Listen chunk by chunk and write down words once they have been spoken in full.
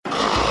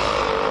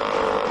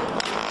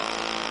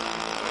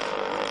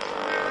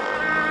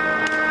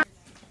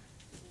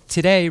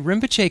Today,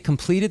 Rinpoche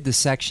completed the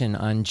section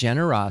on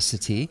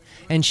generosity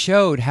and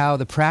showed how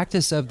the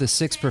practice of the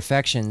six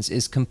perfections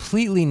is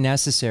completely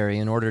necessary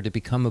in order to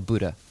become a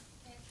Buddha.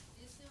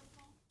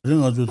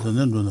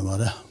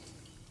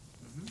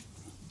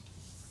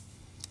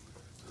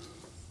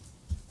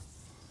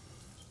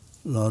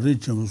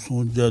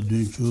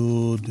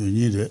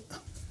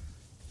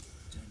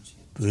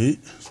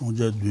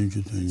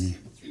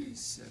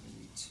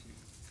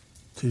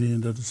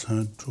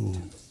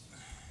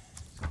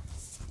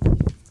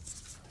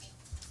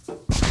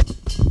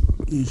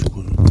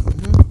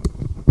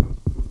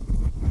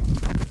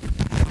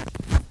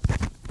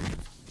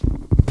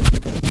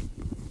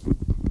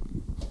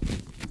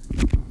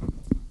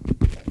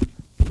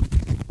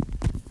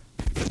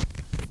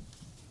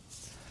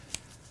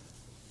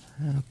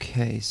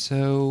 Okay,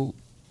 so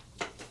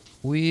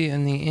we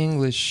in the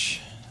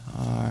English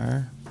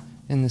are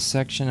in the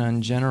section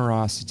on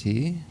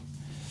generosity,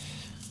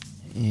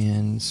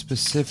 and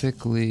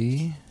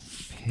specifically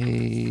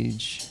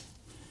page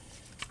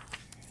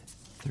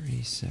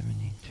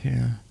 372.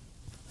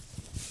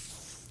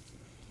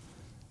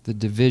 The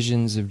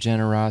divisions of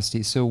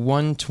generosity. So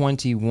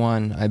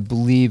 121, I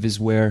believe, is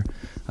where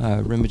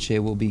Rinpoche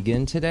will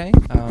begin today.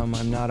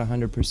 I'm not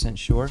 100%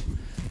 sure,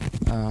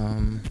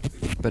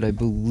 but I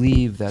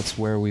believe that's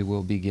where we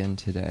will begin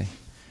today.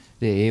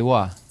 The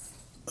Ewa.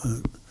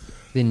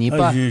 The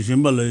Nipa.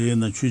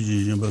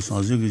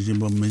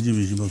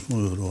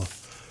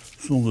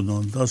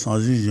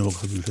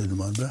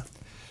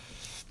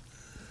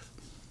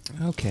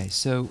 Okay,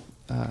 so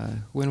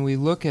when we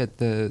look at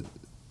the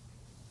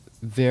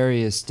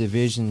various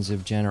divisions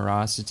of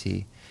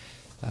generosity,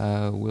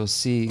 we'll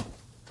see.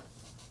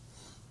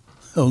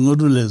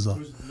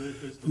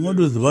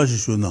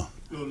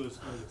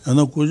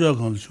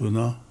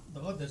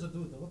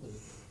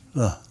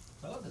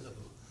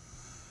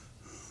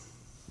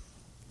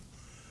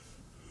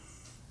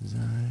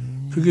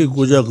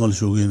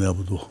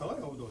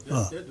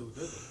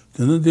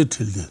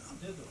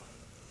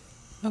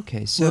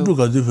 Okay, so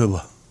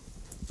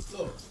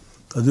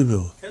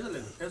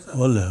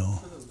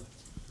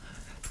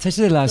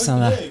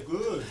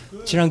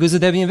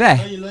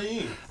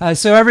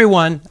so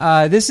everyone,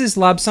 this is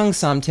Lobsang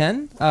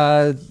Samten.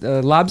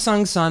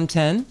 Lobsang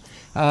Samten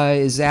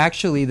is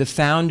actually the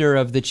founder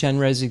of the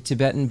Chenmo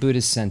Tibetan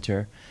Buddhist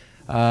Center.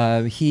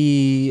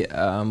 He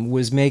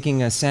was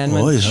making a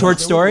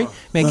short story,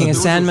 making a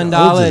San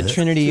Mandala at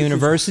Trinity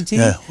University,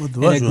 and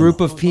a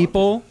group of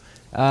people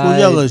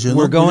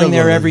were going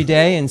there every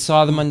day and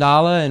saw the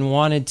mandala and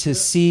wanted to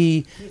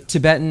see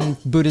Tibetan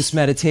Buddhist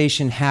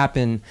meditation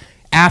happen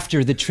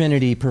after the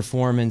Trinity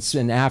performance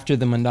and after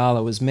the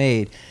mandala was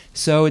made.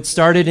 So it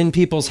started in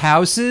people's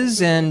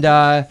houses, and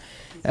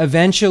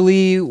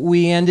eventually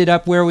we ended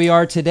up where we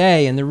are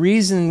today. And the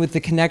reason with the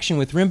connection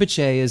with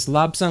Rinpoche is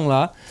Lobsang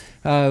La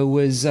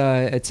was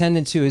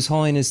attendant to His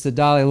Holiness the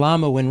Dalai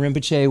Lama when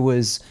Rinpoche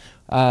was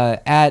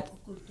abbot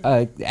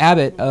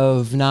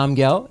of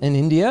Namgyal in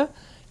India,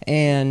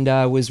 and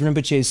was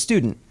Rinpoche's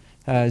student.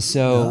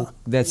 So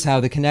that's how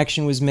the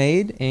connection was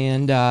made,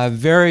 and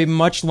very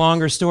much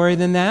longer story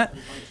than that.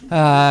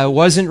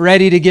 Wasn't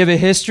ready to give a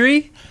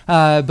history,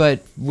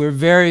 but we're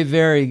very,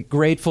 very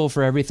grateful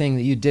for everything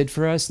that you did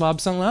for us,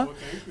 Lobsang La.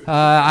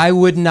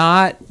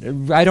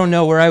 I don't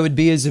know where I would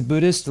be as a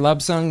Buddhist.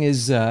 Lobsang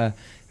is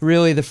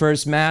really the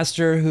first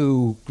master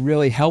who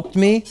really helped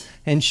me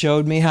and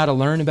showed me how to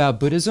learn about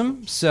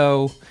Buddhism.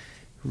 So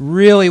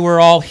really, we're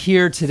all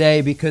here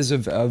today because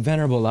of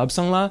Venerable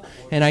Lobsang La,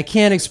 and I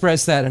can't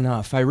express that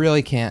enough. I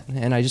really can't,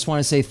 and I just want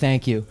to say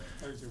thank you.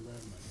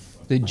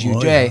 The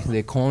Juje,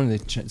 the Kon, the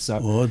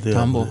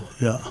Tumble.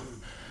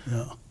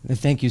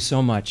 Thank you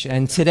so much.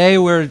 And today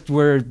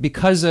we're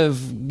because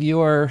of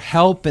your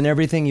help and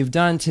everything you've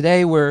done,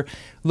 today we're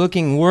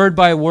looking word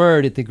by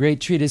word at the great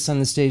treatise on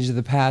the stage of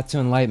the path to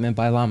enlightenment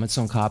by Lama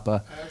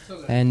Tsongkhapa.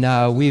 And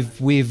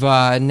we've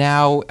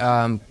now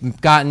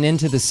gotten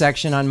into the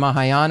section on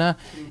Mahayana,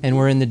 and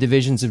we're in the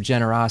divisions of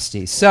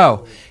generosity.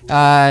 So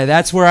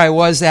that's where I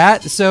was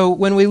at. So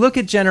when we look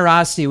at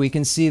generosity, we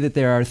can see that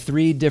there are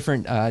three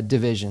different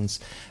divisions.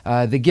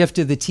 The gift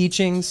of the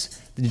teachings,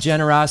 the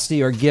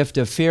generosity or gift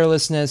of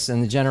fearlessness,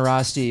 and the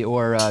generosity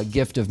or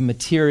gift of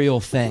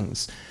material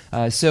things.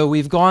 So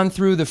we've gone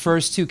through the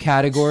first two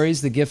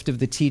categories, the gift of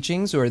the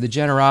teachings or the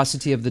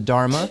generosity of the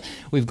Dharma.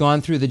 We've gone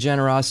through the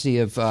generosity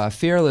of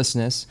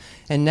fearlessness.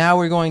 And now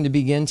we're going to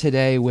begin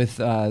today with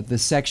the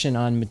section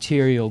on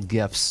material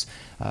gifts.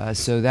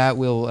 So that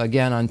will,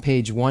 again, on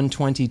page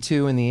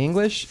 122 in the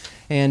English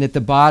and at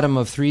the bottom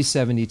of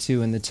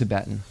 372 in the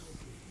Tibetan.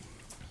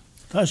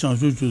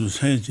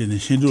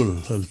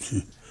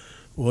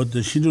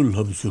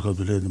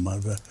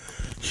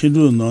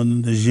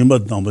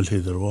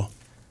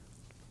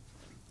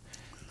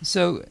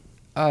 So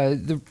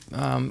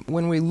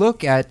when we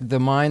look at the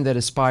mind that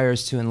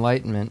aspires to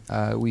enlightenment,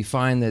 we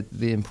find that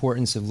the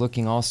importance of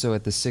looking also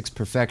at the six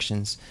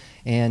perfections,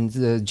 and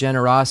the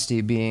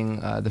generosity being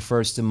the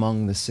first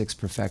among the six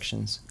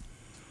perfections.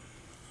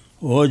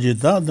 So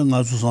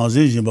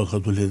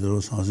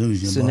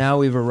now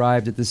we've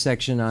arrived at the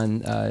section on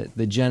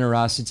the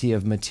generosity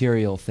of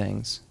material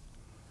things.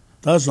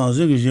 So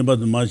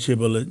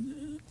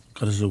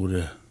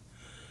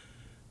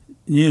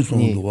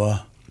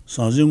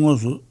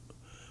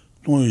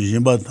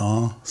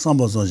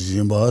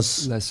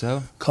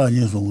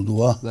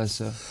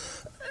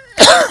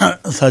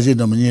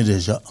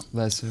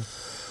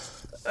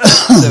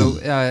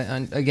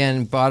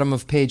again, bottom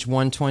of page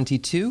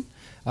 122.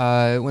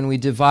 When we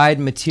divide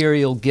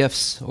material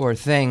gifts or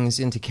things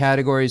into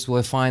categories,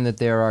 we'll find that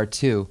there are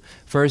two.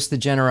 First, the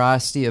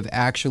generosity of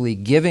actually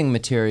giving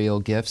material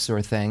gifts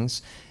or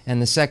things,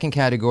 and the second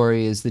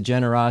category is the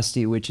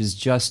generosity which is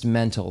just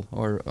mental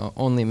or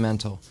only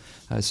mental.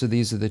 So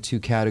these are the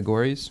two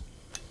categories.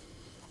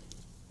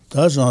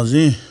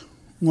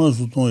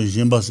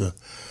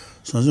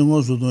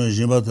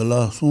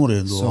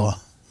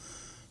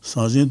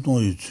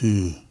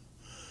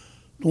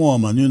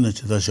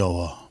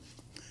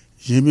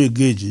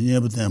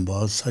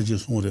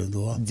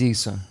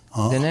 Disa.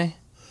 Dene?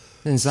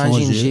 Den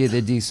sanjin ji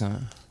de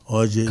disa.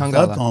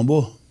 Kangala.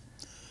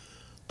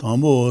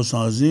 Tambo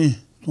sanjin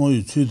ton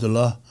yu tu de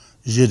la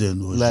jede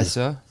no.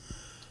 Lessa.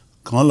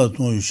 Quand la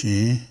ton yu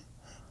shin,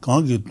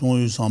 quand ki ton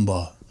yu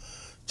samba,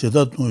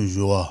 cheta ton yu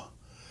joa,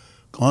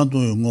 quand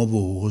ton yu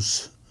ngobo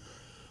hos,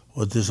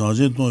 o te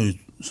sanjin ton yu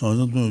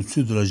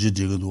tu de la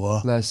jede ge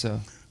doa. Lessa.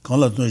 Quand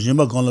la ton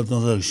jimba, quand la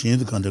ton sa shin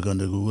de kande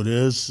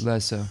gugures.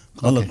 Lessa.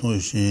 Quand la ton yu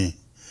shin,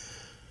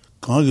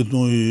 quand ki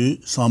ton yu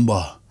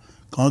samba,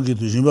 quand ki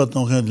tu jimba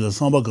ton kande la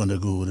samba kande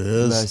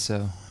gugures.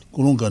 Lessa.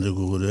 Kulung kande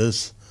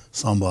gugures,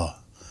 samba.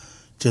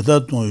 Cheta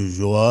ton yu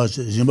joa,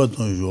 jimba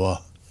ton yu joa.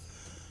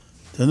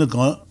 Tene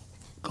quand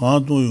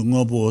ton yu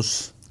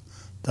ngobos,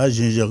 ta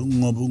jinja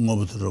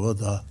ngobo traba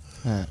ta.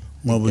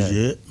 Ngobo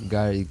je.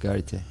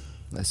 Garite.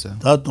 Lessa.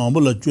 Ta tombo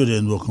la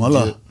chure ndo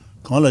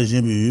quand la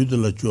jimbi yu de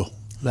la chure.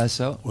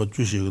 Lessa. Wa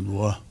chure shi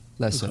ndo.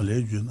 Lessa.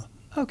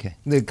 Okay.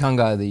 The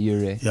kanga, the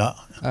yure. Yeah.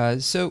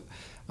 So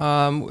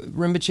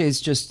Rinpoche is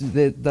just,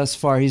 thus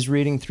far, he's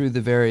reading through the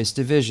various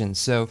divisions.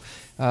 So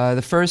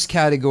the first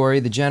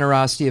category, the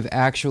generosity of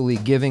actually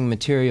giving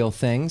material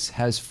things,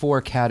 has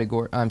three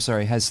categories.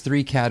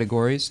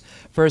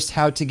 First,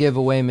 how to give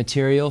away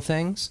material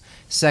things.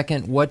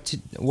 Second, what to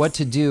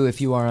do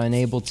if you are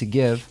unable to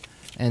give.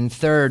 And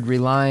third,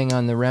 relying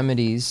on the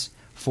remedies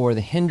for the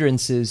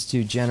hindrances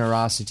to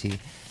generosity.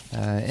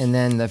 And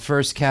then the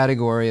first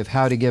category of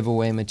how to give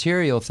away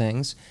material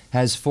things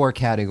has four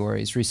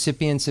categories: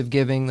 recipients of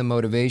giving, the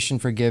motivation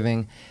for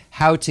giving,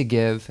 how to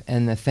give,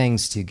 and the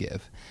things to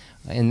give.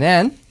 And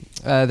then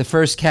the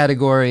first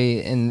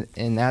category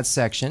in that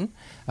section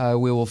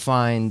we will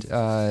find,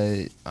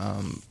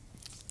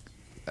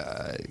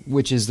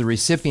 which is the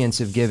recipients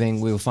of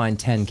giving, we will find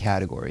 10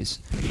 categories.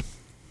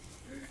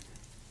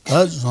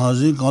 Less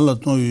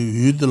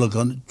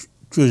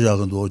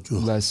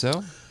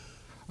so?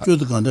 So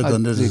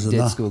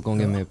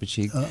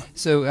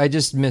I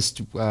just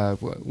missed,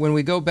 when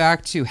we go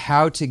back to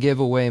how to give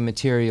away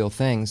material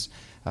things,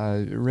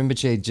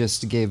 Rinpoche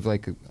just gave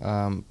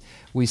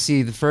we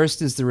see the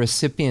first is the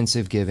recipients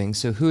of giving.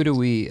 So who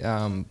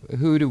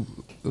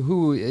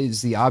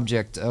is the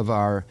object of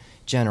our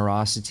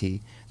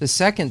generosity? The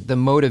second, the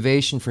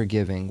motivation for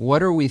giving.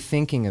 What are we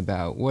thinking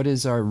about? What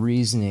is our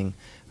reasoning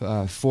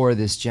for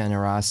this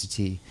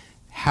generosity?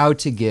 How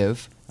to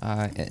give?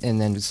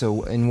 And then,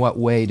 so in what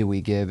way do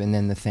we give? And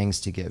then the things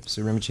to give.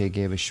 So Rinpoche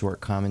gave a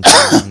short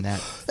commentary on that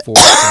fourth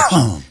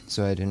section,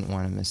 so I didn't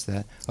want to miss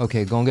that.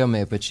 Okay, Gongel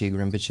Mepachi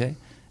Rinpoche.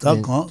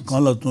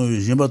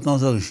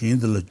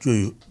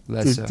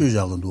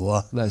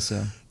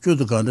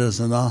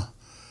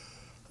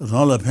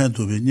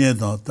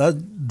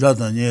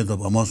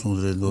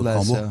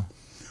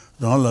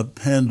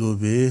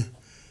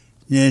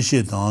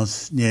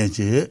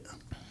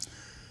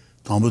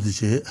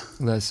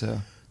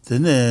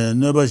 Tene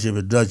neba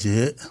shebe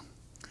dache,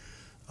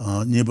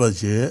 nipa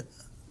che,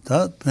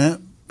 ta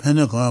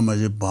pene kaya ma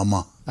je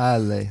bama.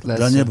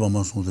 Danye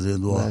bama sondre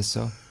doa.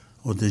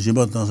 O te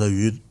jimba tansa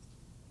yu,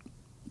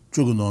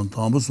 chukunon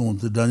tambu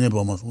sondre, danye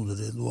bama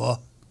sondre doa.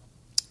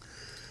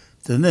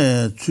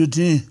 Tene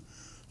chutin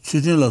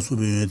la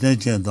subi yun ten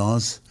chen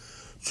dans,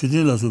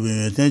 chutin la subi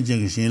yun ten chen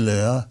ki shin le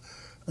ya,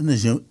 ane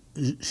shin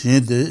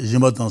te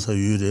jimba tansa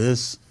yu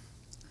res,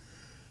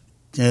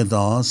 chen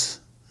dans.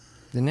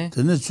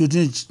 Tene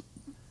chutin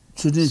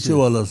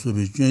chewa la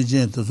subi juen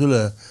jen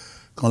tasula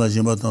quand la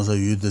jimba tansa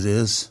yu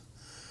dres.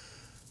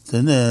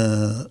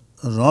 Tene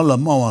ran la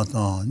mawa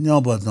tan,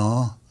 nyamba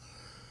tan,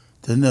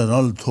 tene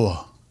ran la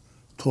toa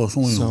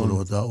song yu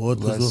kolo ta, o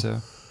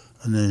taso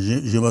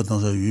jimba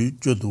tansa yu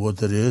jut wo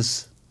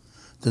dres.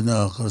 Tene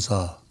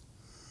akarsa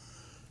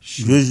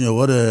juen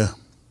ware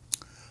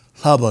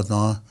laba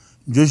tan,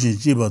 juen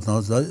jiba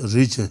tan,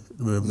 riche,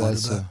 juen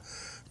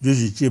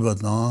jiba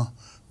tan,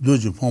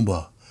 doji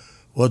pomba.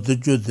 Okay,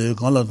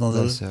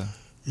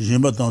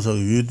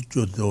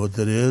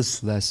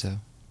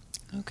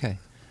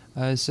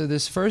 so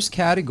this first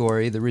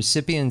category, the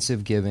recipients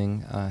of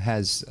giving,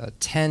 has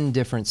 10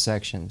 different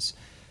sections.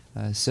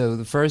 So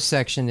the first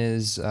section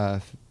is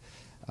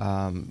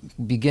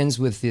begins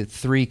with the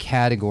three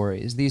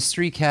categories. These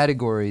three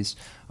categories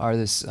are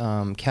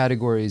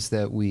categories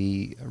that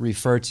we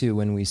refer to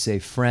when we say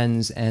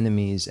friends,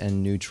 enemies,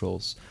 and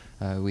neutrals.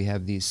 We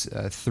have these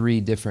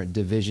three different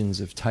divisions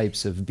of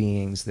types of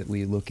beings that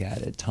we look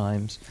at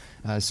times.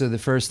 So the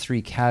first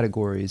three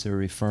categories are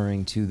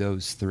referring to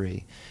those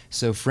three.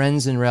 So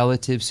friends and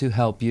relatives who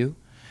help you.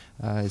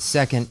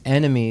 Second,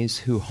 enemies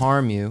who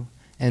harm you.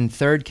 And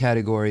third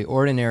category,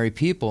 ordinary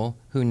people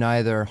who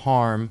neither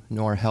harm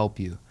nor help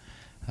you.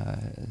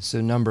 So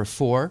number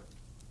 4,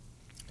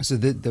 so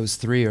those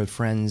three are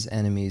friends,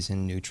 enemies,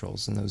 and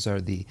neutrals, and those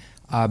are the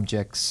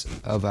objects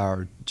of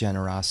our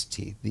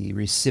generosity, the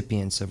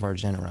recipients of our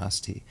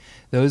generosity.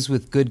 Those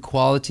with good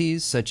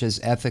qualities, such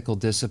as ethical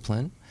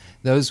discipline,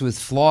 those with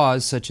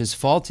flaws, such as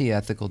faulty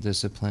ethical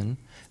discipline,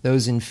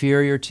 those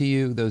inferior to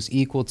you, those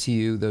equal to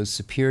you, those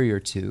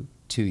superior to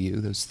you,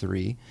 those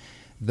three,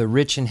 the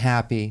rich and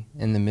happy,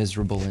 and the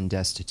miserable and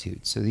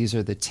destitute. So these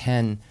are the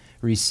 10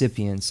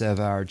 recipients of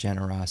our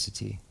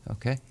generosity.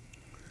 Okay?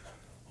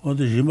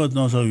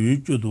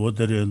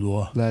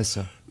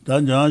 Lesser.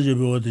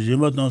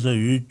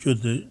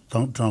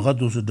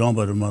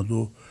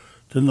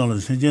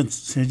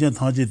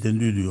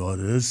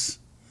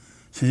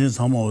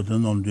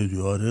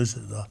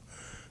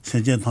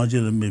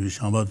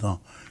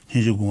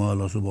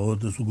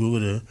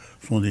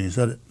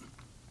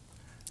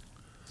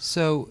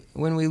 So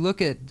when we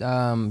look at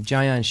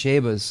Jayan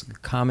Sheba's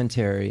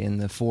commentary and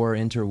the 4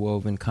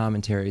 interwoven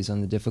commentaries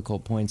on the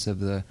difficult points of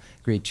the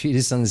great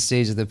treatise on the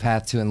stage of the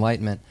path to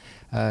enlightenment,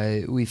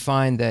 we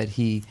find that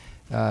he,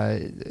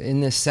 in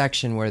this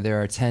section where there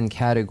are 10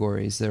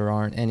 categories, there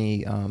aren't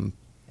any,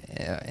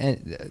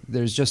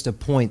 there's just a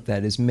point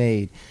that is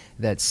made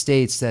that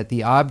states that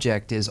the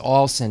object is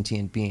all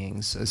sentient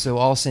beings. So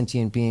all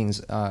sentient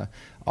beings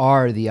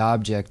are the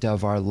object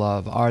of our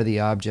love, are the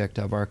object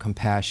of our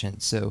compassion,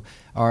 so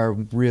are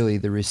really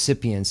the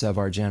recipients of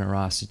our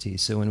generosity.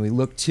 So when we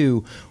look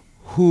to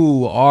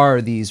who are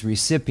these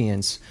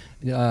recipients,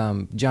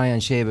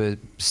 Jayan Sheba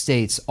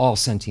states all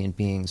sentient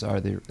beings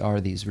are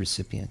these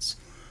recipients.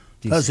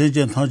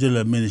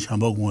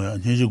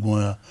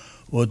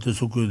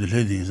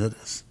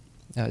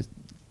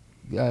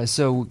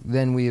 So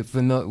then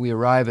we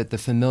arrive at the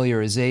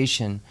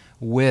familiarization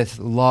with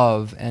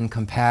love and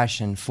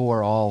compassion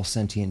for all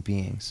sentient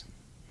beings.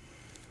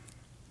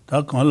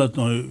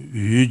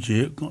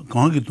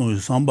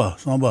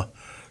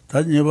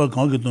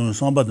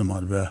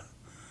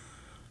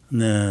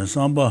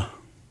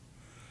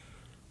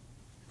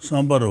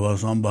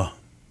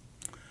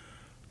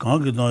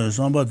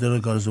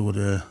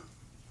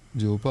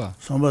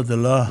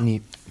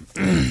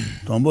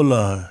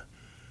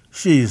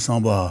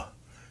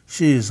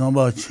 Shi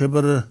samba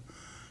chebar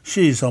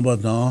shi samba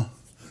dan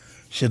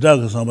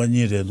shedag samba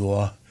ni re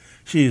do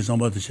shi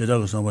samba de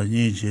shedag samba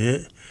ni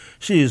je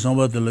shi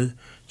samba de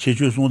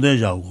chechu song de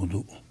ja gu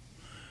du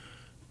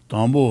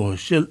dambo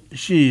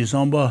shi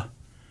samba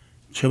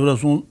chebar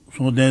song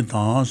de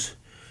dan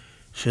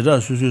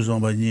sheda su su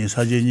samba ni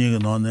sa je ni ge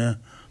na ne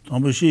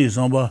dambo shi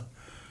samba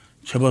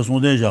chebar song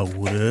de ja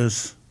gu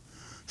res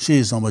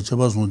shi samba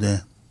chebar song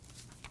de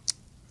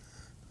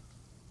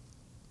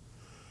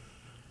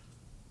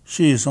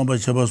shi samba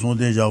cheba song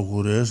de ja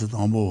gu re se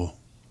dambo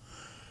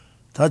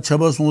ta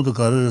cheba song de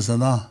kar re se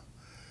na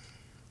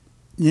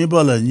ni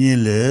ba la ni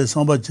le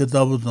samba che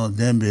ta bu na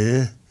den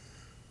be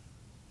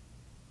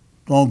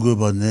dong gu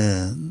ba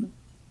ne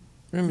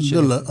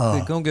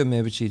de gong ge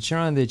me chi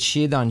chan de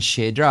chi dan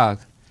she drag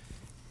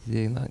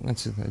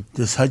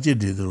de sa ji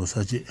de ro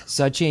sa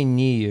ji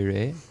ni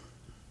re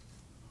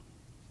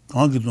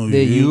kang gi no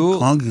yu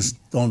kang gi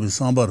dong be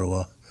samba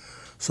ro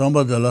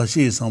samba de la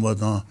shi samba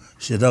dan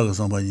she da ge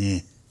samba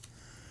ni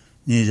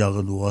ni ja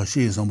ge do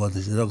shi samba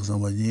de she da ge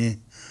samba ni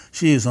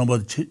shi samba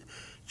che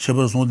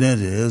ba song den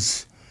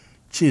res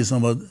shi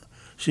samba de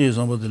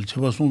che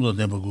ba song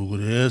de ba gu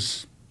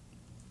res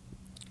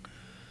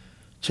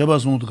che ba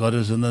song de ga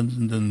res na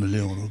den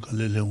le ro ka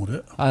le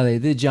re ale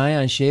de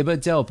Jayan Sheba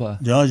delpa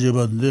ja je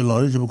ba de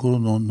la je ba ko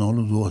no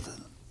lo do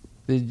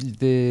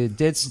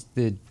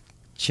the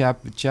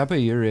chapa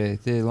yure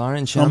the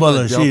Lauren samba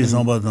la shi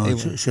samba da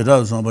she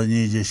da samba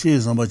ni je shi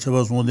samba che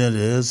ba song den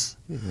res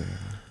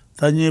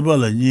ta ni ba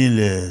la ni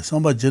le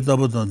samba che da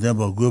ba den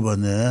ba gu ba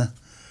ne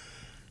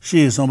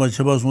shi samba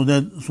che ba song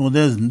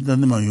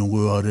den ma yong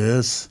gu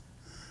res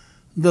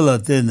de la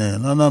te ne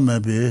na na me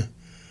be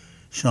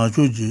sha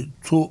chu ji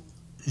chu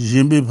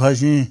jin bi pa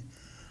xin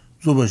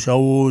zu ba sha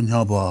wu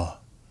nya ba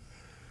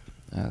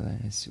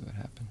let's see what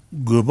happened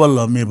gu ba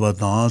la me ba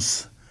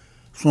dans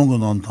song gu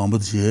nan tang ba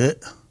che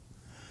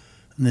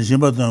ne jin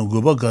ba dan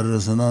gu ba ga re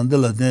sa na de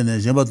la te ne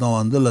jin ba dan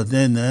wan de la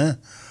te ne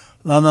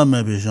la na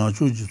me be sha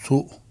chu ji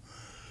chu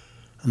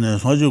ne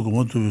sa ji gu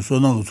mo tu so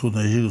na gu chu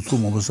da ji gu chu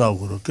mo ba sa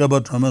gu ro ke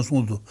ba ta ma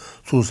song tu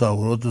chu sa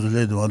gu ro tu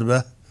le de wa de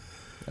ba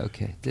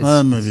okay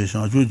na me be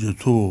sha chu ji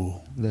chu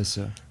this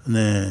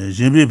네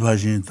진비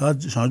파신 다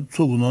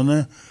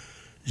초구노네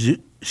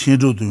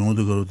신조도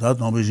용도 그러 다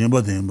담배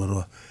진바 된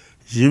거로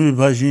Jimmy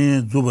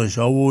Pashin Zuba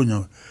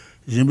Shawu,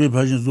 Jimmy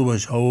Pashin Zuba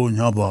Shawu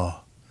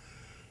Nyaba,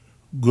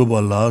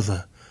 Guba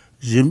Laza,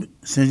 Jim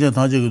Senja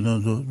Taji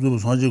Zuba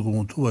Sanji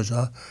Gung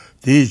Tubasha,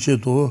 Di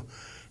Cheto,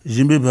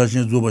 Jimmy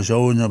Pashin Zuba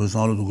Shawu Nyaba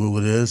Salo to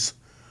Gugres,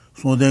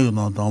 Sondeng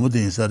on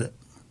Tamadin said.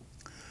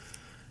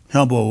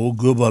 Nyaba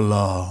Guba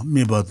La,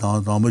 Miba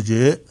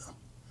Tamaje,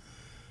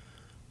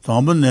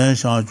 Tamanen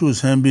Shanchu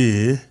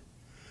Sembi,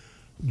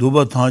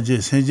 Duba Taji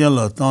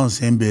Senjala Tan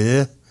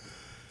Sembe,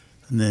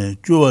 Ne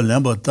Jua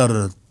Lamba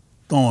Tar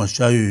Tan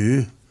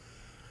Shayu,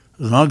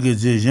 Rangi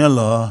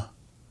Zela,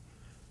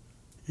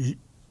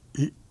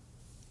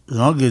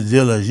 Rangi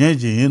Zela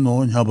Genji no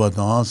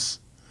Nyabadans,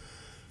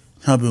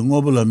 Nabi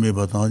Ngobula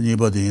Mibatan,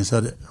 Nibadin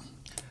said.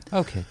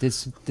 Okay,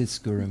 this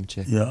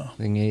Gurumche. Yeah.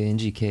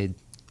 Indicate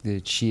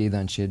the Chi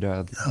than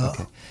Chidra.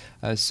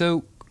 Okay.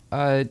 So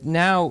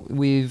now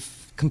we've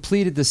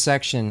completed the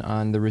section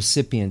on the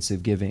recipients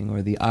of giving,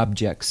 or the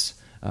objects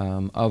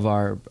of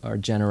our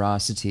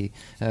generosity.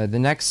 The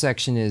next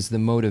section is the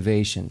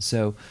motivation.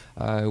 So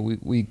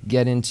we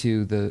get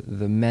into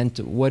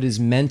the what is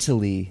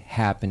mentally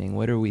happening,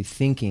 what are we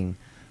thinking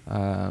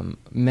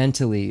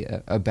mentally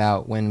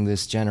about when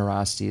this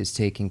generosity is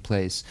taking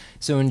place.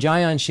 So in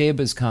Jayan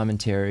Sheba's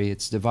commentary,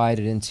 it's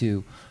divided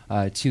into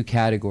two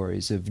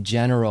categories of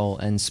general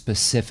and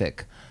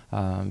specific.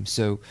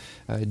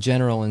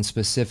 General and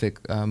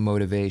specific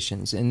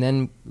motivations. And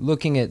then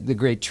looking at the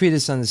great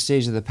treatise on the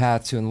stage of the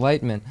path to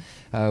enlightenment,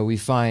 we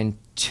find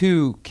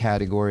two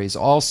categories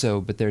also,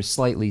 but they're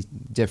slightly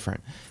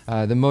different.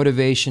 The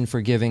motivation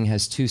for giving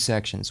has two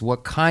sections.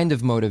 What kind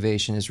of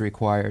motivation is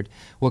required?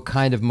 What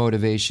kind of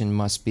motivation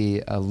must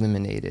be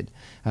eliminated?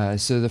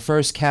 So the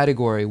first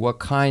category, what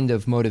kind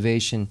of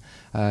motivation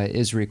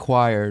is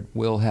required,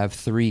 will have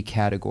three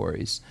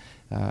categories.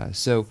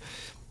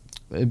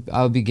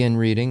 I'll begin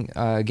reading.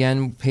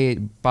 Again,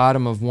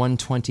 bottom of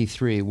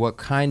 123. What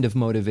kind of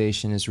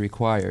motivation is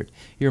required?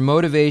 Your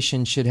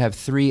motivation should have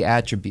three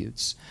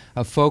attributes.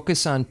 A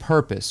focus on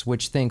purpose,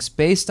 which thinks,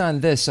 based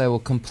on this, I will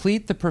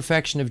complete the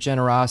perfection of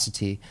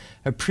generosity,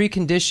 a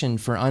precondition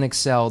for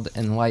unexcelled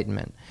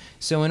enlightenment.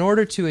 So in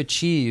order to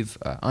achieve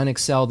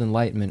unexcelled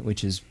enlightenment,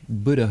 which is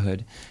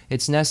Buddhahood,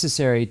 it's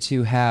necessary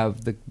to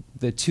have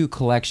the two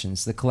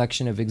collections, the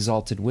collection of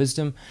exalted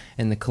wisdom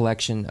and the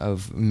collection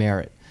of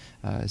merit.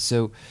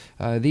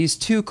 These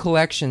two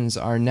collections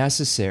are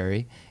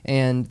necessary,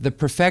 and the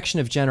perfection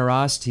of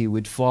generosity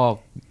would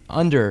fall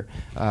under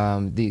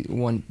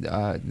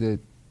the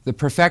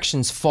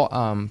perfections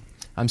fall.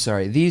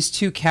 These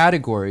two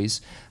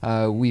categories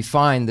we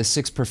find the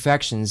six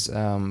perfections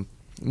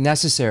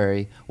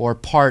necessary or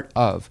part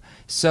of.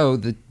 So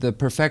the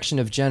perfection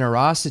of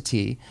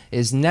generosity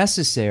is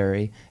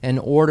necessary in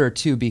order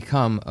to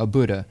become a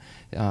Buddha.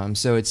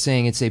 So it's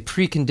saying it's a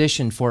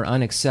precondition for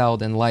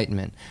unexcelled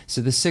enlightenment.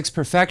 So the six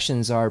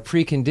perfections are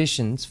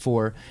preconditions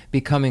for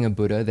becoming a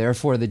Buddha.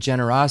 Therefore, the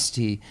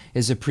generosity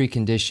is a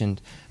precondition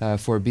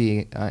for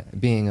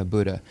being a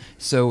Buddha.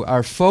 So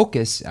our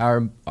focus,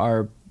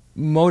 our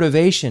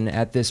motivation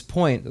at this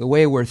point, the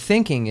way we're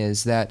thinking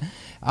is that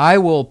I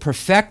will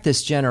perfect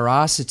this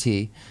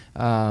generosity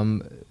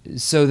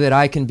so that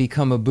I can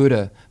become a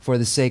Buddha for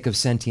the sake of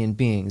sentient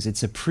beings.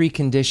 It's a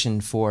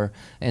precondition for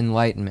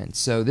enlightenment.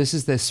 So this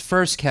is this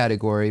first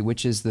category,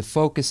 which is the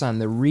focus on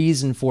the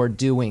reason for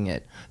doing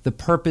it. The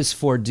purpose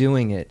for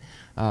doing it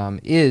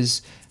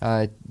is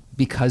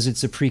because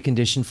it's a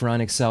precondition for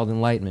unexcelled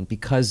enlightenment,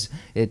 because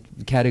it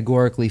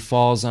categorically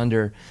falls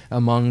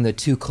among the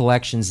two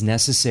collections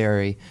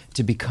necessary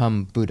to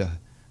become Buddha.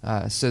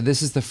 So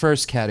this is the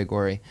first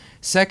category.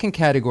 Second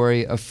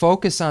category, a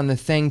focus on the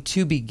thing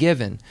to be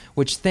given,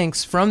 which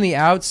thinks from the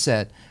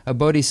outset a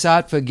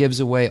bodhisattva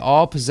gives away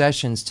all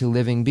possessions to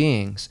living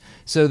beings.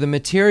 So the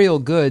material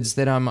goods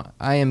that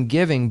I am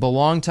giving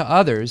belong to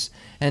others,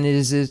 and it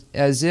is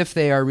as if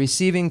they are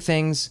receiving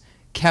things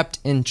kept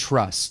in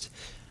trust.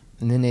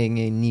 And then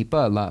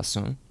nipa la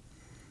son.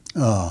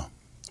 The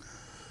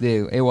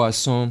ewa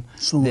son,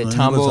 the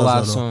tambo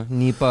la son,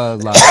 nipa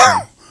la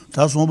son.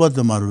 That's what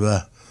the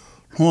marve.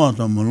 Hong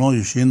to Malon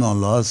you shin on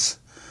loss,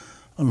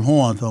 and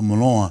Hong to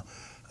Malon,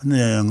 and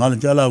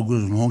Galjala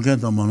goes Hong to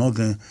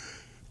Malokan,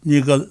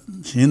 Nickel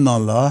shin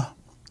on la.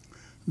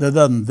 That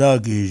doesn't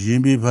dagi,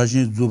 Jimmy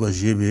Pashin Zuba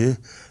Shibi,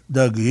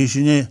 dagi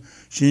shin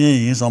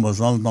in some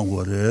Basan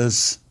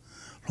Tangores.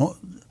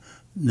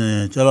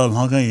 Jalal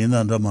Honkan in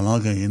and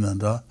Malakan in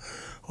and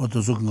or to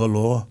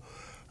Sukalo,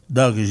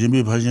 dagi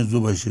Jimmy Pashin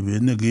Zuba Shibi,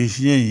 Nagi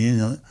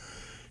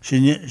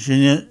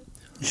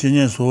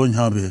shin so in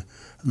Habi.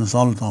 The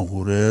Saltan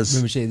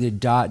Hores.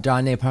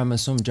 Dane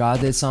Parmasum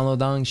Jade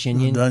Salodang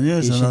Shinyin. Daniel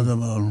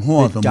Sanada, who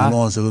are the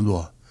Malon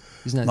Segundo.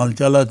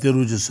 Maljala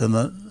Teruja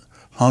Sena,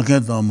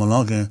 Hankan,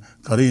 Malakan,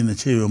 Karin, the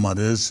Chev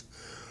Mares,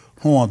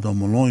 who are the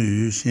Malon,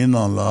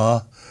 Shinan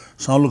La,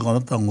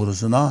 Salukan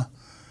Tangurasana,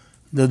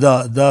 the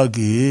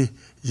Dagi,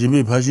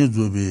 Jimmy Pashin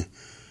Zubi,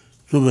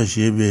 Zuba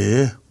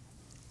Shebe,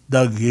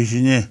 Dagi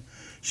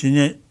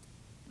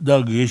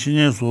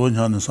Shine, so in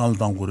the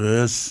Saltan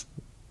Hores.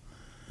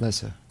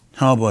 Lesser.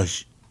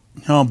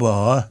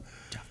 Hamba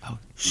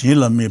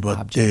Shin la mi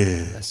ba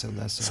te. Lesso.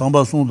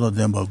 Samba son da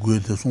demba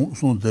guete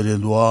son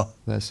terendwa.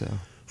 Lesso.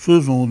 Su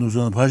son du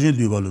son pajin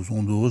du ba le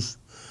son dos.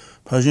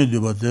 Pajin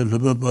du ba te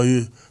le ba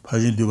yu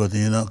pajin du ba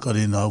te na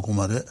karina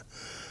kumare.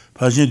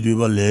 Pajin du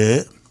ba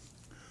le.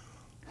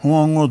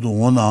 Huango do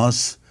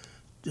wonas.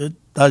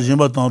 Da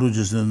jimba tanru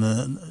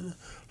jisen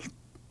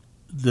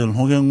del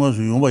hongengo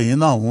su yomba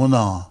yina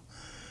wona.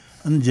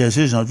 An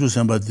jese shang ju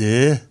senba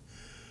de.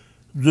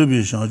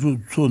 Zubi shang ju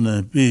tsu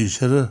ne bi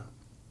sher.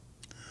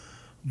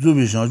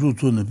 Zubi shang ju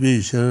tsu ne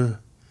bi sher.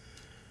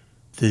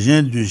 De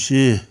jen du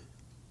shi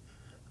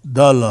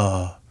da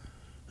la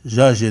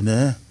ja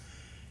jene.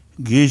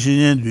 Gi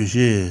shin du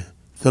shi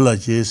de la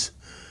jes.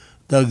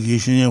 Da gi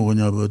shin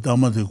wonya ba da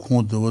ma de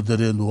kong de wo de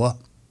ren wa.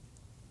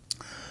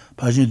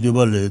 Pajin de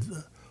ba le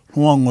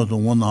huang do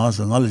wona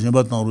sa ngal jin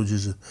ba tang ru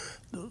ji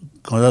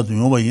quand tu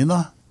yomba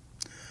yina.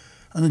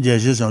 An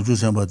jese shang ju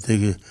senba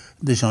de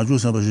de shang ju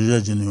senba je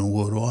jin yong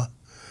go ro.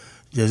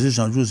 Jese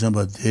shang ju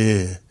senba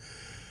de.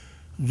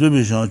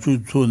 Zubi shang ju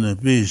tsu ne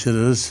bi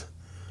sheres.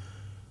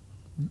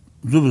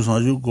 Zubi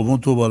shang ju go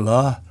bon to ba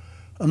la.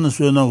 An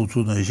su na u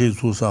tsu na she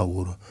tsu sa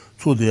go ro.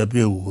 Tsu de ya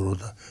bi go ro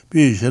da.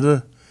 Bi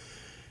shere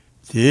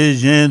de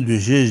jen du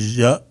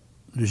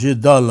she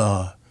da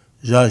la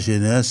ja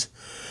jeunesse.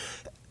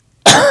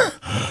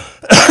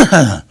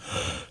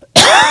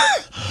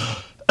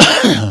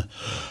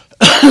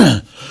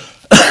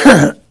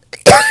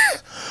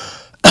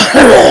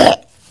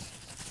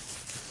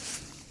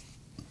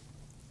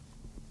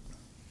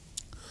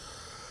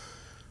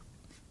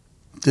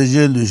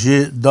 Tenzin du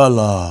shi da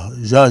la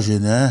ja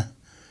jene,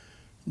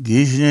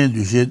 gi shin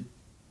du shi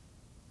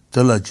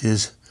de la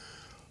ches,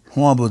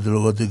 huang bu de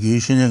lo de gi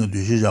shin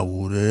du shi ja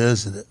wu re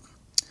se de.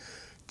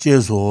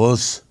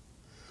 Jesos,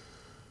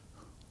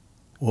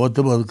 wo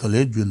de ba ka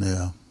le ju ne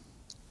ya.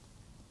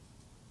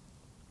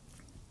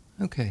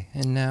 Okay,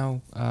 and now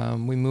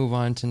we move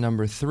on to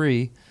number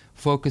 3,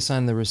 focus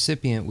on the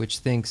recipient, which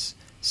thinks,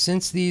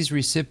 since these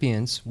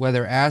recipients,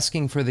 whether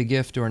asking for the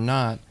gift or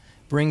not,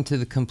 bring to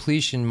the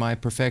completion my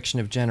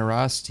perfection of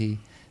generosity,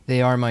 they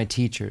are my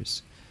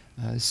teachers.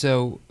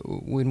 So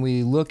when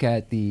we look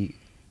at the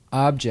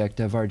object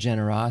of our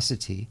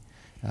generosity,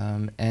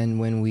 and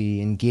when we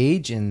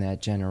engage in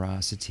that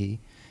generosity,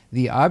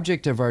 the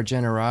object of our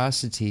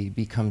generosity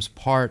becomes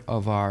part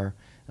of our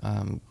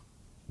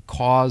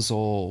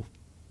causes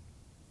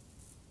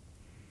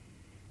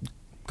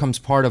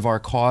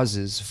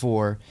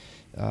for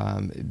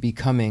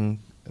becoming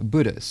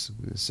Buddhas.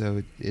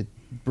 So it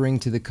bring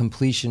to the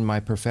completion my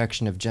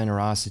perfection of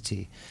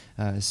generosity.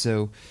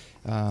 So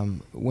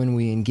when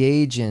we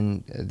engage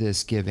in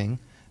this giving,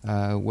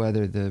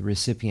 whether the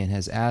recipient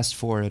has asked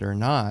for it or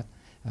not,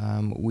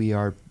 we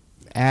are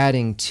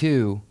adding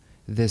to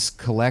this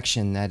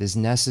collection that is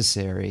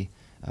necessary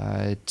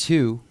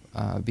to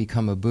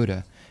become a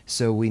Buddha.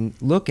 So we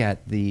look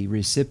at the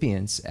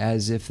recipients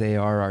as if they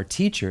are our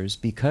teachers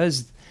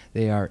because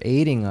they are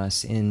aiding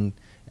us in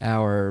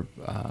our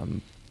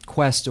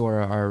quest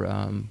or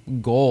our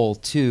goal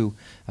to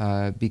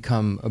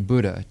become a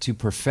Buddha, to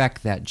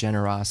perfect that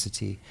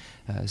generosity.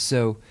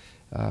 So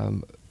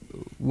the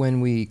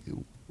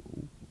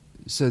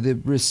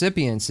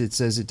recipients, it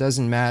says it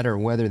doesn't matter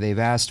whether they've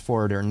asked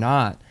for it or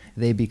not,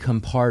 they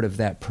become part of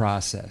that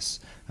process.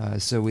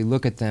 So we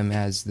look at them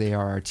as they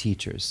are our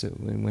teachers. So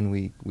when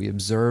we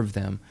observe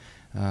them,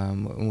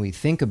 when we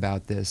think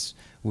about this,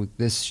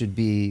 this should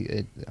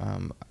be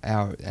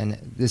and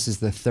this is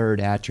the third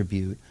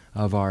attribute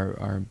of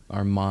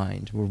our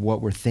mind, or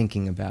what we're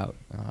thinking about.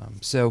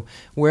 So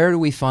where do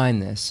we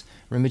find this?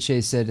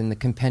 Rinpoche said in the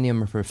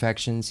Compendium of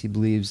Perfections, he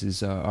believes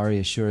is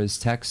Arya Shura's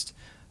text,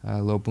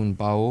 Lopun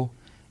Bao,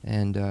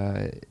 and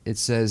it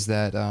says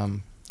that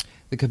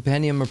the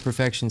Compendium of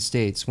Perfection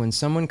states, when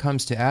someone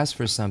comes to ask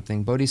for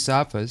something,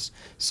 bodhisattvas,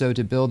 so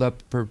to build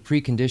up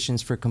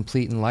preconditions for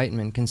complete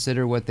enlightenment,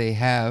 consider what they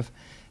have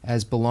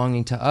as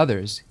belonging to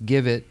others,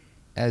 give it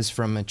as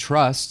from a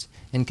trust,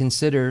 and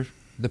consider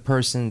the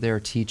person their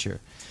teacher.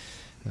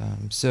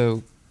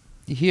 So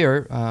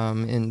here,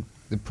 in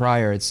the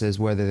prior it says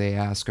whether they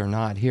ask or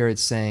not. Here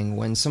it's saying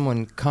when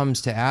someone comes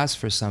to ask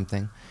for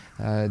something,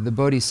 the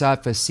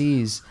bodhisattva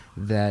sees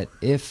that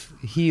if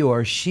he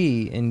or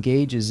she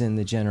engages in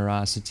the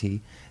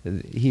generosity,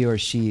 he or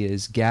she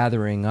is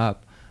gathering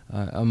up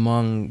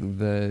among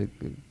the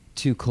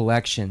two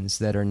collections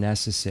that are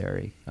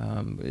necessary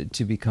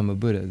to become a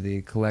Buddha,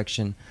 the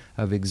collection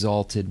of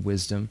exalted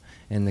wisdom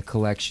and the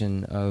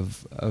collection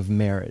of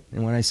merit.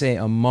 And when I say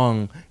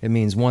among, it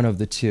means one of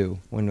the two.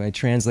 When I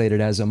translate it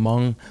as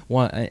among,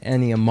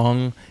 any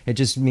among, it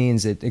just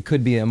means it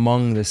could be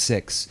among the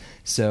six.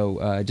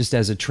 So just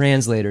as a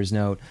translator's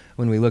note,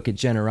 when we look at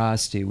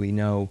generosity, we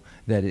know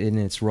that in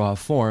its raw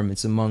form,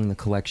 it's among the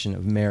collection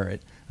of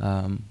merit.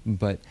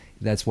 But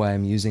that's why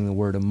I'm using the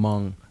word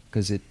among,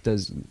 because it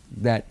does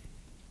that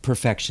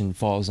perfection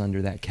falls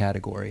under that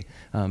category.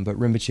 But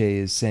Rinpoche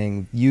is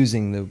saying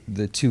using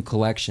the two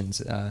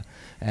collections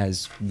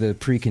as the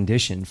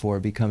precondition for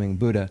becoming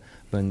Buddha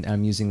and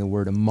I'm using the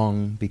word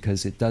among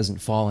because it doesn't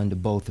fall into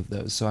both of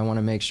those. So I want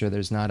to make sure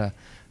there's not a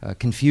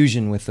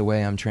confusion with the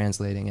way I'm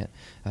translating it,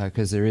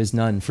 because there is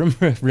none from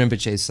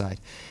Rinpoche's side.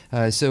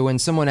 So when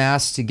someone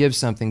asks to give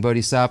something,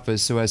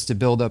 bodhisattvas, so as to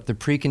build up the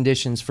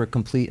preconditions for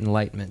complete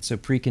enlightenment. So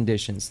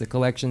preconditions, the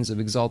collections of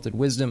exalted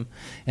wisdom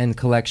and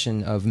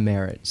collection of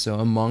merit. So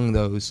among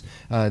those,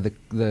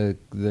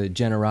 the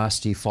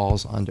generosity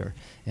falls under.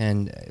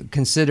 And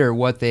consider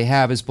what they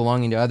have as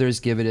belonging to others,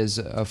 give it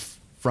as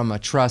from a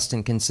trust,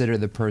 and consider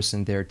the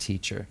person their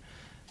teacher.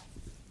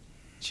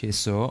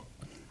 So,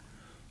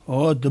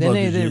 the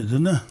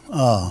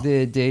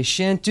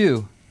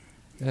shentu,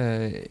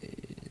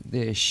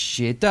 the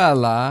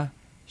shetala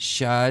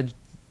sha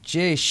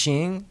je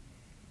shing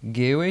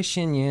gewe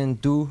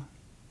shinyen du.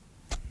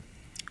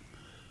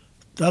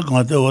 Then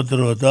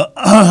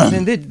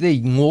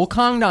the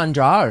ngokang dan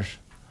jar.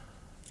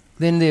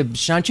 Then the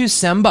shanchu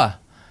semba.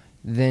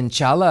 Then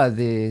chala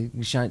the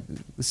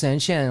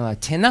senshen la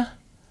tena.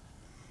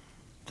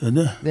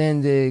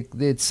 Then the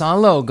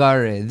sanlo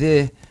gare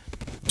the.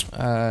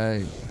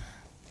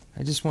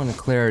 I just want a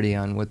clarity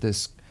on what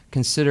this.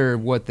 Consider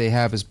what they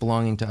have as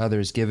belonging to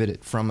others. Give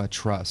it from a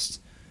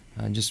trust.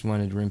 I just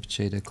wanted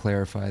Rinpoche to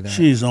clarify that.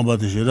 She is about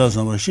the Shira,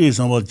 she is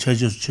about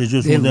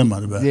Cheju from them.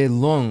 They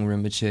long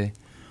Rinpoche.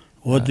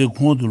 What they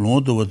want to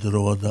loan to what the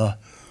Rovada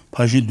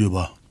Pashin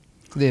Duba.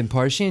 The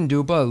Parshin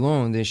Duba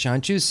long, the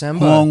Shanchu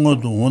Samba.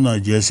 Long to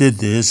one, Jesse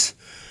this.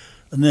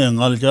 And then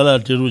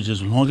Aljala Teru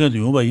just long at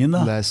you by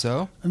Ina. Less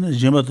so. And then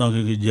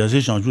Jematan Jesse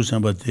Shanchu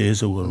Samba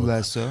days ago.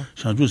 Less so.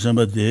 Shanchu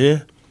Samba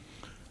day.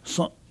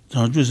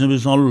 Shanchu Samba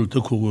Sanlu to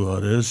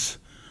Kuguares.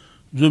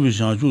 Zubi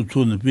Shanchu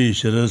Tun Be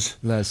Sheres.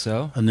 Less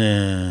so. And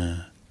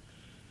then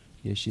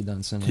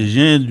Yeshidan Sana.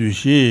 Tijen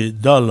Dushi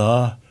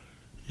Dala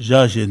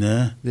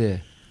Jashine.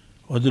 There.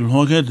 What the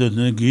long at the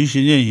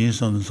Gishin in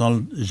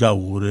San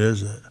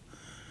Jawures.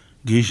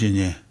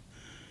 Gishin.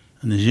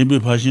 And the Jimmy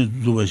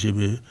Pashin Zuba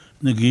Shibi.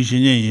 The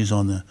Gishin is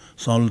on the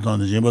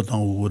Salutan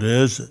Jimatan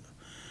Ures.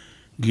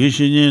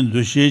 Gishin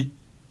Dushi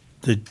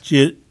the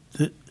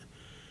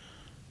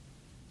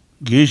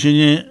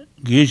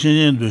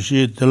Gishin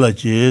Dushi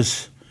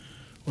Telaches.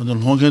 On the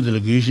long at the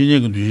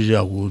Gishin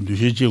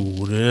Dushi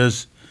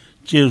Ures.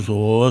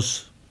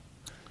 Jesus.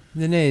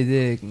 The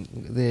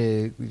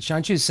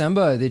Shanchu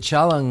Samba, the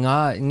Chala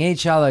Nge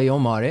Chala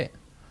Yomare.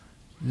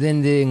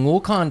 Then the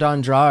Ngokan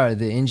Dandrar,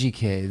 the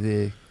Injike,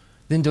 the.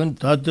 Then don't.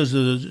 That is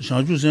the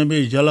Shanchu Samba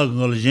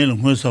Jalagal Jen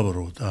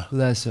Hunsabaro.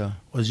 Lesser.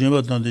 Was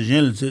Jimatan the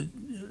Jen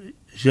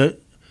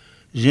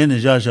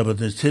Jasha, but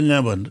the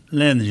Silnaban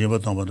land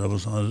Jimatan, but I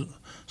was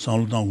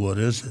Salutan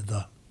Gores.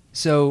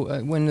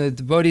 So when the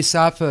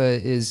Bodhisattva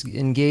is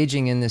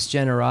engaging in this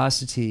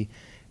generosity,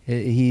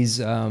 he's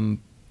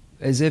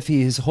as if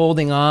he is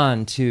holding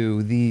on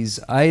to these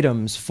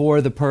items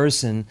for the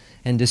person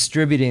and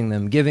distributing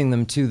them, giving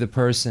them to the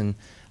person.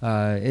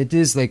 It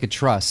is like a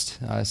trust.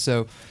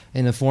 So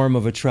in the form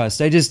of a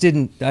trust. I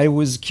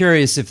was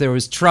curious if there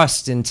was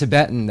trust in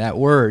Tibetan, that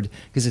word,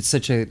 because it's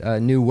such a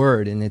new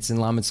word and it's in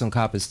Lama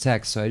Tsongkhapa's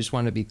text. So I just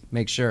wanted to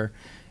make sure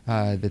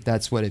that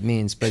that's what it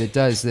means. But it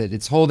does, that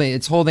it's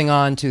holding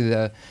on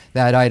to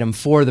that item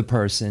for the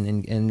person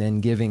and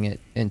then giving it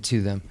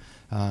into them.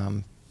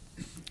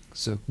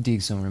 So,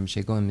 dig some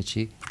Rinpoche, go in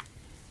Michi.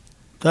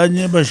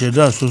 Tanya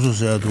Bashida Susu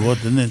said what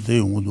the net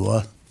they would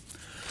do.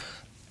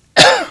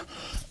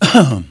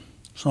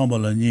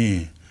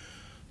 Sambalani,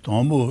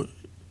 Tombo,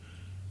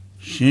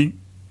 Shinju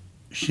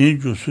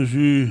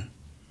Susu,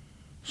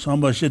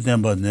 Samba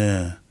Shetemba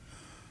ne,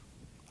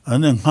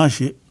 and then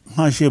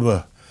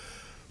Hashiba,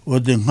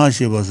 what the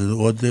Hashiba said,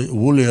 what the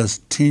Woolias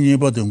teeny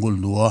but in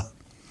Guldua.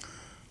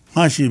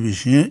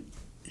 Hashibi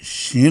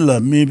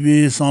Shinla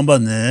maybe Samba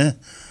ne.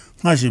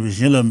 Hashibi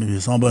Shinla maybe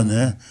Samba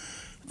ne.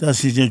 That's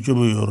Shin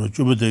Jubu or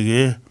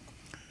Jubutege.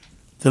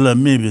 Tell her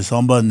maybe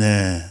Samba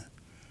ne.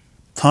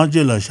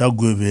 Tangela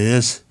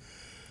Shagubes.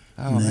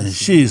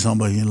 She is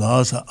somebody in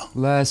Lhasa.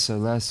 Lesser.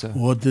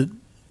 What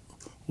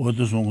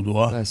is wrong with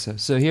Lesser.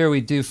 So here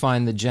we do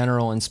find the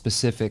general and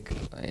specific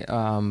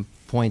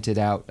pointed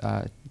out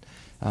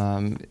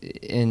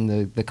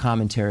in the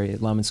commentary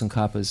at Lama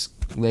Tsongkhapa's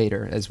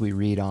later as we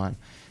read on.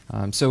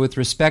 So with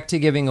respect to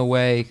giving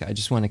away, I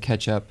just want to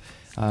catch up.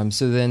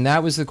 So then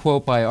that was the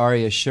quote by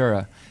Arya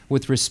Shura.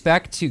 With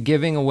respect to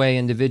giving away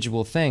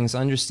individual things,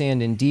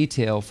 understand in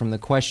detail from the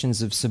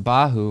questions of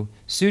Sabahu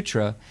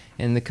Sutra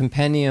and the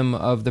Compendium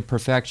of the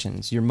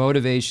Perfections, your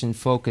motivation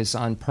focus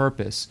on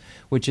purpose,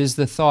 which is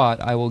the thought,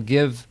 I will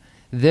give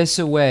this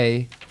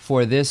away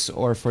for this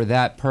or for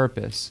that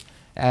purpose.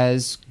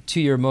 As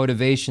to your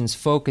motivations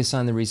focus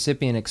on the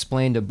recipient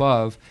explained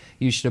above,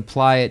 you should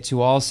apply it to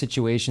all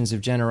situations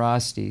of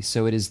generosity,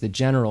 so it is the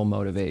general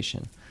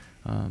motivation.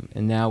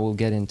 And now we'll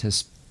get into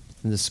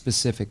the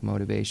specific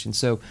motivation.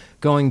 So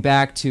going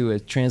back to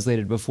it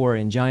translated before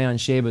in Jayan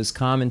Sheba's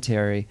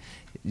commentary,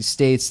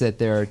 states that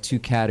there are two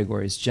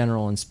categories,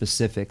 general and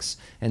specifics,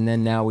 and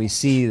then now we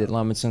see that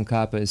Lama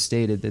Tsongkhapa has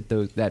stated that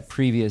that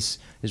previous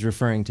is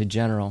referring to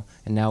general,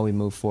 and now we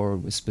move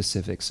forward with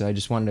specifics. So I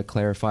just wanted to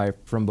clarify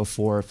from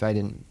before if I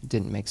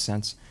didn't make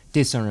sense.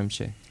 Desan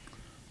Rinpoche.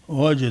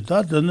 Oje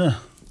tatane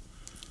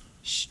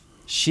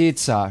Shi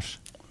tsar.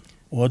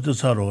 Oje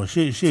tsaro,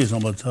 shi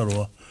samba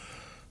tsaro.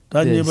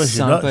 Tani ba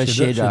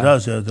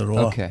shida se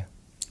dro. Okay.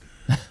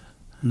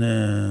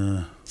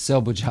 Ne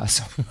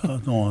Selbujaso.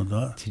 No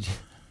da.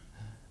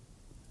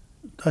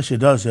 Ta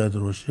shida se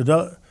dro.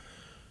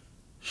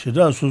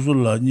 Shida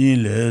susula ni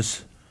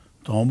les.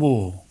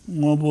 Tombo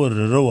ngobo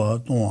rewa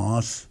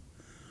tonwas.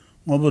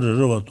 Ngobo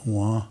rewa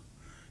tonwa.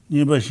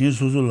 Ni ba shin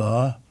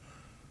susula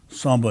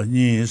samba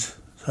nis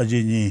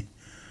saji ni.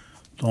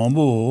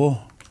 Tombo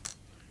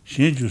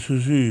shin ju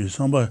susu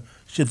samba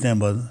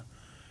shitemba.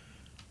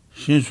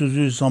 Shin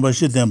susu samba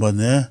shitemba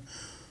ne.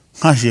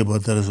 Khasheba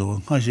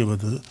taraso. Khasheba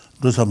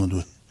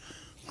dosamandu.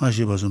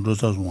 Khasheba sun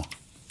dosaswa.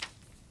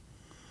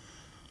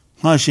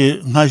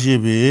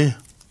 Khashebe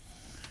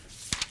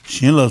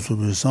shin la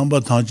subi samba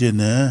tangje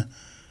ne.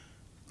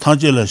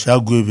 Tangje la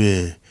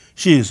shagwebe.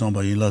 Shi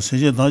samba yin la.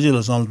 Senje tangje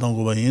la samba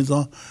tangoba yin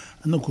zang.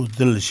 Ano ku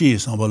del shi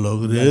samba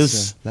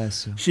logres.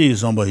 Shi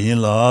samba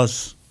yin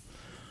las.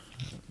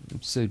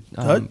 So,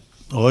 so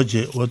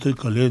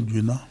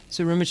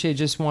Rinpoche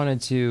just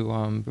wanted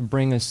to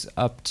bring us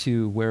up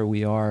to where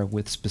we are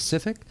with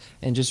specific,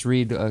 and just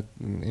read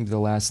the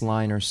last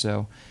line or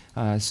so.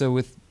 So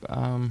with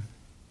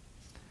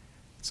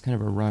it's kind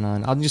of a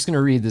run-on. I'm just going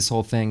to read this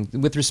whole thing.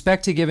 With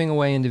respect to giving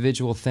away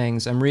individual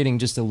things, I'm reading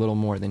just a little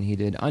more than he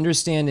did.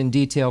 Understand in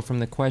detail from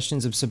the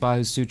questions of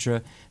Sabahu Sutra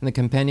and the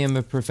Compendium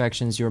of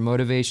Perfections, your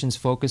motivations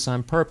focus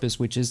on purpose,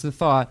 which is the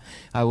thought,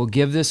 I will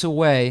give this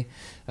away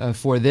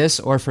for this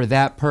or for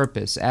that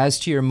purpose. As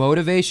to your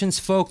motivations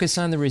focus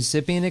on the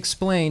recipient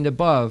explained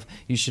above,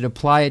 you should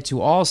apply it to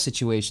all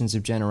situations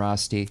of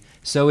generosity.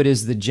 So it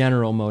is the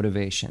general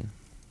motivation.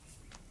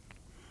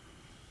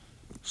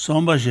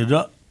 Samba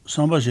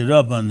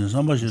shirabane,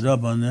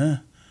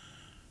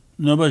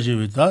 noba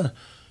shivita,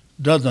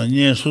 data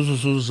nye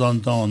susu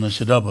santao na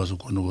shiraba su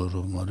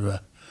kunuguru marwe.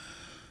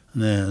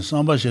 Ne,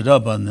 samba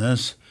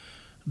shirabane,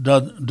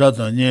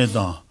 data nye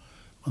dan,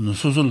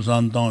 susu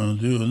santao na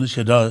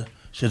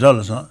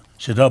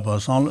shiraba,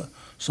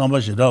 samba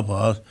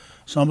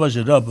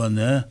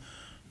shirabane,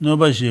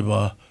 noba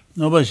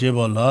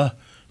shiba la,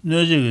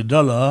 nyoji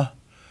dala,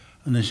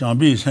 ne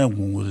shambi sen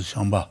kungur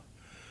shamba.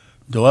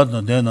 Dawat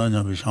dena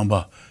nyabi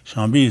shamba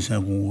shambi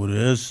sen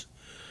kungures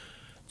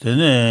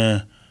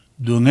tene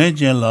dungen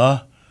jen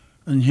la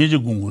nheje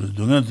kungures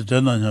dungen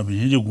dena nyabi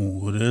nheje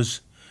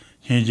kungures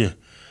nheje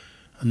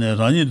ne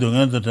rani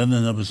dungen dena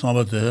nyabi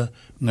samba te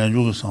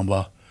nganju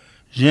samba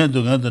jen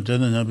dungen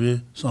dena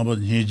nyabi samba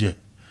nheje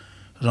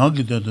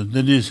rangi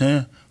de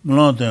sen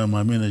mlan te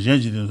mami ne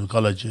jenji de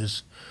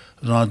kalaches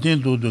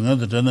rantin do dungen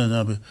dena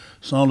nyabi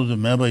sanlu de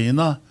meba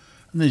ina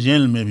ne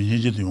jen me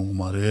nheje de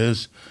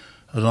mares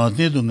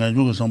Ranti to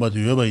nganju samba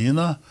de yoba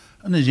ina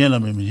ane jela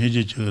me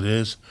heje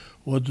chigres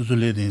what to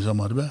le din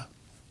samarba.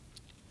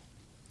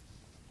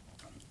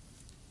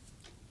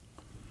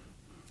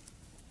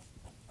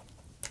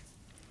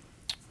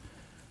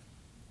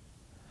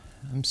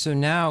 So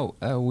now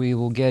we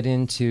will get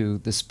into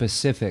the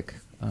specific.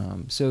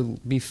 So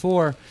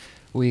before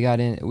we got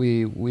in,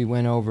 we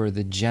went over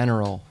the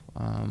general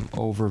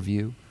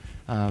overview.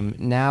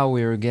 Now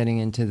we're getting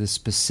into the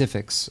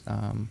specifics.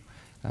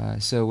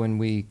 So when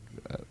we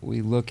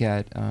look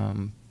at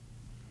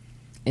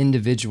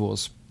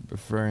individuals,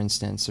 for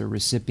instance, or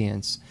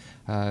recipients,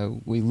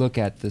 we look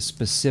at the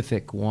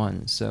specific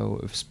one,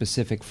 so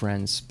specific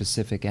friends,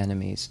 specific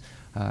enemies,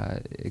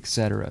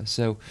 etc.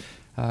 So,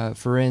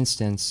 for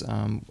instance,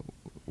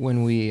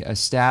 when we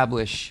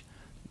establish,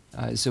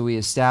 we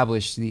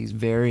establish these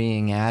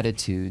varying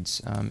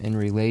attitudes in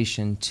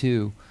relation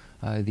to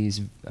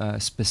these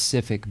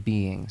specific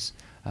beings.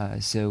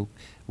 So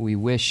we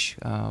wish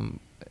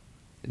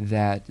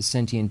that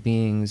sentient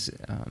beings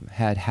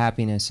had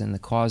happiness and the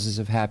causes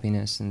of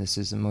happiness, and this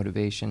is a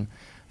motivation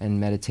and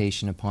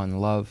meditation upon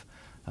love,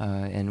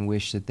 and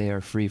wish that they are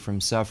free from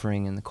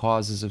suffering and the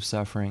causes of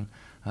suffering.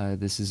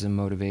 This is a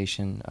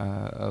motivation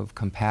of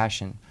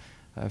compassion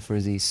for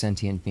these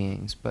sentient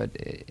beings. But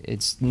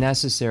it's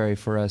necessary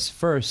for us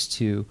first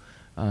to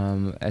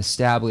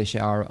establish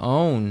our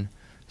own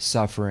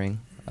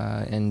suffering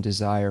and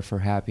desire for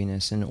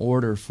happiness in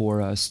order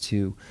for us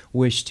to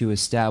wish to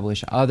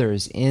establish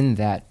others in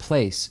that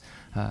place.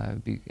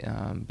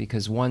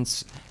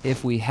 Because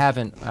if we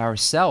haven't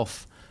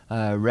ourselves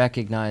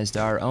recognized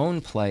our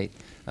own plight,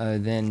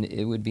 then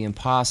it would be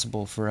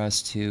impossible for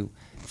us to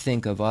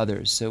think of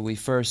others. So we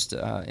first,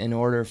 in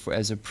order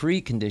as a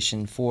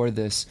precondition for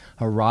this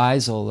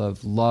arisal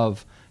of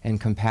love and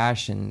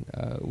compassion,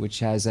 which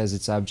has as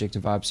its object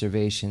of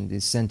observation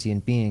these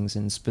sentient beings,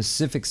 and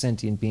specific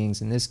sentient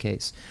beings in this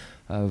case,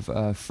 of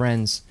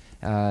friends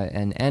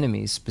and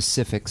enemies,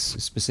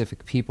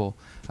 specific people.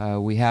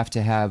 We have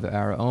to have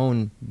our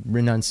own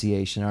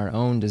renunciation, our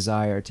own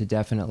desire to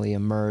definitely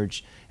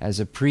emerge as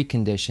a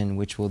precondition,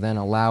 which will then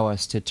allow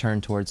us to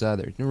turn towards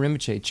others.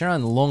 Rinpoche,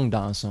 chiran long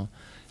dansong,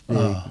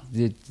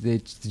 the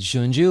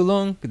shunju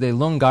long, the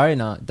long gari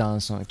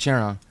dansong,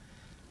 chiran.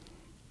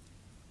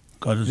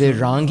 The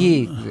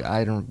rangi,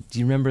 do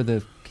you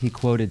remember he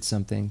quoted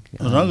something?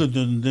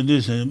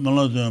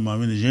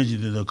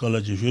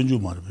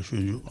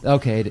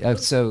 Okay,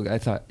 so I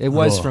thought it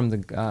was from the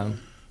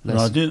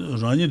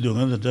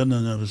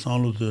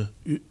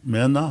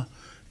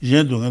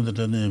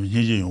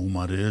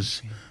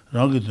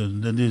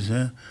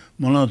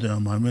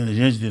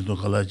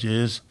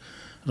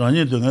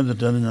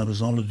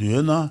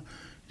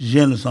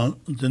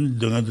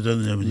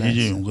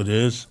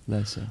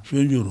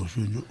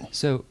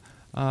So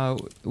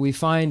we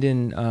find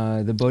in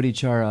the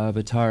Bodhichara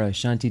Avatara,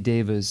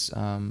 Shantideva's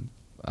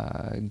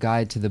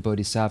Guide to the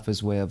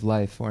Bodhisattva's Way of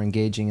Life, or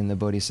Engaging in the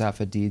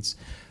Bodhisattva Deeds,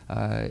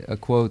 a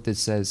quote that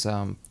says,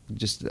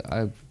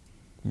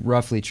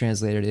 roughly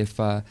translated, if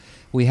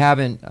we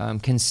haven't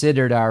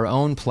considered our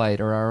own plight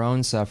or our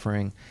own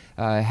suffering,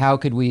 how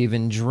could we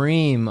even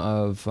dream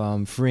of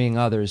freeing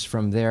others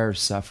from their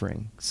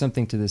suffering?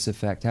 Something to this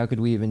effect. How could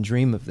we even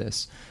dream of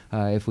this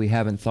if we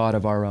haven't thought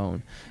of our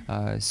own?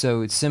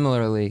 So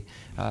similarly,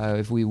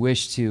 if we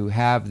wish to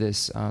have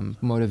this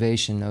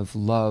motivation of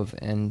love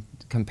and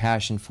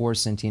compassion for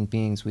sentient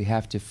beings, we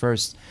have to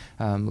first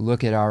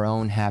look at our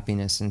own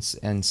happiness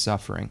and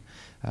suffering.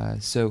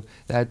 So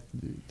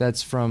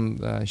that's from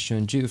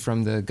Shunju,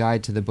 from the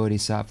Guide to the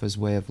Bodhisattva's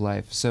Way of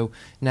Life. So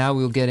now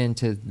we'll get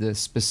into the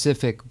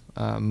specific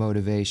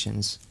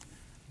motivations.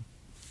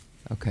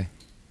 Okay.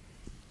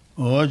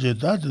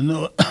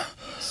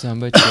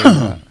 Samba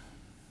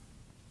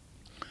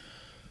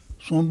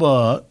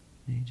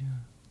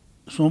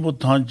Somba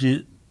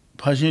Tanji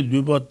Pashin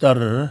Duba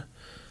Tar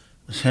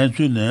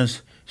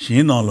Sansunes,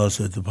 Shinala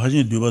said the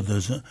Pashin Duba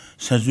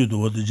Sansu to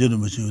what the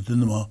Generation within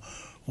the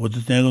what the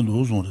Tangan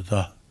was on the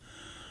ta.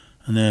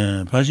 And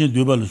then Pashin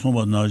Duba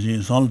Somba Naji,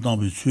 Santan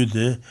with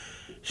Sude,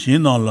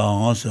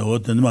 Shinala answer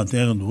what the Nima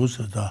Tangan was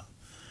at ta.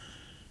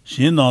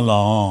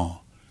 Shinala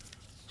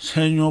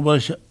Senyoba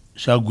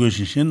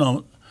Shagwish,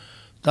 Shinam,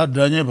 that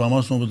Danya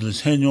Bama Somba the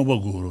Senyoba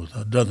Guru,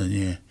 that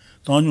Dadanye,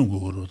 Tanyu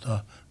Guru,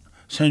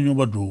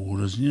 Senyoba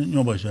Guru,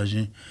 Nyoba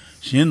Shashin,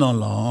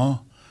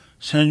 Shinala,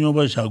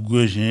 Senyoba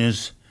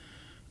Shagwish,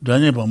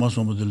 Danya Bama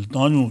Somba the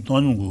Tanyu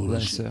Guru,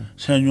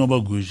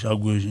 Senyoba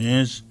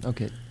Shagwish.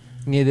 Okay,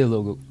 near the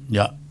logo.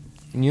 Yeah.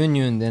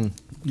 Nyun then.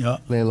 Yeah.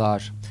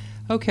 Leilaj.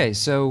 Okay,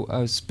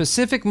 so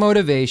specific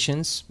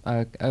motivations,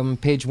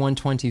 page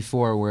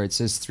 124 where it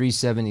says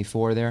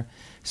 374 there.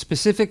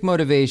 Specific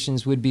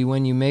motivations would be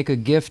when you make a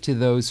gift to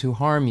those who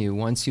harm you,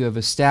 once you have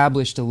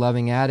established a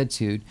loving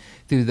attitude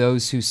through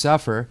those who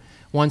suffer,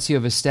 once you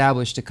have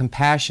established a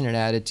compassionate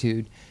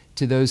attitude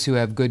to those who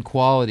have good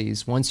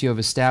qualities, once you have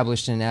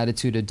established an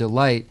attitude of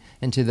delight,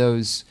 and to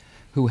those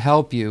who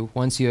help you,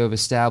 once you have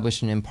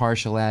established an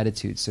impartial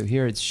attitude. So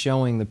here it's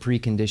showing the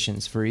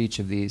preconditions for each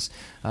of these.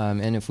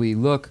 And if we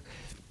look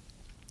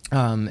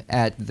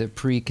at the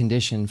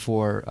precondition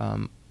for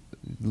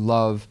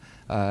love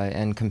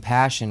and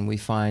compassion, we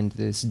find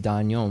this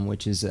danyom,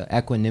 which is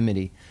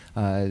equanimity,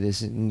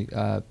 this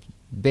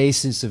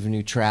basis of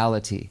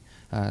neutrality.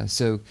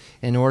 So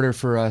in order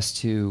for us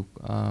to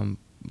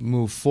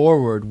move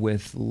forward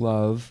with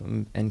love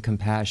and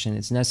compassion,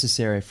 it's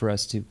necessary for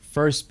us to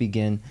first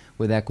begin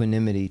with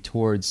equanimity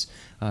towards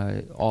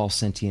all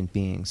sentient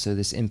beings. So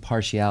this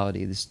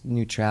impartiality, this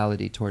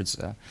neutrality towards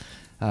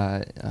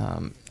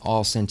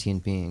all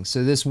sentient beings.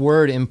 So this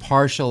word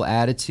impartial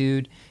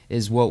attitude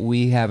is what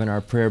we have in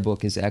our prayer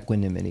book as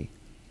equanimity.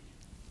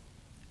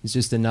 It's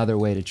just another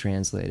way to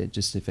translate it,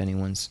 just if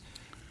anyone's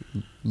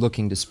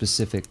looking to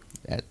specific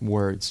at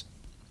words.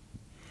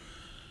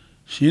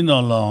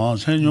 Shinala,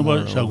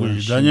 Senyoba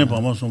Shagwish, Danya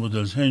Bama Somba,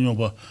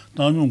 Senyoba,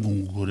 Tanyu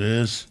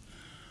Gures,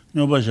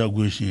 Nyoba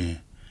Shagwish,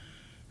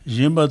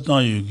 Jimba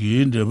Tanyu,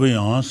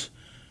 Debayans,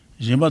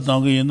 Jimba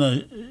Tangi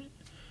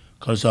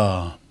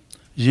Kasa,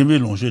 Jimmy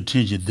Lonshe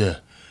Tingy de,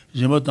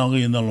 Jimba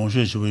Tangi in the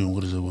Lonshe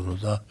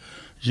Shivayungrisa,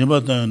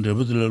 Jimba Tan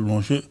Debutler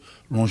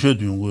Lonshe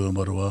Dungu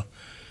Marwa,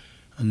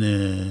 and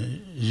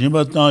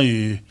Jimba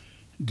Tanyu,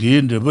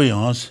 Gain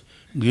Debayans,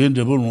 Gain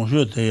Debul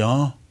Lonshe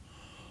Tayan,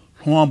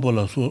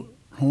 Huambola so.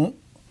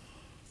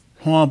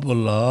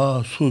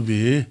 Huambola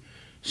Subi,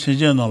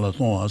 Sijanala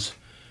Thomas,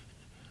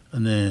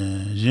 and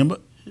Jimba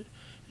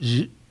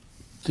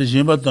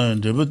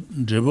Tan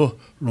Debo,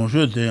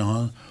 Lonshe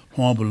Tayan,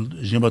 Huambol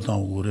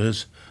Jimbatan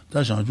Gures,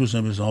 Tashan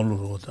Jusen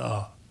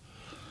Rota.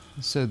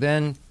 So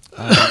then,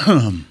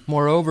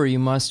 moreover, you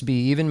must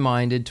be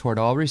even-minded toward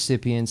all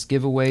recipients,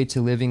 give away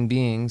to living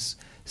beings,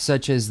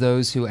 such as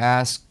those who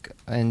ask,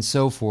 and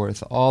so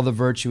forth, all the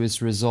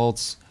virtuous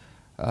results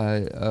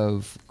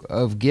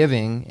of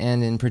giving,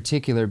 and in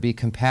particular be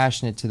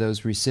compassionate to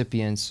those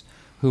recipients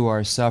who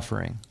are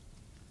suffering.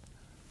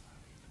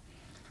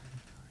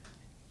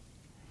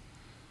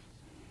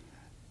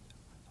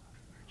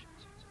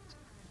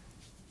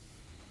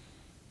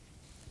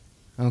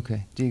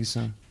 Okay,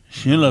 Dig-sung.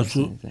 So we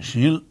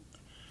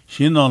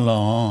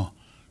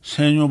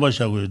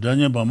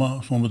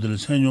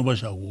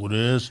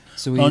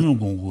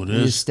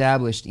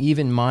established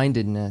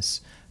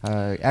even-mindedness,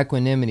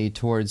 equanimity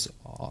towards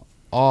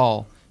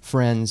all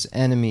friends,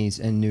 enemies,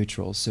 and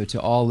neutrals, so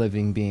to all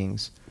living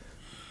beings.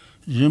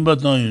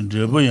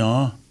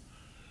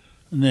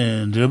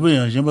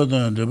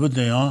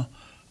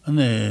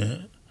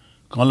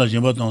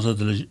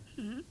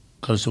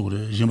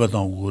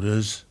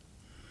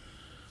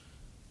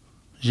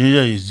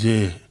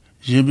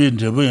 Jimbi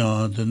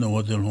Drebayan, the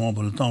water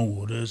humble town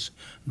waters,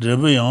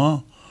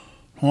 Drebayan,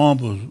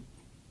 humble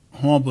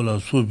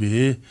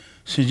subi,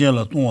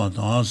 Sijala Tua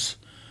dance,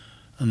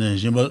 and then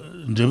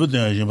Jibatan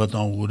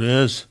Jibatan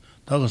waters,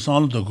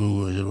 Takasan the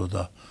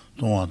Guruda,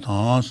 Tua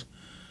dance,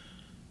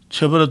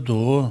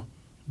 Chebrato,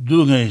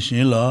 Dugan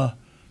Shila,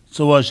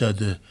 Sawasha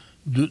de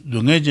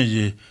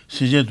Dungaji,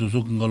 Sijan to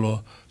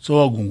Sukangalo,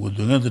 Sawagungu,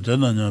 Dungan the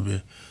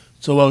Tenanabe,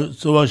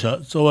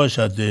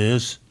 Sawasha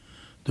des.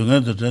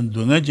 Dungan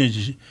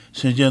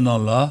Senjana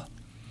la,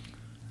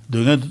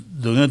 Dungan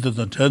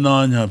the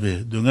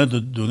Tenanabe,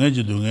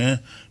 Dungan,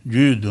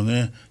 Ju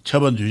Dungan,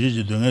 Chaban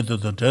Duji, Dungan the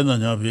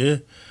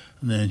Tenanabe,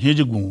 and then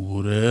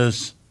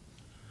Hijigungures.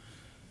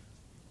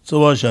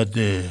 Sawasha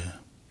de.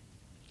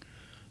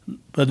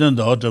 But then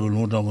the outer will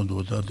not have to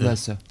do that.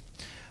 Yes, sir.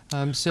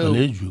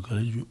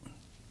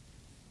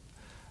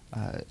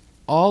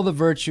 All the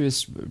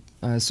virtuous,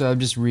 so I'll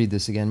just read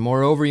this again.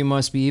 Moreover, you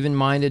must be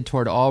even-minded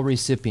toward all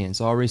recipients,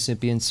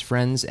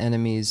 friends,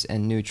 enemies,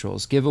 and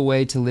neutrals. Give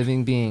away to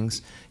living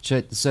beings,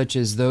 such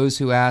as those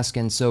who ask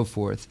and so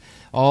forth.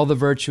 All the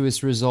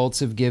virtuous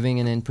results of giving,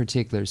 and in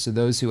particular, so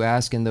those who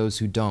ask and those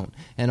who don't.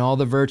 And all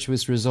the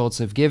virtuous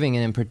results of giving,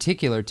 and in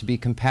particular, to be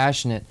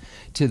compassionate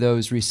to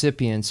those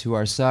recipients who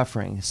are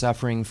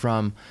suffering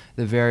from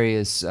the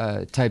various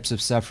types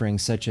of suffering,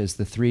 such as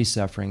the three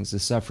sufferings, the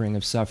suffering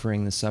of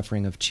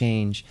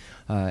change,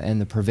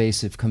 and the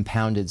pervasive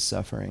compounded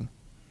suffering.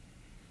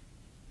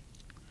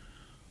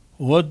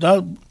 And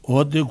then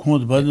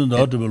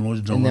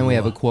we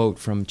have a quote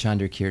from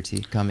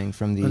Chandrakirti coming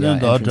from the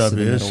entrance to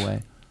the middle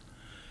way.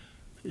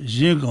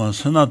 Jingan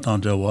Sana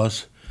Tanja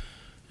was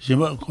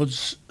Jima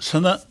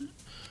Sana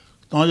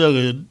Tanja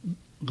Le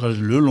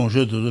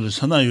Longe to the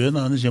Sana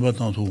Yuena and Jima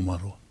Tantu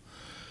Maro.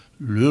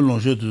 Le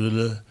Longe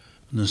to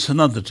the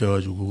Sana the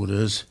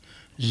Tewajugures,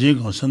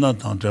 Jingan Sana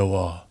Tanja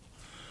wa.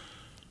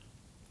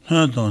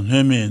 Herdon,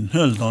 Hemin,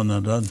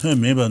 Heldon,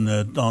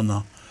 Hemiban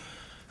Donna,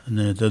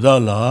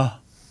 Nedala,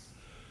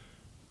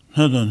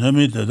 Herdon,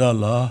 Hemi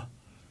Dedala,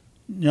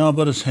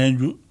 Yabar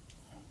Sanju,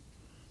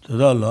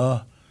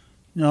 Dedala.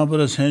 I'm looking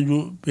at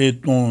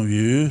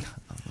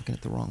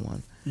the wrong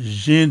one.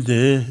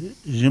 Jinde,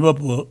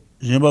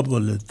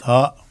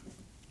 Jimbapoleta,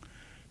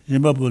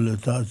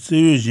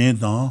 Ziyu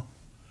Jindan,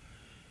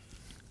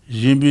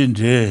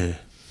 Jimbinde,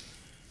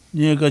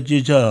 Niega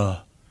Jicha,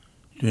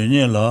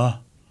 Duenela,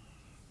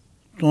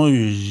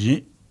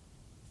 Tonyu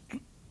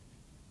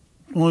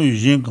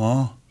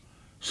Jingan,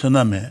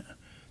 Sename,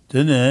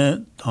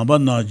 Dene,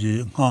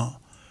 Tambanaji, Han,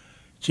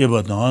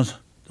 Chebadans.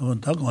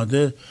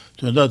 Takande,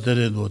 Tunda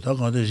Teredo,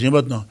 Takande,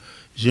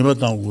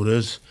 Jimbatan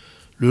Gures,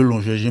 Le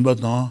Longe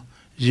Jimbatan,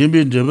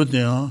 Jimbi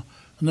Debetan,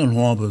 and then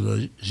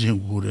Huamba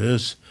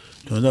Jingures,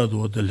 Tunda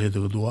do the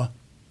Ledoa.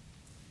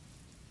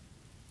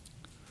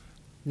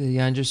 The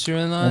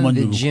Yanjasuran,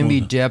 the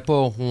Jimbi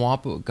Depo,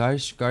 Huampo,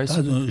 Gars,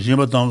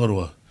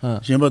 Jimbatan,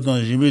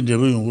 Jimbatan, Jimbi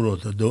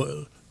Debu, the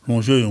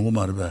Longe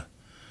Yungumarba.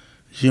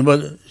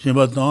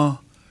 Jimbatan,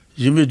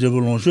 Jimbi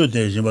Debu Longe,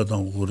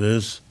 Jimbatan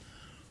Gures.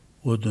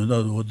 Okay,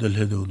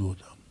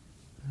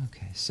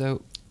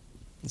 so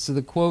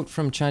the quote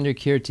from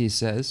Chandrakirti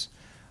says,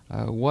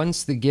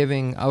 once the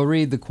giving, I'll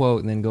read the quote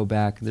and then go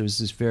back. There's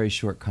this very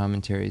short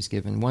commentary is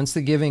given. Once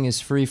the giving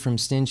is free from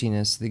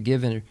stinginess, the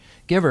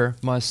giver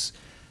must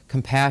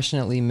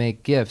compassionately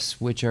make gifts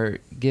which are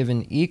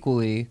given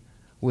equally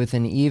with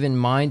an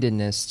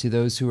even-mindedness to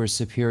those who are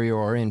superior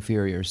or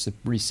inferior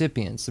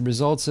recipients. The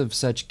results of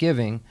such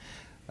giving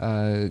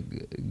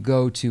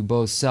go to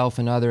both self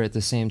and other at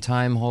the same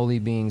time. Holy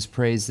beings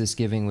praise this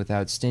giving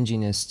without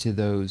stinginess to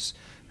those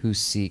who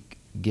seek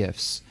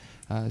gifts.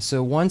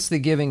 So once the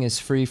giving is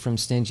free from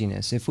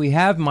stinginess, if we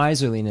have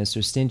miserliness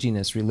or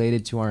stinginess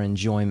related to our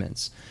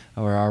enjoyments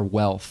or our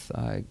wealth,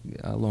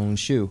 long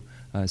shu,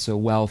 so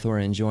wealth or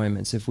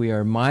enjoyments, if we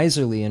are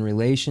miserly in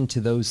relation to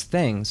those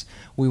things,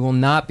 we will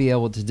not be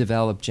able to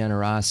develop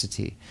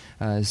generosity.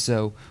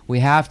 So we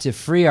have to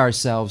free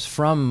ourselves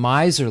from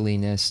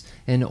miserliness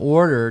in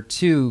order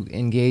to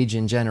engage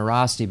in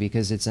generosity,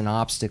 because it's an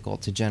obstacle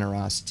to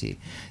generosity.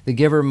 The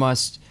giver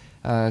must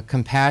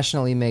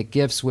compassionately make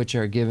gifts which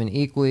are given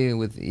equally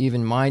with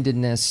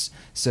even-mindedness,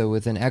 so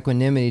with an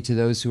equanimity to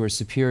those who are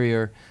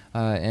superior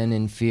and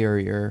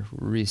inferior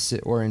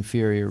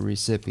inferior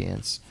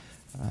recipients.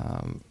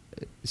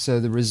 So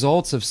the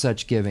results of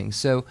such giving.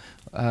 So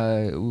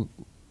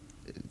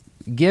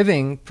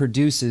giving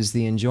produces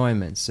the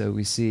enjoyment. So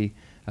we see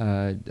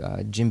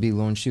Jimbi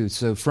Lonshu.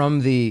 So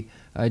from the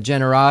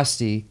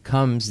generosity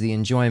comes the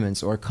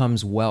enjoyments, or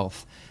comes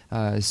wealth.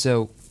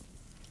 So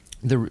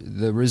the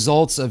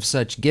results of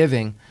such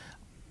giving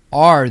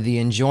are the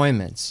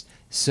enjoyments.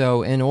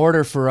 So in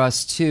order for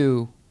us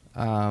to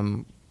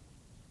the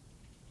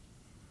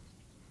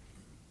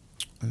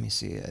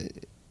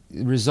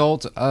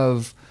result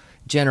of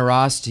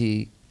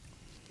generosity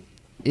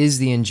is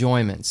the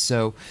enjoyment.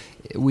 So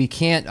we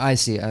can't, I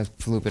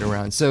flip it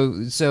around.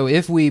 So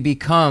if we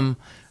become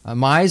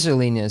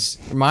miserly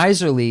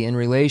in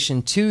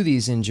relation to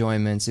these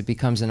enjoyments, it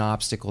becomes an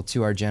obstacle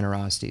to our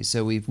generosity.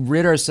 So we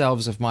rid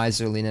ourselves of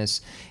miserliness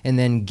and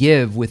then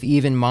give with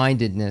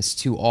even-mindedness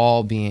to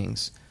all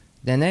beings.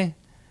 Dene?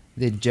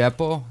 The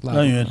Jepo?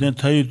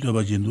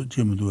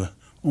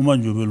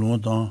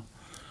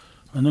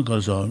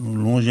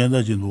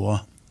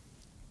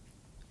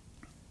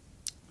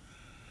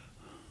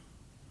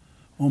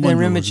 Then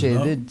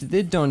Rinpoche,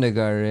 the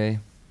Dondagare,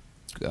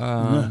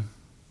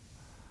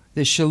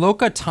 the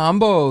Shaloka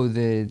Tambo,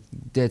 the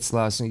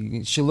Detslas,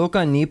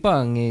 Shaloka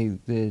Nipa,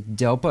 the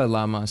Delpa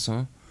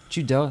Lamason,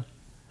 Chudel,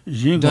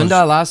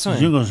 Donda Lason,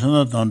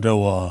 Jingosana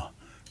Dandewa,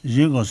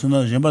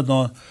 Jingosana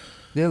Jimbaton,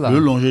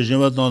 Lulonge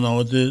Jimbaton,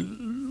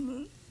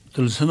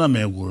 the Sena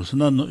Megur,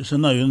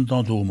 Sena Yun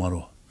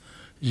Tantumaro,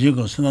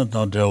 Jingosana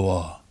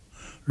Dandewa,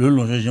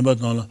 Lulonge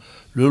Jimbaton,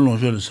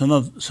 Lulonge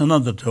Sena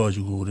the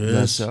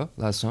Tawaju.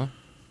 Lason.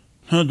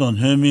 Don't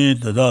hear me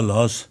the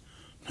dollars.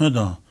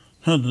 Don't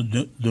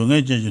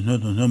get you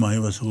know my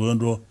was going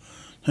to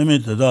hear me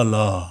the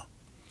dollar.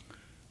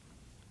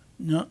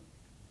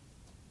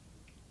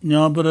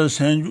 Nyabra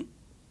send you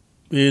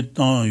be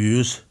don't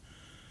use.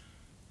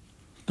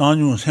 Don't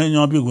you send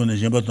your big one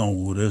is but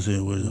don't would as it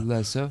was.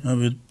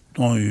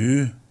 Don't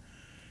you?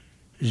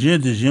 J'ai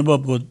de Jimba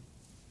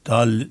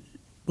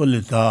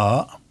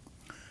Polita.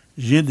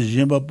 J'ai de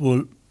Jimba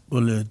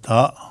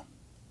Polita.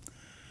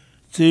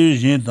 C'est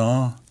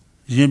Jintan.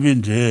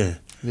 Jimbin J.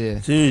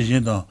 C'est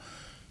Jintan.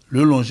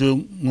 Le Longe,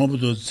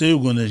 Mobuto, c'est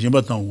où on est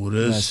Jimbatan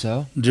Oures.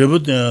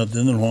 Djiboutin,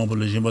 the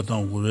Romble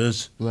Jimbatan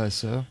Oures.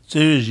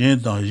 C'est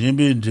Jintan,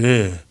 Jimbin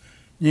J.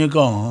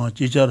 Nigan,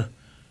 teacher,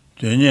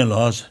 Tunian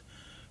Las,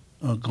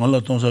 quand la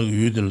tonsa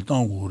eu de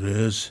temps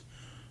Oures.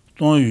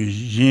 Ton yu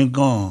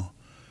Jingan,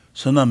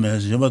 Saname,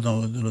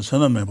 Jimbatan, le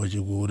Saname, but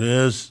you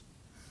Oures.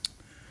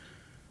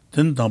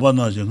 Then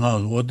Tabana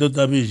Jinghas, what did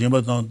that be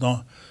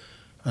Jimbatan?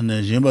 And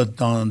then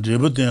Jimbatan,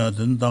 Djiboutin,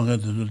 then Tangan,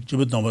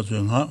 Jimbatan was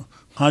doing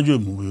Haju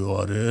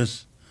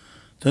Muores,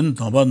 then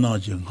Tabana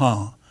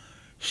Jingha,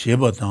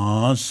 Sheba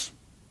dance.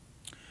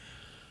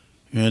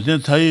 You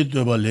then tell you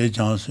to about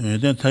legends, you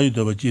then tell you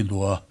to about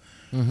Jidua,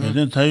 you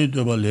then tell you to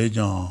about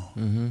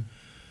legend.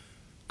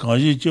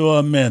 Kaji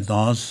Joa man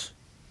dance,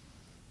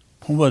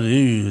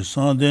 Pumbari,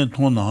 Sunday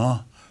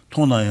Tona,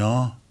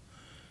 Tonaya,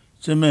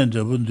 Zeman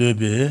Jabun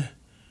Debe,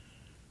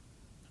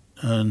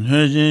 and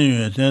Hurjin,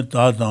 you then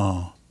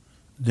Dada.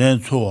 Then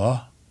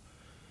Chua,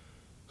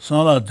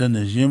 Sala then the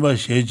Jimba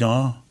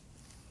Shejan,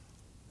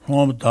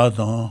 Hom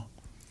Dada,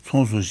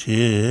 Sonsu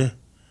She,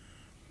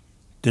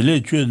 Dele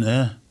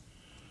June,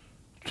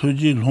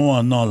 Tuji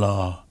Loma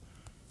Nala,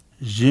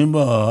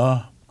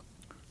 Jimba,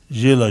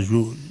 Jela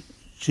Ju,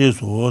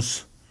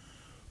 Jesus.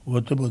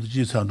 What about the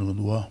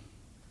Jisan?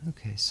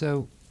 Okay,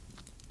 so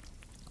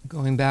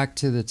going back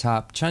to the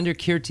top, Chandra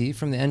Kirti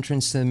from the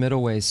entrance to the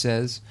middle way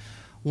says,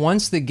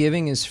 once the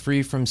giving is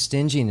free from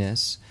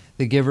stinginess,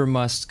 the giver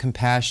must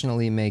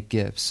compassionately make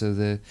gifts. So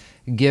the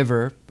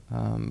giver,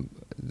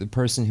 the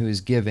person who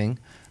is giving,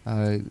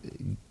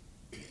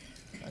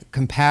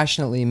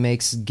 compassionately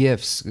makes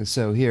gifts.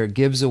 So here,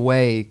 gives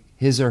away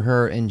his or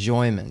her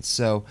enjoyments.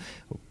 So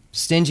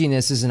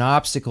stinginess is an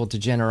obstacle to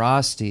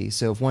generosity.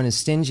 So if one is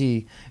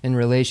stingy in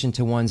relation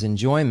to one's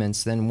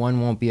enjoyments, then one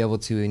won't be able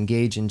to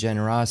engage in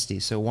generosity.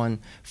 So one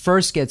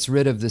first gets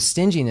rid of the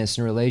stinginess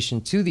in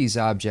relation to these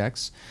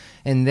objects,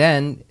 and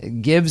then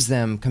gives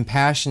them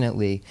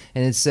compassionately.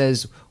 And it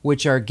says,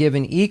 which are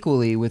given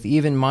equally with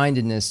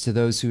even-mindedness to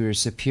those who are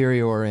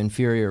superior or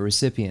inferior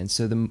recipients.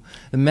 So the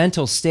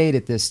mental state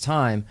at this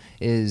time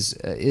is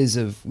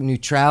of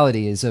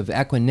neutrality, is of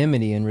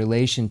equanimity in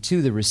relation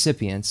to the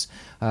recipients,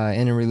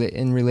 and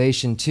in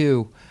relation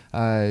to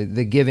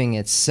the giving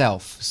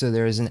itself. So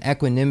there is an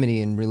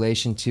equanimity in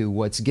relation to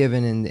what's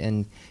given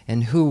and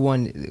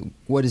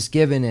what is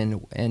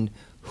given and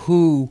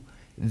who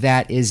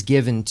that is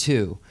given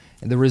to.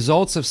 The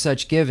results of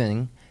such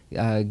giving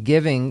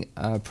giving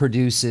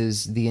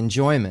produces the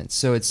enjoyment.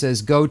 So it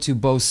says go to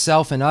both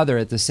self and other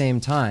at the same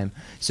time.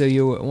 So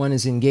one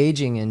is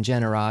engaging in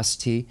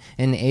generosity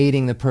and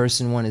aiding the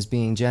person one is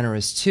being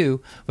generous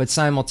to, but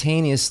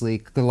simultaneously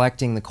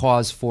collecting the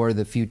cause for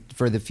the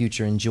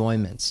future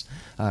enjoyments.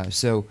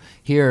 So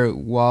here,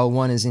 while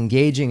one is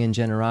engaging in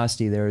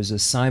generosity, there is a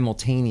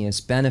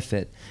simultaneous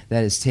benefit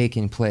that is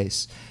taking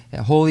place.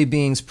 Holy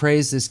beings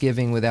praise this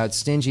giving without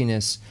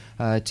stinginess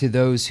to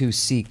those who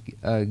seek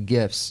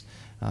gifts.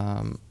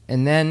 And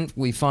then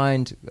we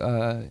find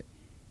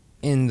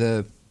in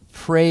the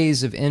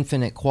praise of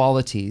infinite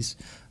qualities,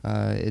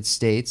 it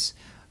states,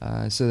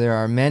 so there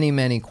are many,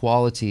 many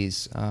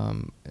qualities,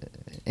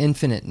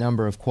 infinite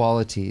number of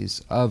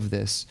qualities of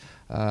this.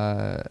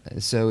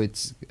 So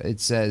it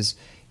says,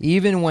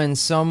 even when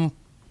some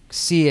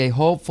see a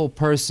hopeful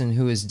person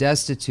who is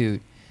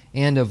destitute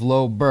and of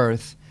low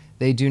birth,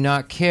 they do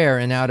not care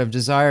and out of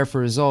desire for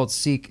results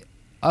seek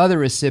other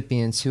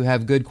recipients who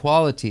have good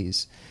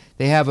qualities.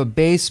 They have a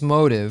base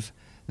motive.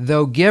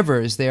 Though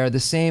givers, they are the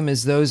same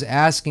as those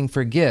asking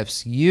for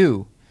gifts.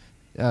 You,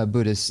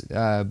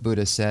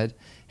 Buddha said,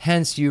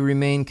 hence you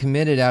remain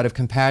committed out of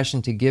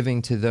compassion to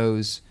giving to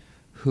those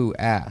who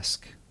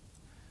ask.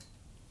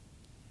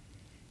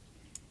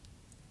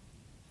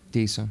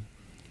 Decent.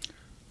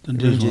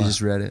 You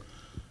just read it.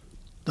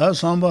 That's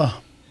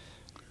Samba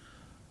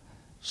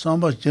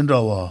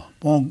Chendrawa,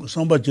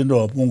 Samba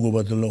Chendrawa, Pongo,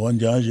 but the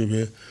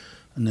Wanjaji,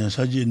 and then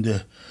Saji in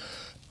the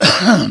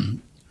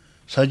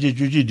Saji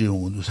Juji,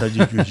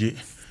 Saji Juji,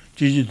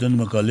 Juji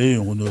Denmakale,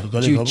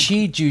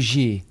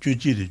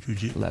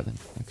 Juji. 11.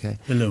 Okay.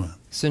 11.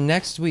 So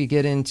next we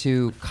get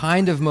into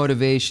kind of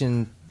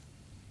motivation.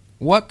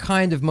 What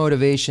kind of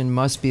motivation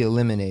must be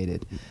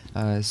eliminated?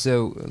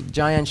 So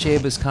Jayan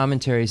Sheba's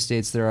commentary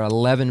states there are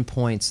 11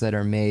 points that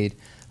are made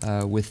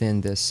within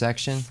this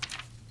section.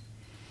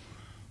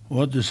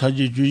 What the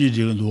Saji Juji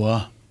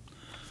do?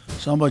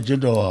 Samba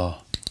Jendawa,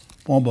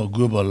 Pomba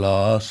Guba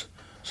Las,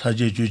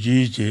 Saji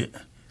Juji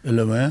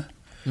 11.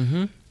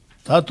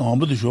 That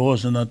Tomba the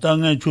shows and a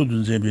Tangan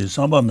children be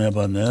Samba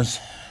Mebanes,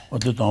 or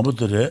the Tomba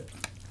today.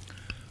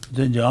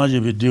 Then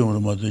Jaji be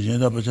doing what the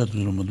Jenda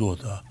Pachatum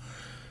daughter.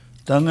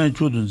 Tangan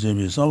children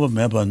be Samba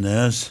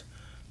Mebanes,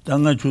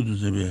 Tangan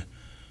children be.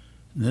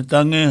 The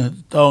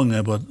Tangan Tong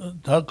about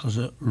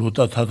Takas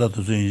Luta Tata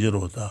to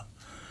Zinjirota.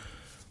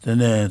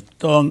 Then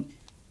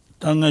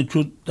Tangan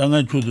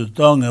children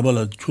Tong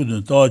about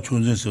children, Tawa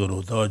Chunzi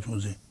Sero, Tawa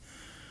Chunzi.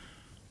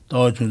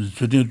 Tawa Chunzi,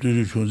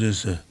 Tudin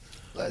Chunzi.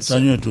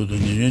 Tanyu to the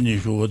Nini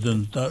show what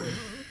then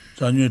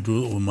Tanyu to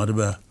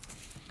Marba.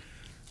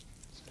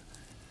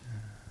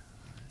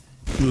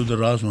 To the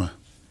Rasma.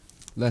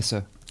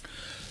 Lesser.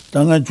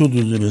 Tangan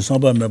Chudu the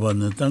Samba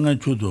Meban, Tangan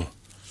Chudu.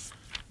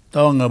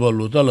 Tawang about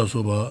Lutala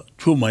Soba,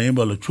 Chu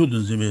Mayimba,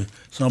 Chudun Zimmy,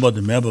 Samba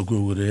the Maba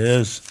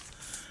Gugures,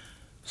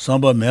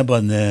 Samba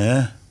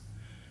Mebane,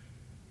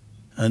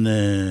 and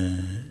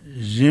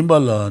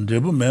Zimbala and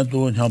Debu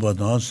Meto and Hamba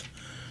dance.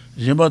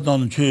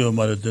 Zimbatan Chuyo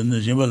Maratin,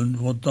 Zimbal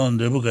Wotan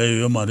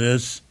Debuka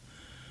Mares,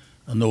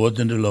 and the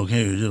Wotan de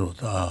Locan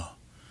Uzirota.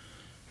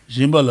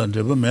 Zimbal and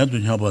Debu Meto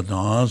and Hamba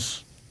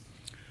dance.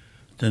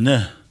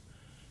 Then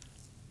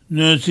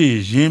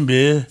Nursi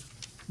Zimbe,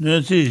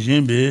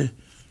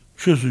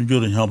 Chusun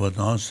Jurin Hamba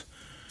dance.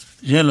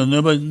 Jella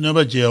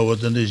never jail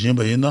what in the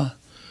Zimbaina,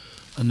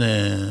 and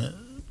then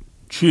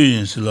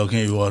Chuyin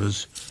Silocan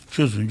waters,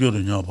 Chusun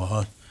Jurin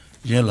Hamba,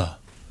 Jella.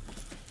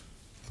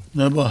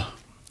 Never.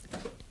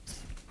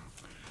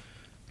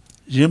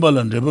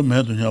 Jimbalan Debu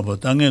Metu Hamba,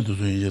 Tangan to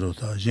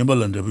Zirota,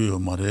 Jimbalan Debu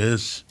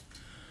Mares,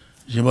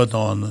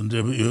 Jimbatan and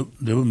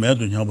Debu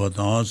Metu Hamba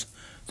dance,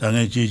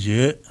 Tangan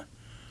Gigi.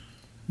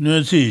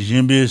 Nursi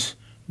Jimbis,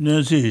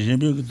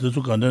 the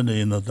Tukanda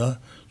in the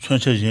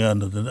Chancha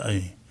Jian than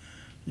I,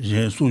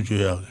 Jen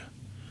Sujuag.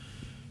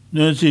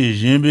 Nursi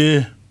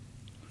Jimbi,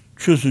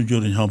 Chusun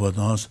Jurin Hamba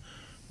dance,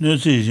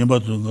 Nursi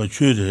Jimbatunga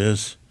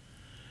Chudes,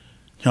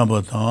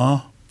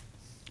 Hambatan,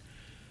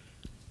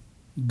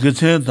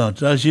 Gitsetan,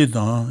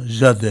 Trashitan,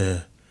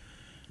 Jade,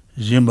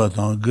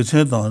 Jimbatan,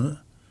 Gitsetan,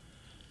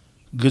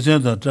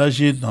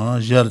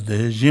 Trashitan,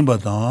 Jade,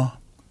 Jimbatan.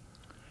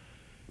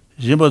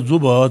 Jimba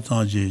Zuba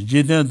Tanji,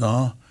 Jiden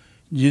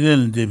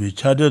Jiden Debi,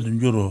 Chadet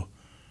Juro,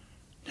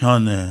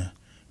 Hane,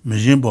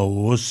 Mijimba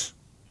was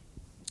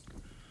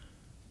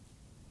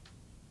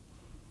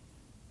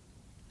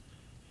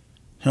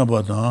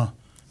Habatan,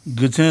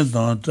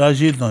 Gitsentan,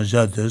 Trashitan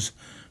Jades,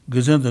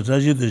 Gitsentan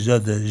Trashit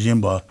Jade,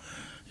 Jimba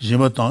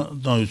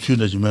dans Sud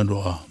de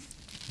Jimendroa.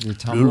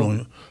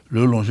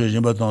 Le long chez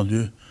Jimba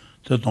tendu,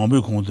 c'est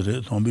tombé contre,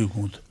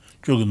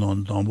 tu que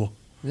non tombeau.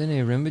 Then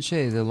a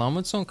Rinpoche, the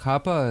Lamutson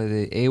Kappa,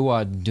 the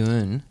Ewa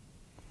Dun.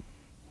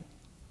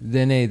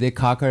 Then the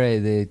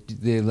Kakare,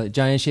 the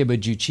Giant Sheba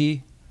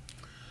Juchi.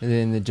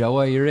 Then the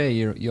Jawa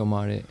Ire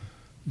Yomare.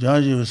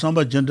 Jaji,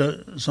 Samba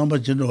Gender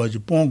was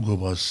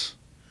Pongubas.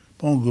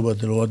 Ponguba,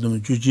 the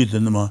Wadam Juchi, the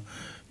Nama,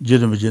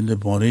 Jedam Gender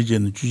Ponage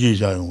and Juji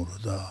Jayon.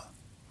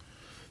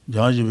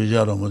 Jaji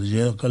Vijara,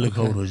 Madia,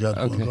 Calico, Rojat,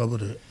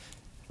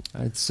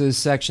 So this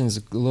section's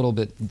a little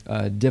bit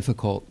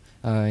difficult,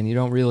 and you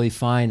don't really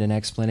find an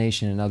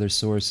explanation in other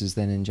sources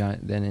than in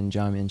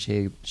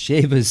Jamyang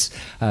Sheba's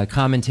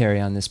commentary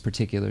on this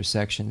particular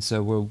section.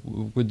 So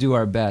we'll do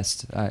our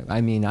best.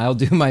 I'll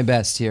do my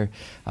best here.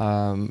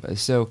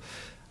 Let's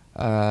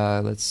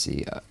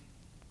see.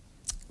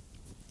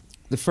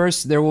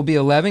 There will be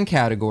 11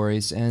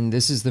 categories, and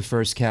this is the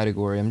first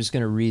category. I'm just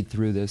going to read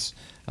through this.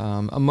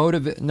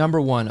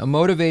 Number 1, a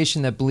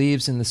motivation that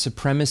believes in the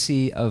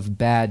supremacy of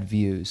bad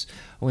views.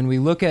 When we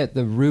look at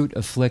the root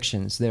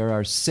afflictions, there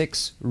are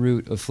 6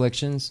 root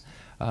afflictions: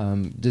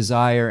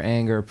 desire,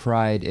 anger,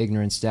 pride,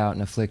 ignorance, doubt,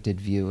 and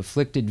afflicted view.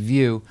 Afflicted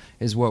view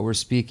is what we're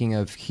speaking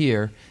of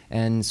here,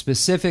 and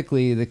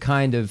specifically the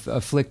kind of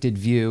afflicted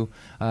view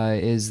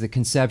is the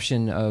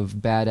conception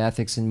of bad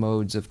ethics and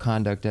modes of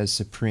conduct as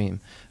supreme.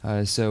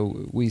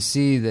 So we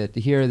see that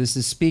here this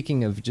is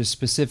speaking of just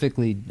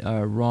specifically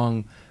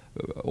wrong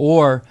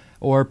or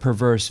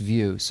perverse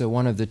view. So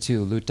one of the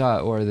two,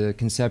 luta, or the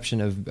conception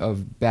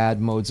of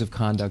bad modes of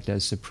conduct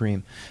as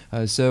supreme.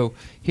 So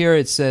here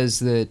it says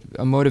that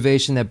a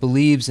motivation that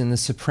believes in the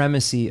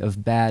supremacy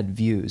of bad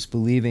views,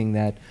 believing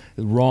that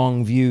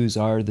wrong views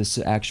are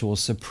the actual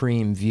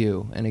supreme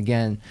view. And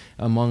again,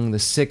 among the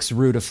 6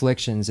 root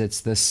afflictions, it's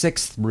the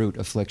 6th root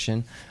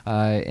affliction,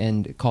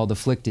 and called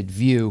afflicted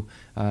view.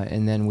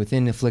 And then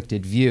within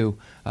afflicted view,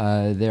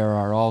 there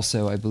are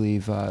also, I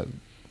believe,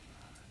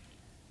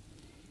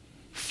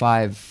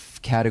 5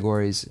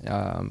 categories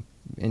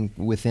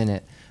within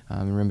it.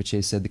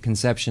 Rinpoche said the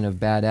conception of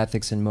bad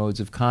ethics and modes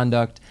of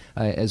conduct,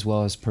 as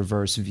well as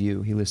perverse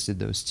view. He listed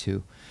those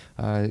 2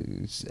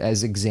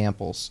 as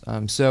examples.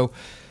 So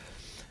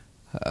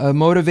a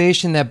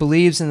motivation that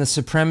believes in the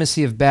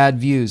supremacy of bad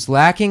views.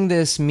 Lacking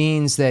this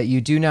means that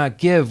you do not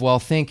give while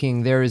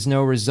thinking there is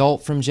no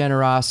result from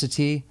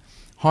generosity.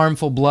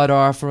 Harmful blood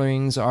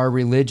offerings are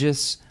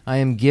religious. I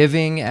am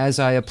giving as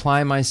I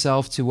apply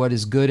myself to what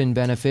is good and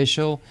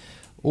beneficial.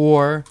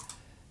 Or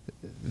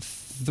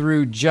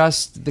through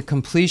just the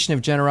completion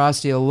of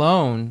generosity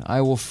alone, I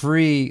will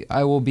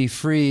be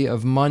free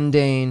of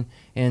mundane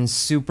and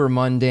super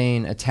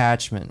mundane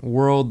attachment.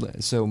 Worldly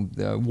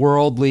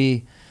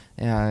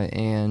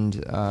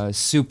and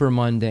super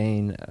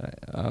mundane,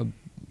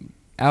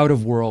 out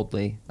of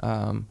worldly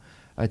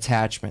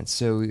attachments.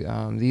 So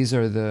these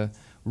are the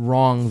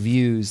wrong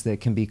views that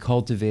can be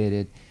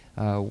cultivated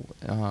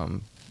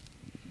in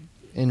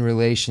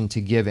relation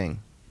to giving.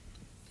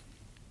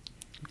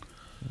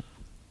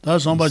 다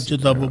상바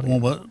지다부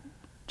봉바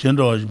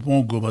전도하지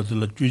봉고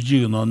받을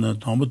주지가 나는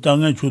담부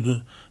땅에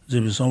주도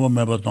제비 상바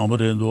매바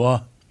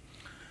담부래도와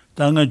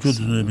땅에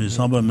주도 제비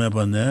상바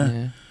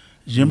매바네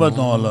짐바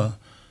동알라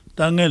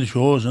땅에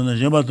쇼서는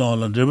짐바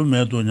동알라 제비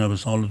매도냐고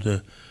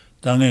상로데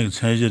땅에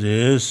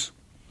체제레스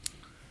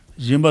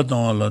짐바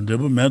동알라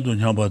제비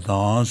매도냐고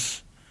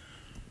다스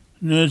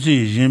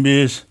네지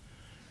짐베스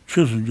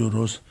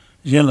추순조로스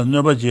얘는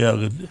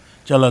너바지야가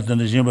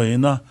잘라드는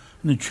짐바이나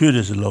The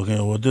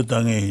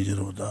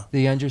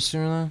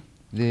Yandrasuna,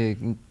 the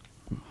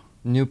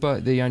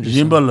Nupa, the Yandrasuna.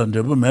 Jimbalan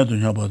Debu Madu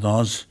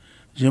Yabadans,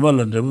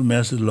 Jimbalan Debu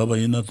Master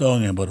Loba in the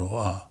Tong and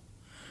Baroa,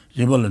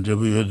 Jimbalan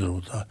Debu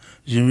Yedruta,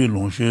 Jimmy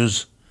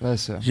Lonches,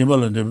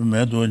 Jimbalan Debu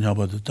Madu and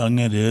Yabad, the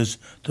Tangeres,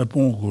 the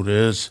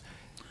Pongures.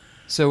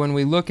 So when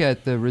we look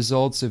at the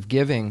results of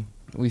giving,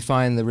 we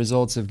find the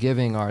results of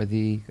giving are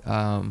the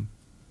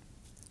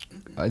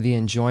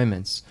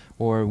enjoyments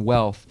or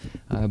wealth,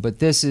 but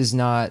this is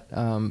not.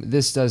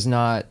 This does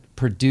not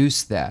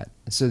produce that.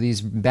 So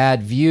these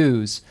bad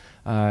views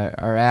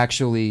are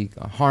actually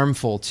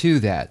harmful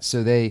to that.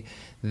 So they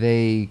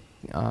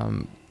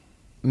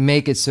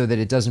make it so that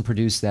it doesn't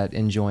produce that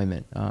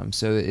enjoyment.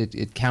 So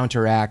it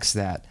counteracts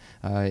that.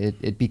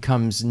 It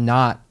becomes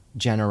not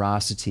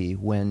generosity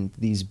when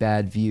these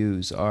bad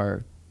views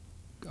are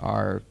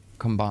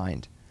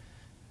combined.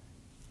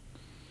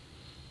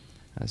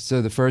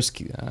 So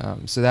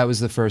that was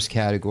the first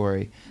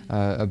category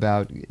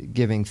about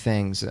giving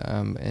things,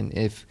 and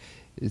if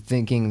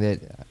thinking that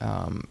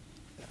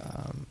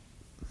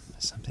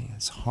something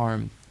that's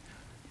harmed.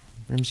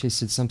 Rinpoche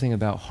said something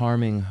about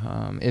harming.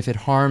 If it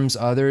harms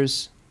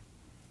others,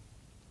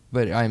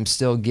 but I'm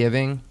still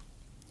giving,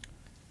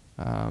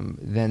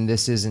 then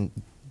this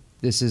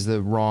is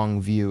the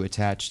wrong view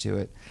attached to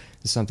it.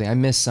 Something I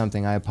missed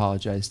something. I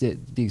apologize.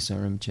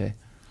 Rinpoche.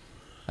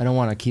 I don't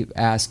want to keep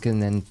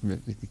asking and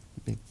then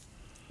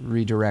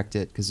redirect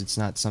it because it's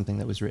not something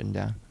that was written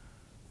down.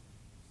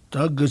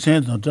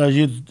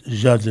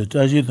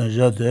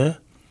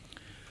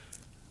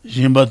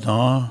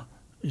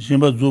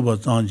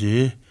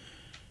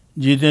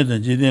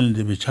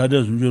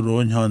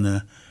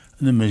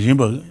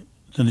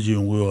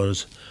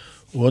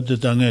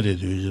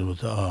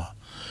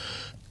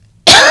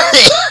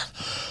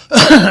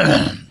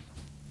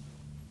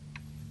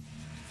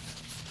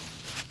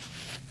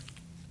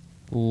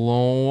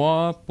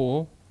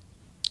 Loapo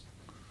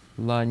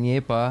La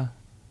Niepa.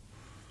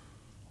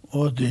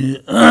 Oh,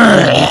 the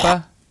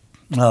Nipa?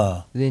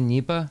 Ah. The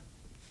Nipa?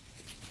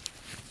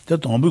 The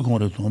Tombi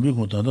Conda, Tombi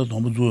Conda,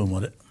 Tombi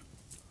Zuamare.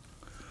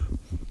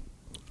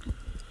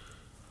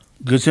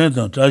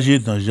 Gachentan,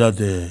 Tashitan,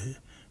 Jade,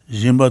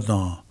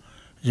 Jimbatan,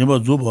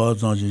 Jimba Zuba,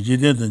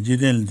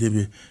 Jiden,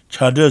 Tibi,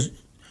 Charges,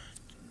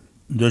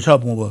 the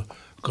Chapumba,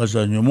 Casa,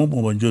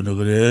 Numumba,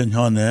 Junagre,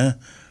 Hane,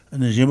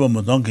 and the Jimba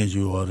Madankin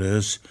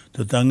Juarez,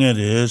 the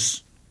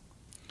Tangeres,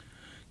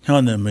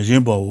 Hane,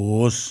 Majimba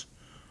was,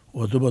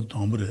 what about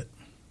Tombre?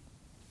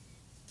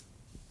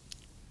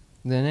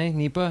 Then,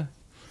 Nipa?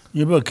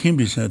 Nipa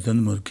Kimbi sent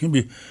and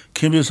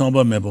Kimbi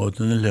Samba Mabot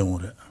and the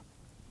Leone.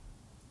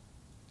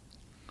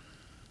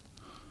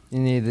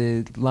 In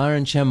the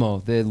Lamrim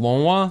Chenmo, the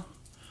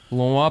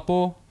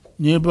Lonwapo?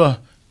 Nipa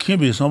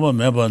Kimbi Samba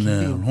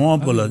Mabane,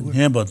 Hompala,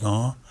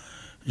 Hembatan,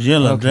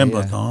 Jela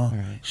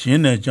Drembatan,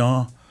 Shine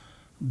Jan,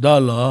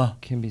 Dala,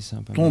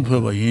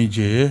 Tompa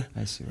Yinje,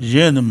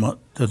 Jen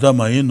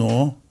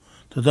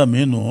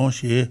Tatamaino,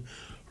 she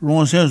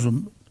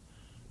Ronsensu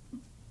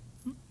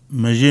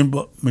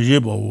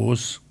Majeba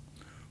was,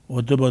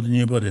 what about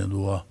Nipa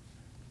and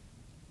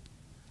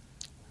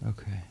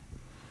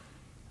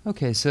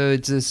Okay, so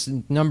it's this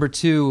number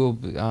 2 will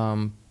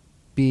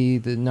be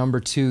the number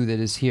 2 that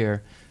is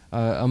here,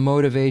 a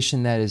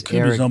motivation that is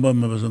arrogant.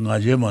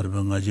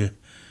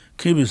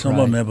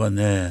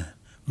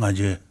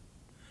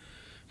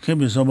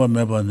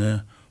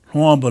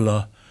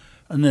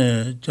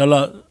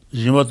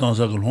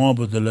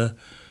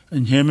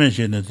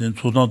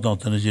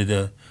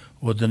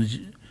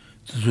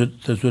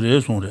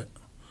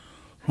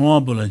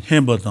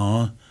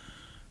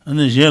 And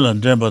the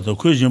Zealand Demba to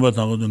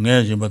Kujimbatang to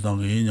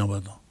Ngajimbatang in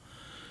Yambatang.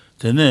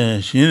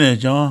 Then Shine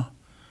Jan,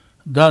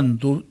 Dan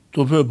to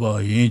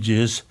Feba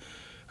Yinges,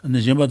 and the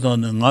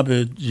Jimbatang and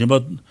Nabe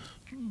Jimbat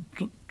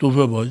to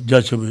Feba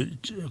Jachabi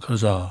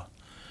Kaza.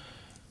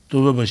 To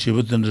Feba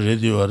Shibutan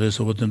radio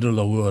arrest, or Tendra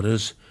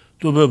arrest,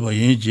 to Feba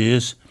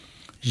Yinges,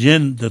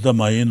 Jen the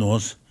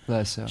Tamainos,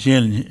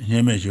 Jen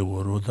Nemeji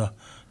Warota,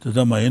 the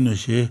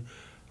Tamainoshe,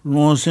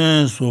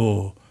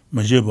 Lonsenso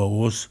Majeba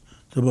was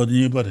the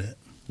body body.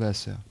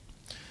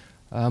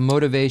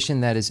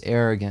 Motivation that is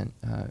arrogant.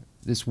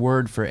 This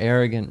word for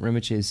arrogant,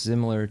 Rinpoche, is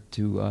similar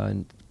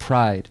to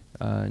pride,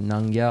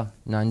 nangyal.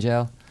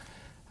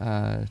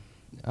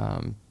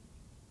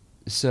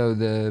 So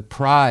the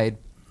pride,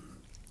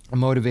 a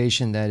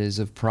motivation that is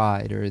of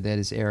pride or that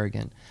is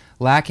arrogant.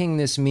 Lacking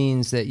this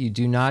means that you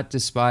do not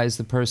despise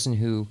the person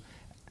who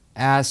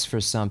asks for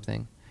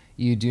something.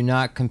 You do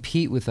not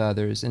compete with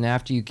others, and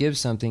after you give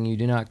something, you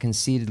do not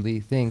conceitedly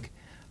think,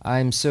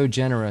 I'm so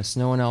generous,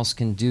 no one else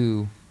can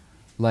do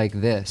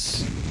like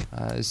this.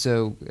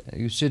 So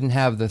you shouldn't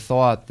have the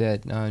thought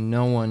that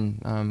no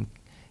one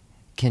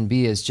can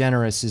be as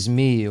generous as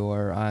me,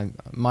 or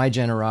my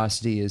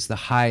generosity is the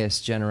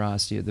highest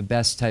generosity, or the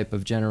best type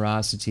of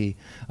generosity,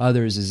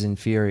 others is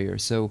inferior.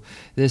 So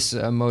this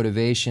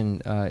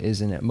motivation is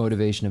a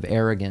motivation of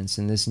arrogance,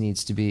 and this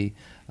needs to be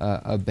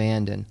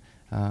abandoned.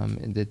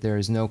 That there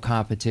is no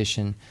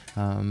competition,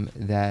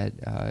 that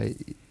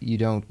you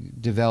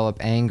don't develop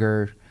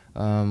anger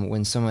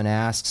when someone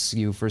asks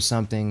you for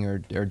something,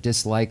 or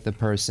dislike the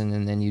person,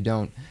 and then you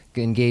don't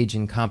engage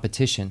in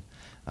competition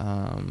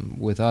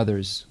with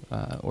others,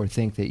 or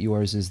think that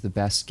yours is the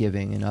best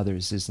giving and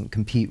others isn't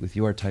compete with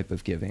your type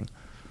of giving.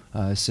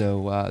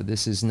 So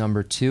this is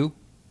number 2,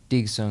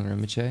 Digsung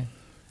Rinpoche.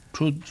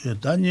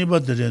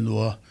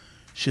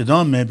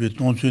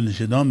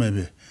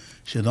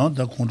 Shedang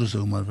da kondu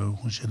sagmar pa,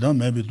 shedang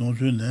maybe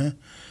tongsu ne,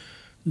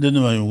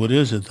 denima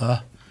yungore se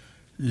ta,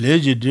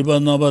 leji driba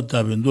naba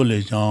tabin do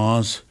le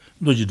jans,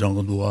 doji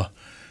danganduwa,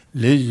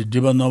 leji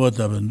driba naba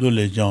tabin do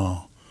le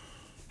jans,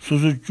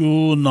 susu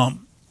chu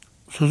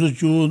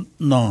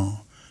nang,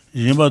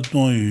 yinba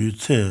tong yu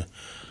tse,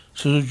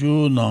 susu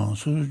chu nang,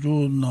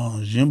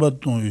 yinba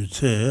tong yu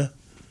tse,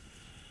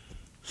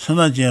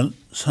 sana jen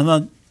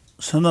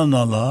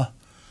na la,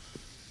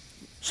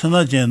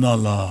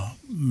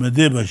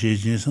 Medeba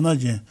Shijin,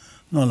 Sanajin,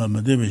 Nala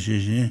Medeba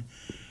Shijin,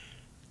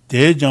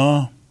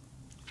 Dejan,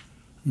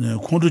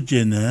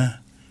 Kondujene,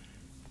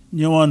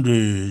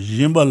 Nyawandu,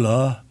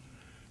 Jimbala,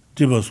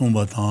 Diba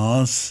Sumba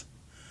Dance,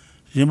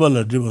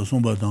 Jimbala Diba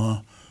Sumba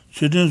Dance,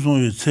 Chudin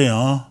Song Yu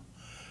Tseyan,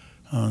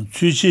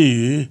 Chuchi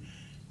Yu,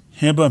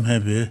 Hemba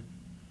Mhebe,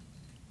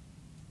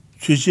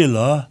 Chuchi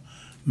La,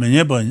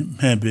 Menyeba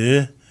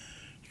Mhebe,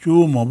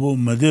 Chu Mabu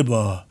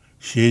Medeba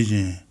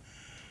Shijin,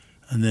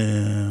 and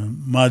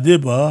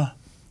Madeba,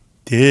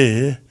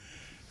 Te,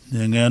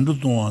 Nengandu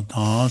Tonga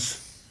Dance,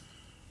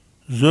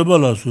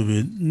 Zebala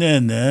Subi,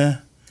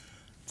 Nene,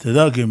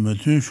 Tedaki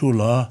Metun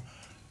Shula,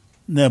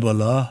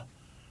 Nebala,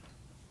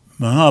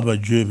 Mahaba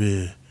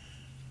Jebe,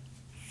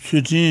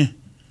 Chutin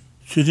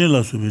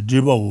La Subi,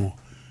 Dibawu,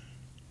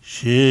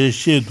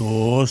 She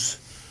Dos,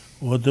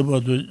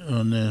 whatever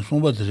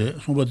Somba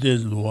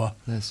Desdoa,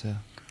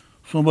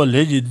 Somba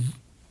Leji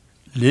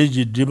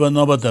Diba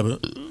Nabata,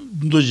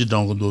 Doji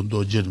Dango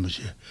do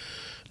Jermishi.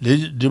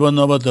 Diba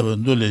Nabata,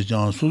 Dole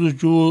Jan,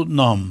 Suzu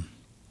Nam.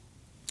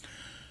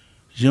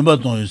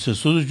 Jembaton,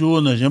 Suzu,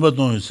 and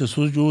Jembaton,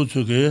 Suzu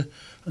Tuke,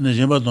 and the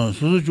Jembaton,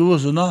 Suzu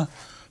Suna,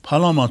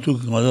 Palama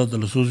took Gaza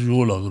the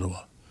Suzu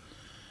Lagrova.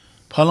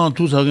 Palan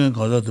 2 again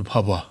Gaza the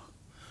Papa.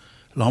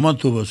 Lama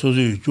tuba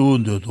sosu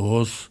juunde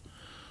dos.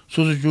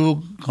 Sosu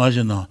juu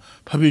kanshina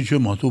papi chwe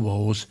ma tuba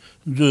os.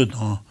 Nzoye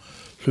tang,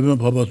 lupen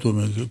papa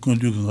tume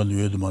kundu kankan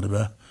yuedu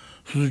maribay.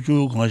 Sosu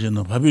juu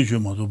kanshina papi chwe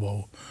ma tuba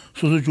os.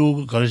 Sosu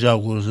juu karisha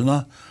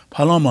kurusina,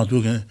 palang ma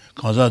tuken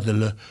kansa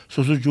tila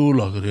sosu juu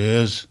la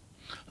kres.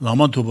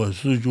 Lama tuba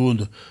sosu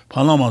juunde,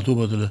 palang ma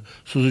tuba tila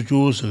sosu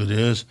juu sa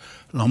kres.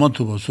 Lama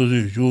tuba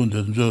sosu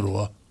juunde nzoye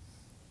ruwa.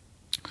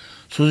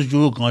 Sosu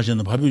juu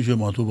kanshina papi chwe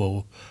ma tuba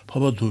os.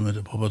 Papa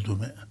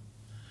tume.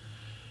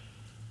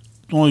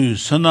 동유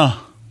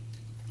선나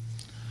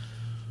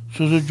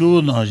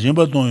소소주나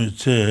짐바 동유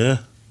체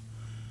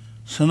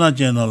선나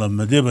제나라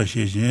메데바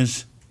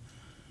시신스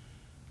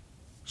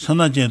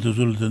선나 제도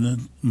줄드는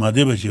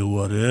마데바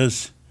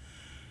제우아레스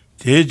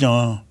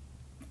대장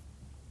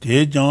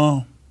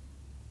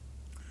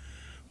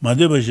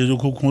마데바 제도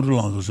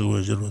콩르랑서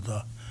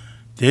거저로다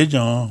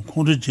대장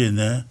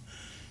콩르제네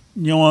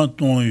녀와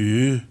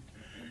동유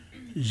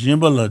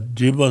짐발라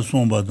디바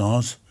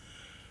송바단스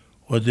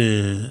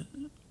어디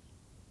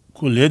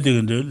ku le de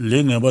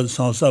le ne ba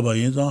sa sa ba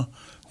yin sa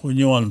ku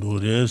ni wan do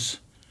res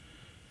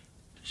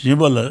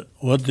jimba la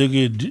wa de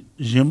ge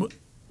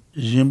jimba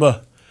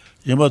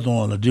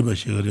don la diba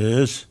shi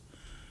res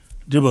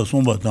diba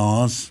son ba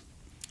dans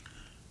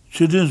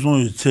chu din son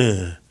yu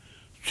che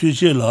chu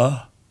che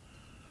la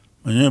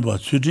ma ne ba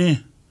chu din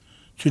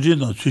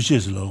da chu che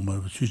la ma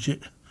ba chu che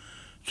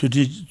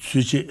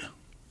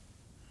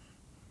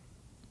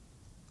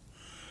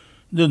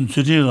den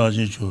chu din la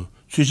jin chu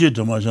취재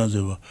좀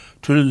하셔서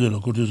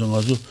트렌드로 그래서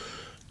가서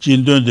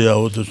진도인데야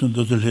어떤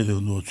것을 해야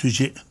되고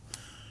취재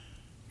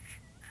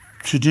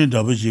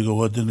답이지가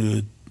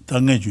어떤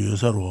당에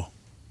주여서로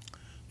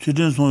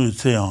취재 소유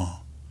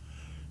체양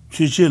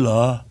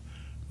취재라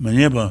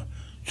매년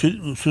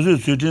수수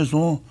취재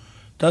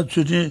소다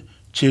취재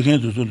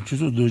제겐도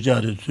주소도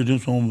자리 취재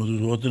소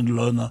모두 어떤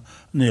러나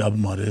네 앞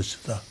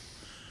말했다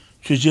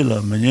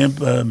취재라 매년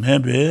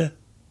매배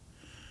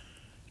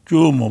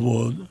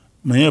뭐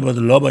매년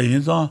받을 러바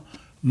인상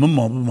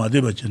mamma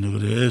madeba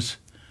chenegres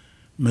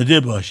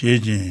medeba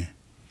sheje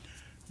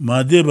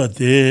madeba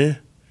te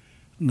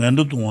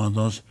ngando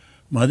tuandas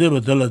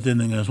madeba dala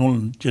tenenga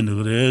son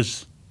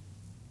chenegres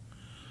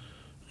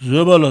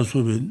zebala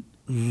sobe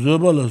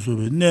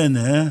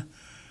nene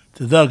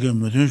tedake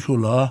meten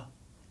shula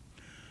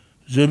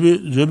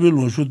zebi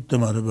lo shut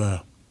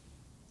temarba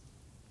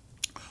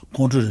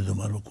contre de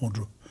marba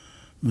contre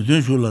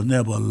meten shula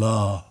neba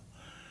la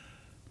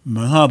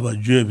mahaba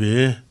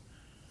jebe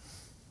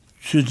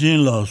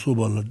Chujin la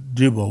soba la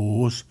driba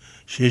os,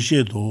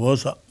 sheshe to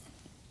osa.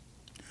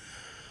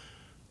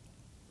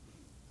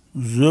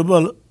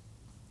 Zeba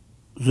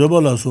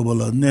la soba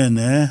la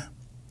nene,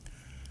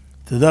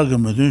 tedaka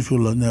medun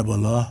shula neba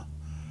la.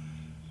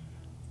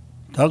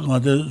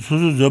 Taka te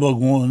susu zeba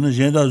gong, ne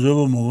jenda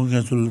zeba mogo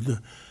Khensur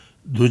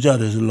doja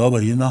resi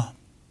laba ina.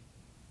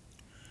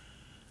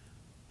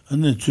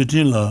 Ane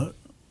chujin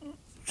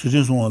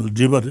songa la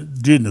driba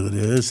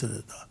resi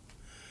reta.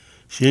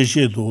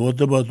 Sheshe to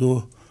oteba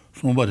to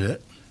So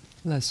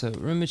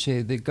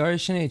Rinpoche, the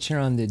Garishane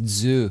Chiran the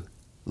Zu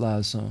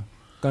Lazo.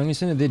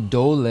 Gangisana the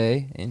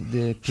Dole and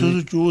the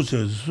Suzu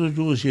says,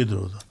 Suzu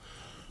Shedro.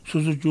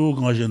 Suzu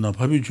Gashana,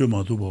 Papichu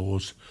Matuba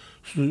was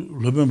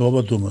Lobin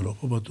Baba Tumero,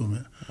 Papa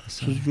Tume.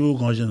 Suzu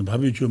Gashana,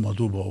 Papichu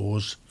Matuba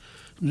was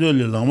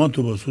really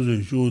Lamatuba,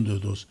 Suzu June the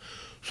dos.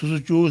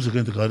 Suzu Jews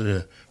against the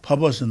Carre,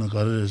 Papas and the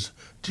Carres,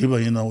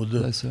 Tibaina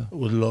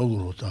with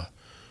Logrota.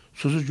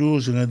 Suzu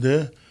Jews against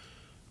there.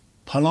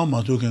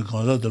 Palama token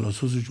kansa de la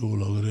susu chu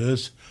la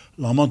gres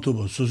lama to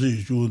ba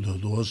susu chu de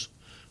dos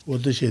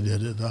what the shade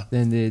da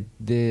then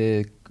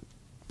the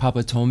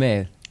papa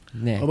tome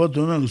ne papa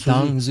tome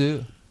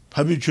dangzu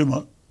papi chu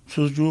ma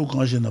susu chu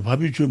kansa na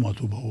papi chu ma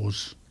to ba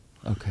os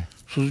okay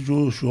susu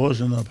chu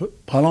sho na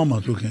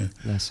palama token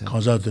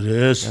kansa de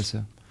res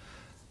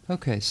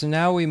okay so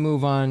now we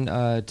move on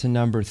to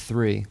number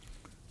 3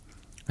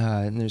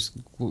 and there's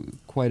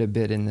quite a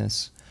bit in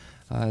this.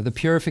 The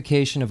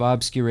Purification of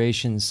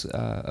Obscurations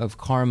of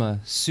Karma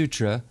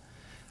Sutra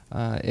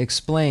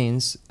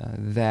explains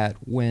that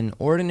when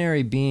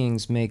ordinary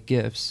beings make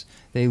gifts,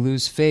 they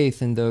lose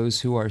faith in those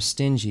who are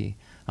stingy,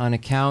 on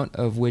account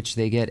of which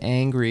they get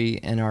angry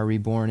and are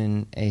reborn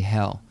in a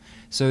hell.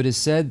 So it is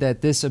said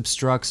that this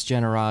obstructs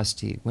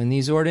generosity. When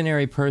these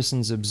ordinary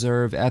persons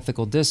observe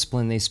ethical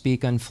discipline, they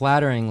speak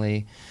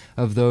unflatteringly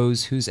of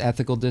those whose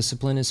ethical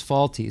discipline is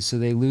faulty, so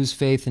they lose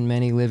faith in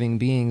many living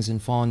beings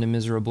and fall into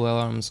miserable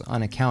realms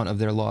on account of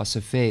their loss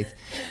of faith.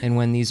 And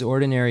when these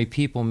ordinary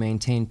people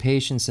maintain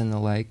patience and the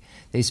like,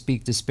 they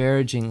speak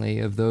disparagingly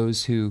of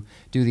those who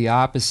do the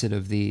opposite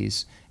of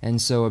these,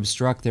 and so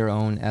obstruct their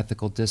own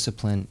ethical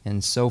discipline,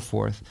 and so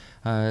forth.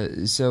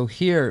 So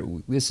here,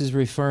 this is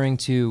referring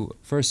to,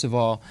 first of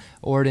all,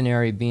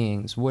 ordinary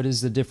beings. What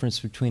is the difference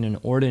between an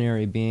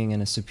ordinary being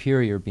and a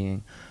superior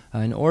being?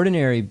 An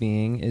ordinary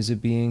being is a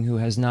being who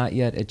has not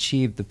yet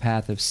achieved the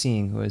path of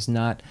seeing, who has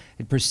not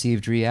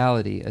perceived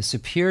reality. A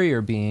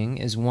superior being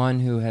is one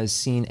who has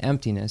seen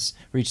emptiness,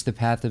 reached the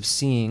path of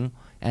seeing,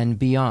 and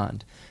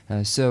beyond.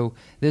 So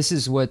this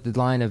is what the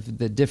line of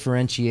the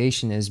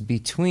differentiation is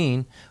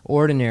between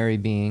ordinary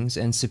beings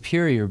and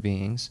superior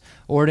beings.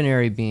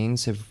 Ordinary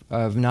beings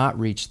have not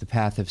reached the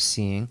path of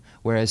seeing,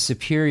 whereas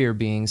superior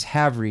beings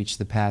have reached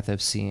the path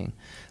of seeing.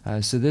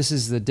 So this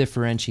is the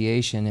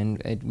differentiation,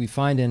 and we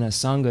find in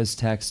Asanga's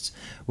texts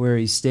where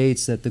he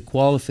states that the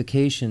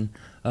qualification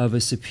of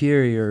a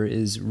superior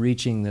is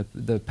reaching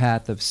the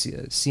path of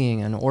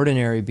seeing. An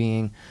ordinary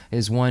being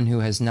is one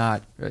who has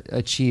not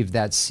achieved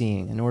that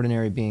seeing. An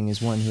ordinary being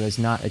is one who has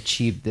not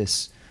achieved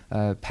this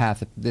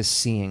path of this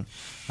seeing,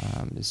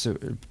 so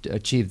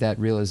achieved that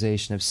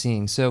realization of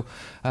seeing. So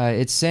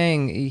it's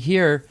saying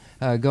here,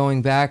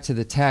 going back to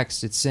the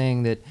text, it's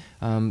saying that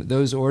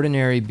those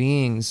ordinary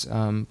beings,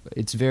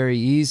 it's very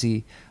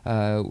easy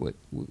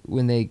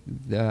when they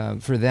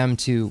for them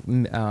to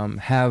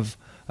have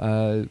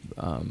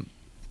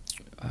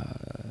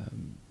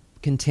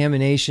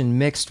contamination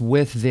mixed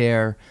with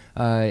their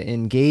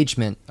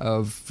engagement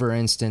of, for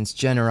instance,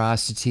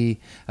 generosity,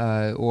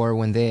 or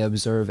when they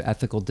observe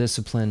ethical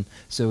discipline.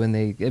 So when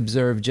they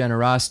observe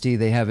generosity,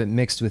 they have it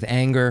mixed with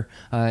anger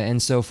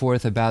and so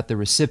forth about the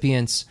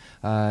recipients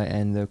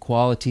and the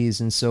qualities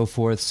and so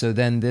forth. So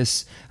then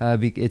this,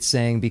 it's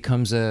saying,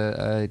 becomes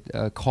a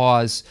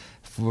cause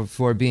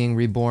for being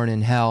reborn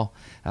in hell.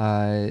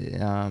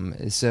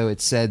 So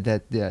it's said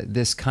that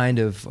this kind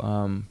of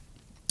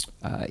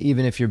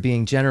even if you're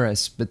being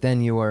generous, but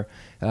then you are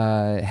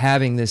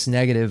having this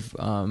negative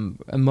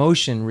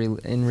emotion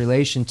in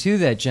relation to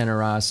that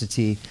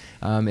generosity,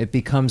 it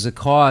becomes a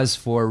cause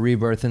for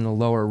rebirth in the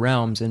lower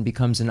realms and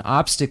becomes an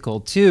obstacle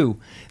to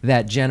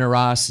that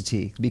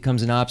generosity,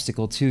 becomes an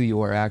obstacle to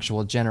your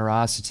actual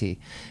generosity.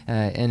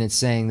 And it's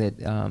saying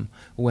that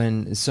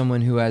when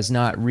someone who has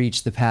not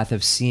reached the path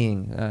of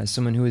seeing,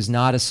 someone who is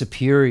not a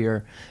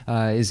superior,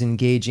 is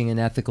engaging in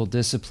ethical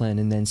discipline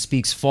and then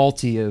speaks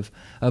faulty of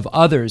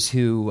others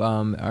who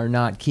are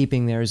not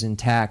keeping theirs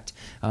intact,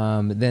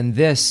 then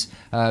this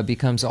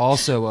becomes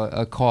also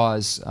a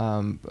cause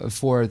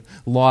for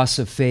loss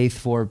of faith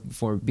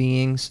for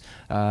beings,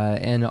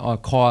 and a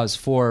cause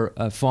for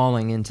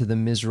falling into the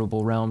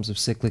miserable realms of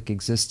cyclic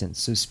existence.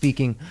 So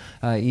speaking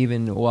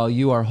even while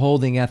you are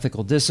holding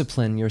ethical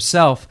discipline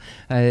yourself,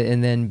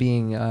 and then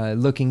being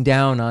looking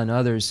down on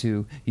others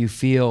who you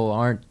feel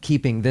aren't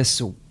keeping this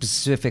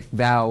specific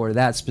vow or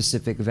that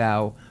specific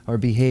vow or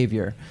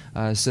behavior.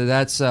 So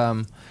that's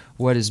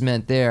what is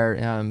meant there.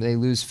 They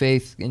lose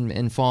faith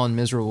and fall in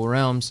miserable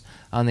realms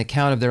on the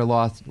account of their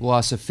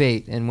loss of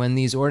faith. And when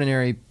these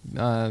ordinary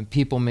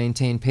people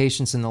maintain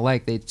patience and the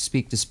like, they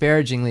speak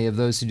disparagingly of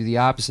those who do the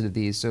opposite of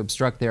these, so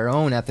obstruct their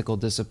own ethical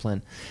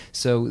discipline.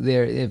 So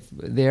their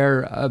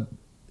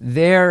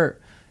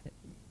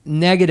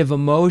negative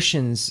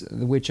emotions,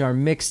 which are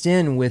mixed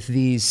in with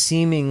these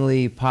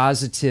seemingly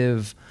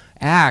positive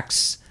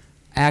acts,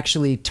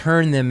 actually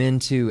turn them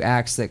into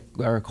acts that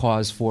are a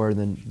cause for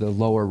the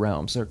lower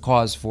realms, or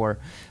cause for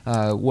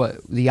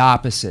what the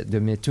opposite, the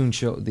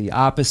mitunsho, the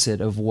opposite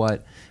of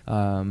what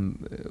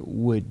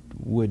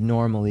would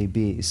normally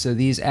be. So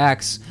these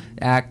acts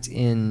act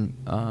in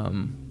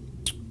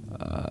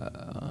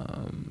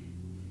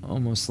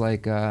almost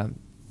like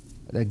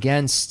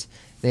against.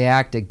 They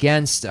act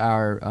against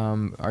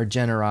our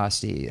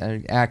generosity,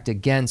 act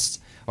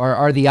against, or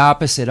are the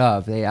opposite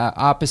of. They are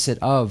opposite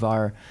of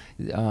our.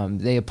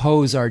 They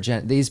oppose our.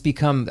 These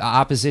become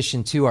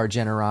opposition to our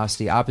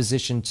generosity,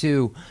 opposition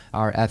to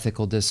our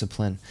ethical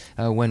discipline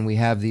when we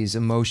have these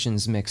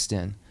emotions mixed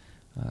in.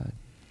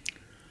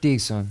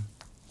 Dixon.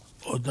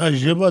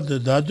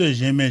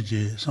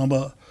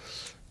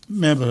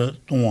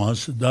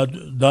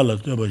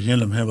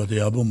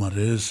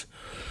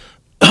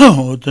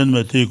 O ten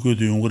me te ku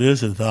du ngure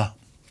se ta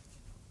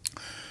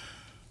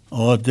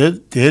o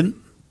ten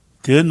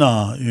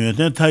na yue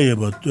ten ta ye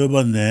ba de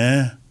ba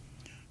ne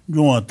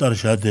jong tar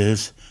sha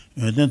des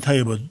yue ten ta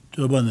ye ba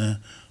de ba ne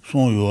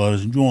song yo ar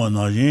jong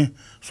na jin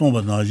song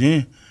ba na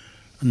jin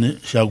ne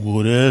sha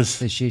gu re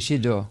se shi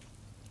do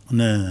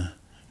ne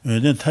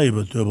yue ten ta ye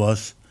ba de ba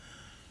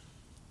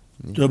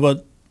de ba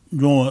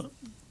jong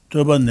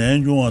de ba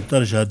ne jong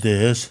tar sha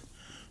des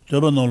de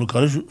ba no lo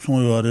ka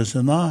song yo ar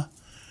se na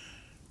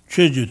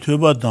Cheju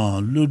tuba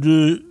dan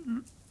ludu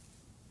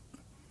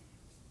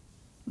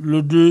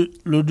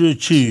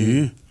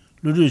chi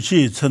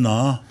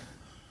tsana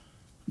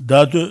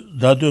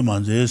dadu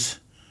manzes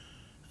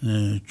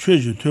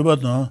cheju tuba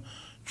dan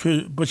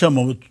bacha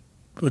mabu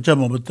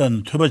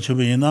dan tuba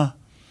chibu ina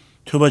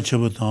tuba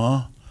chibu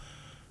dan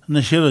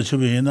na shira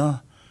chibu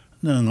ina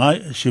na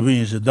nga shibu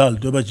ina dal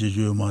tuba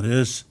chiju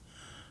mares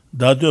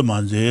dadu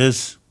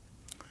manzes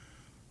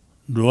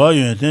ruwa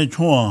yun ten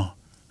chunwa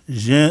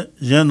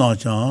jen na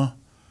chan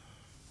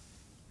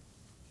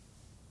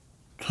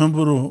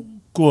tunburu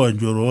kuwa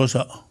juro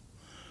sa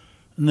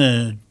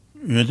ne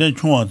yuen ten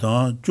chungwa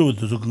tang chubu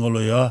tusu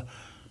konglo ya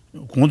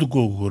gongdu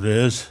kuwa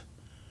res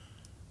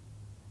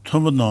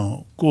tunburu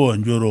na kuwa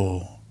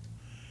juro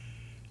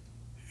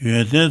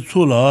yuen ten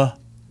tsula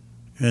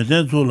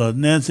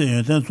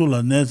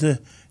nense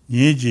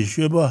nyi ji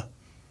shweba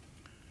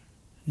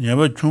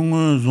nyeba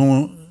chungun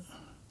zung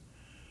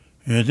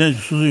yöden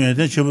susu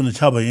yöden chibun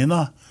chaba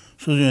yina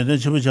susu yöden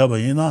chibu chaba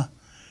yina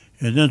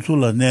yöden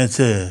zula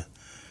netse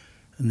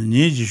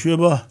ni ji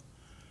shweba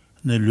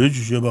ne lu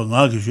ji shweba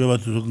nga ki shweba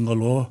tu nga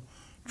lo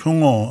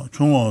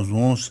chungun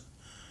zung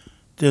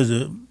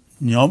teze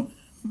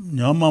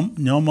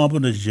nyama bu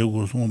de je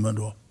gu sung men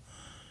do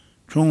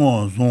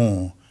chungun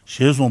zung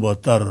she sung ba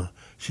tar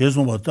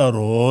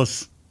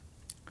os.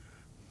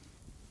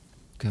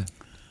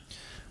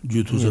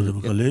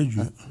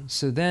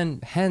 So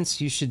then,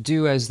 hence, you should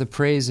do as the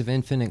praise of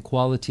infinite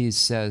qualities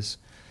says.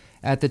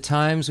 At the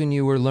times when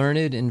you were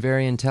learned and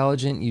very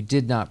intelligent, you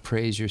did not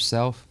praise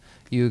yourself.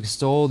 You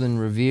extolled and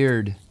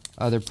revered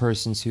other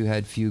persons who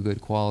had few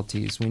good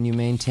qualities. When you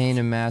maintained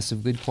a mass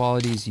of good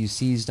qualities, you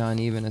seized on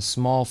even a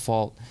small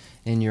fault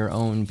in your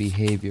own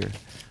behavior.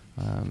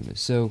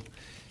 So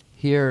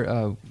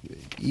here,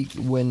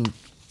 when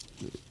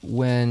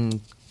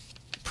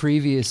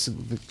previous,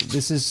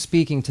 this is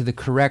speaking to the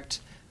correct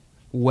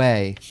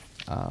way.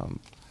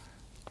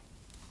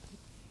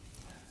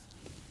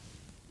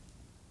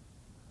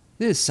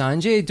 This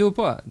Sanjay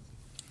Dupa.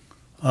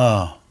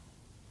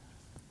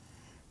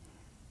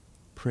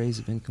 Praise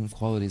of infinite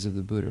qualities of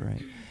the Buddha,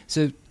 right?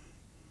 So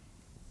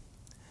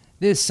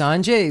this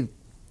Sanjay,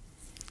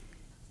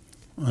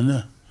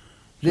 the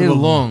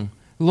long,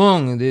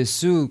 the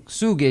su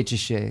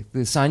gechishe, the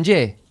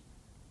Sanjay.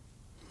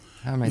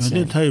 How am I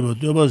saying?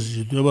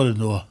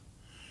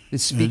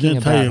 It's speaking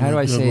about, how do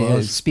I say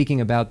it? Speaking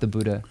about the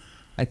Buddha.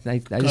 I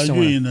just don't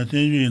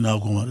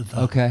want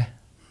to... Okay.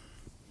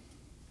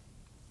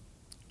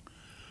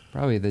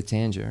 Probably the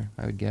Tanger,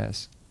 I would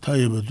guess.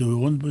 Don't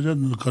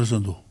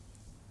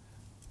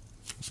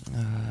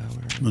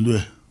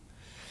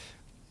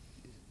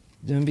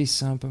be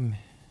sampam.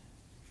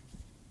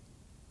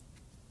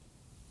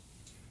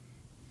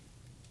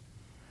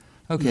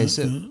 Okay,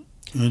 so...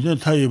 yönden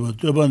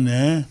tayyip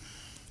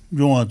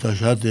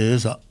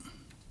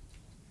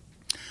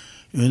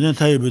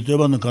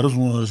töbanın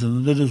karısını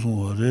arasında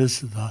derisunu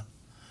resi da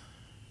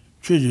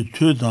çöcü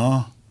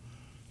tüdan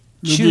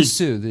Chu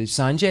su the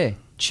Sanjay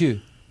Chu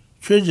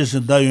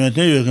çöcüsün da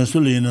yönden yöken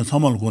süleyinin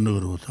samal konu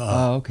kırı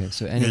ta. Okay,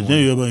 so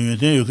anyone.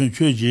 yönden yöken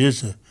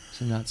çöcüyesi.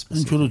 So not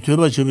specific. çoru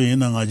töba çöbe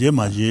yine ngaje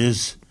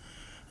majis.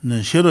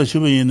 Ne şero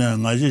çöbe yine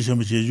ngaje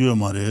şemı çejuyo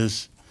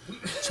mares.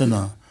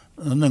 Sana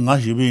ne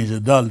ngaje be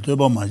yine dal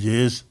töba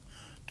majis.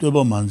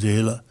 Töba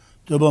manzela.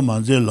 Töba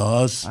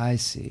manzelas. I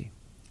see.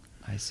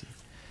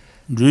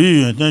 Rui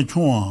yönden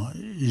çoğun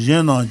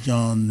yena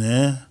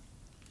canne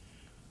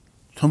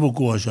tumbu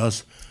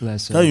kuvaşas.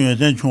 Da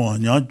yönden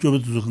çoğun yan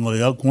çöbe tutukları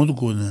ya kondu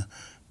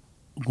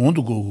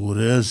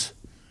kures.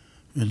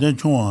 Yönden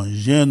çoğun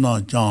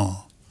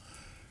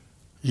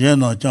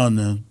yena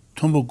canne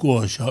tumbu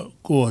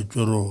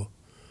kuvaşaro.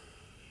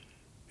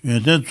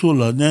 Yönden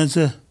çula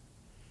nense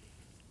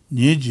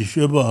niye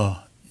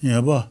şöba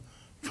neba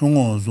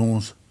çoğun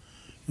zons.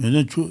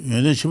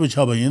 Yönden şıbı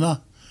çaba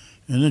yina.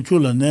 Yönden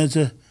çula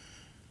nense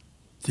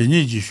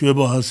Tenzin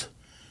shweba has,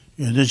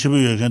 yönden chibu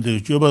yöken de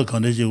shweba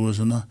kande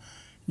chegosana,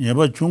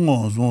 nyeba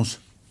chungo zons,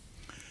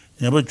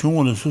 nyeba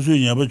chungo le susu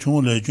nyeba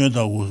chungo le jön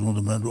da gosong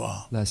de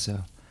menroa. Less so.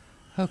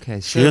 Okay,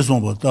 so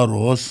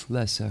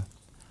less so.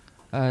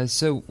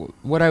 So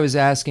what I was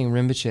asking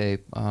Rinpoche,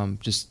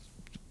 just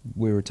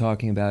we were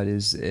talking about,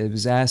 is I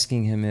was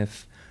asking him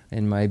if,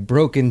 in my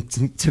broken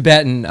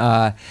Tibetan,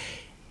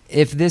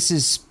 if this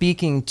is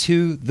speaking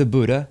to the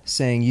Buddha,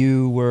 saying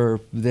you were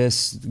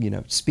this,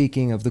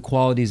 speaking of the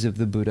qualities of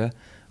the Buddha,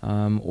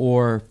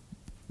 or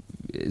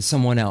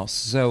someone else.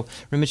 So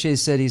Rinpoche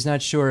said he's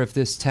not sure if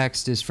this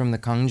text is from the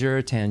Kangjur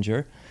or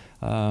Tanjur.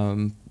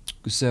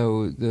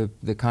 So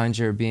the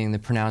Kangjur being the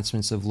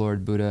pronouncements of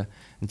Lord Buddha,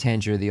 and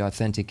Tanjur the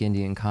authentic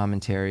Indian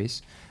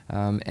commentaries.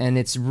 And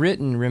it's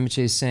written, Rinpoche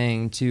is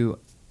saying, to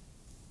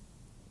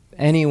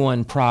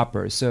anyone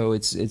proper. So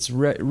it's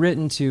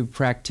written to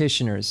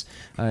practitioners.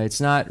 It's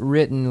not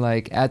written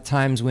like at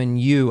times when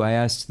I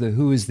asked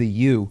who is the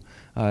you,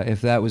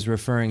 if that was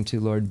referring to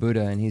Lord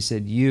Buddha, and he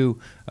said you,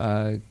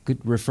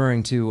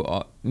 referring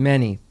to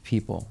many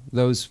people,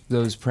 those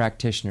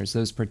practitioners,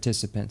 those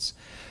participants.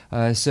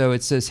 So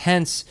it says,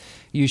 hence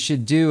you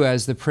should do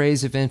as the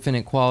praise of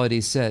infinite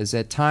qualities says.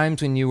 At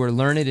times when you were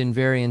learned and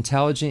very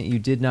intelligent, you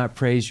did not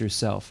praise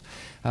yourself.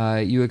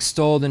 You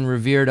extolled and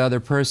revered other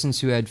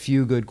persons who had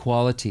few good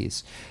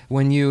qualities.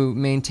 When you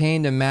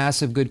maintained a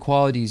mass of good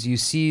qualities, you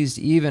seized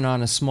even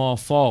on a small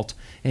fault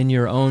in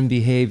your own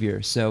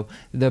behavior. So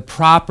the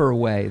proper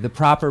way, the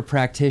proper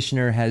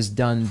practitioner has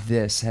done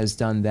this, has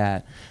done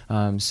that.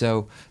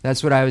 So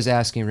that's what I was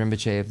asking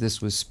Rinpoche, if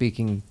this was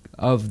speaking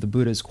of the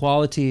Buddha's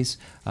qualities,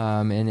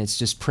 and it's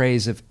just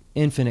praise of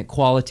infinite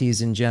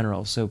qualities in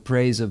general. So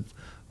praise of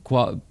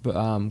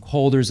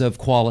holders of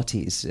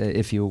qualities,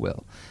 if you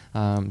will.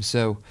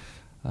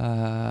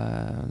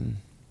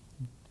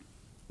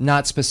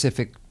 Not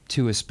specific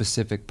to a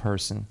specific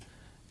person.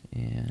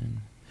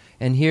 And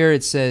And here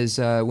it says,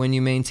 when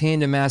you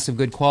maintained a mass of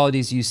good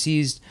qualities, you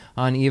seized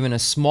on even a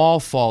small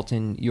fault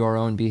in your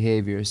own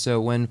behavior. So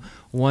when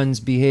one's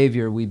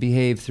behavior, we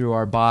behave through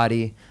our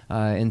body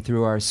and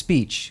through our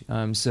speech.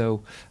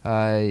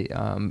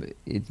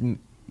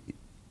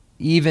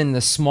 Even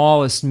the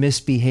smallest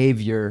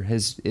misbehavior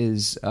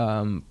is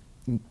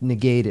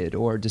negated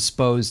or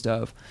disposed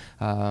of,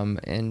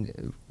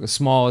 and the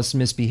smallest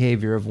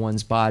misbehavior of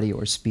one's body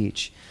or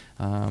speech.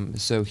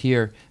 So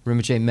here,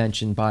 Rinpoche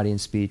mentioned body and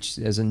speech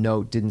as a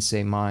note, didn't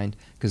say mind,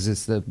 because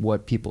it's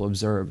what people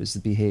observe is the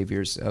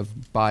behaviors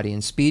of body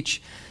and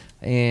speech.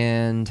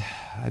 And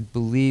I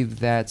believe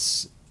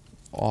that's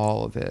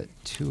all of it.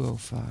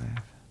 205.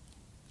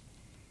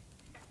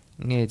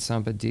 Ngay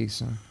Tsampa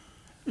Diksa.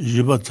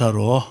 Jiba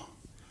Taro.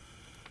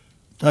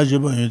 Ta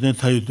jiba yun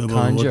tayu to ba.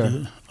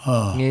 Conjure.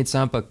 Ngay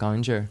Tsampa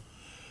conjure.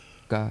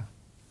 Ka.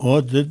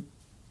 O de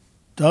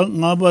ta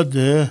ngaba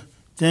de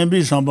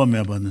tenbi samba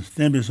meba ne.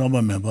 Tenbi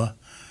samba meba.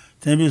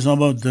 Tenbi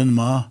samba den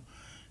ma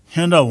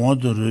henda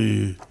want to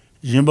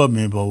jimba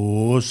meba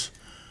was.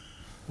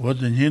 What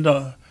the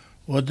henda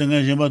what the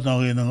jimba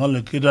tang in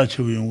ngale kida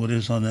chibu yung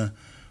re sana.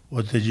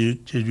 What the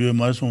jeju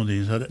ma song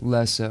de sa.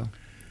 Less so.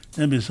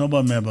 Tenbi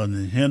samba meba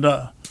ne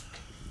henda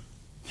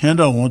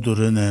want to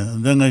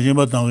ne. Den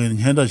jimba tang in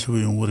henda chibu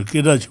yung re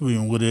kida chibu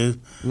yung re.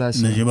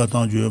 Ne jimba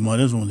tang ju ma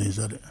re song de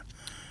sa.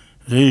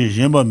 Re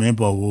jimba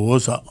meba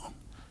was.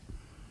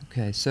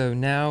 Okay, so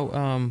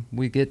now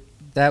we get,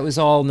 that was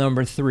all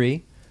number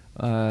 3.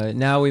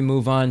 Now we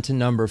move on to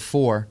number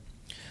 4.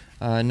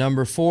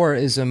 Number 4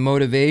 is a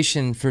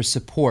motivation for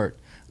support.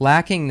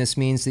 Lacking this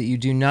means that you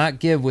do not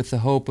give with the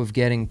hope of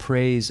getting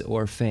praise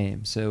or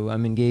fame. So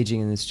I'm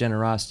engaging in this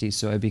generosity,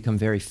 so I become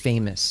very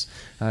famous.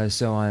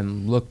 So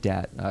I'm looked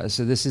at.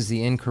 So this is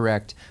the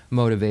incorrect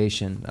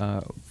motivation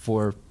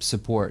for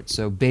support.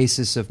 So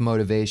basis of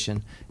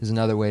motivation is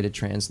another way to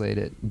translate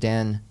it.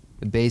 Den,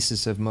 the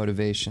basis of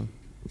motivation.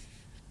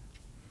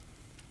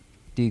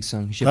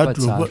 Diksung,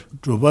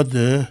 Drupa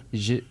de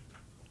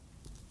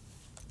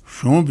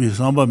Shombi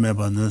Samba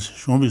Mebanes,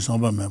 Shombi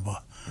Samba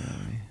Meba.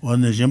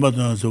 When the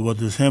Jimbatans of what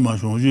the same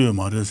as Shonju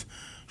Maris,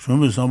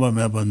 Shombi Samba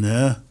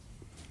Mebane,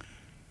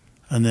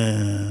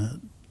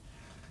 and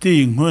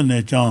Ting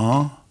Hune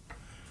Chang,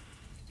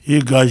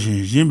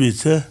 Igajin,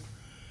 Jimbitse,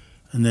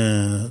 and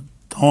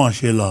Tawa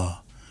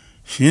Shela,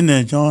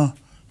 Shine Chang,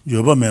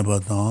 Yoba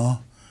Mebatan,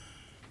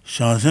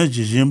 Shansen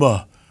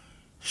Jimba,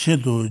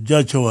 Shinto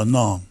Jachawa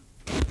Nam.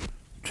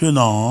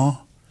 Tunan,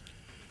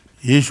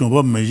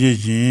 Yeshumba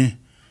Mejijin,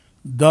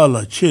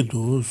 Dala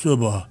Chetu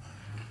Suba,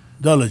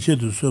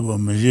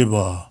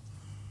 Mejeba,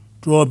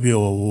 Drop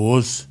your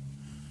was.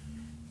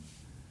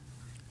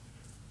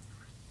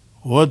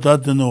 What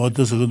that and what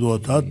is a good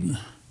what that?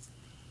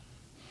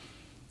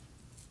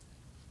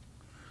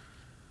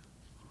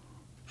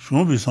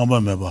 Shumbi Samba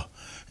Meba,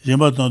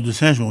 Jimbaton de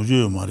Saint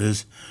Jean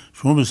Maris,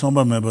 Shumbi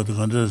Samba Meba the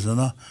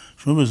Candresana,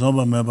 Shumbi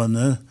Samba Meba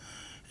ne,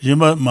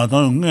 Jimba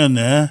Matan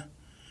Nene.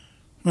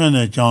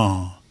 Mene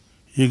Chang,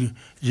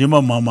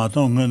 Jima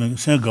Mamaton,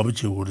 Saint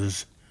Gabuchi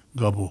Woods,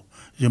 Gabo,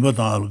 Jimba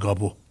Al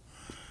Gabo.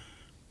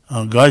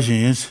 And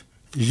Gashins,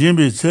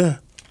 Jimbitse,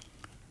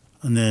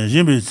 and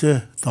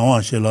Jimbitse,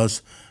 Tawan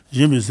Shelas,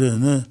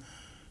 Jimbitse,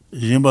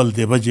 Jimbal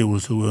Debaji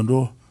was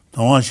window,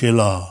 Tawan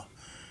Shela.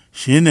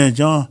 Shine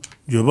Chang,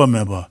 Juba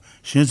Meba,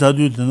 Shin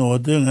Sadu, and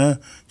what thing,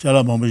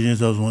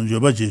 Chalabambajins on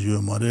Jubaji,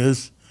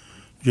 Mares,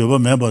 Juba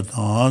Meba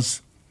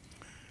Tans,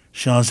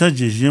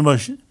 Shansaji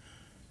Jimba.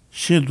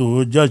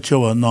 Shinto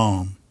Jachawa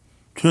Nam,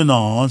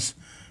 Tunans,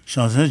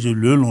 Shansen Ju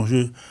Le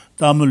Longe,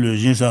 Dame Le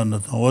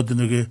Jinsan, what the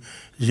nigga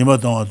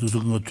Jimatan to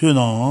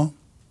Tunan,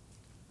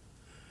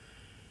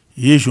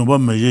 Yeshumba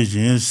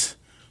Majins,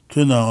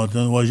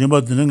 Tunan, was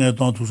Jimbatin at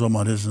on to some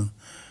Marison,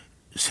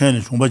 San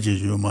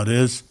Shumbaji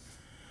Mares,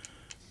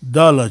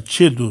 Dala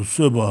Chetu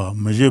Suba,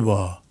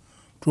 Majeba,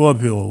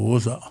 Tuapio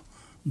Wosa,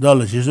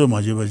 Dala Chiso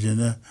Majiba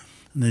Jene,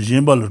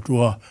 Nijimbala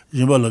Tua,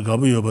 Jimbala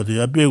Gabio, but the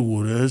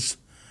Abegures,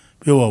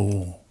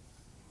 Pewa.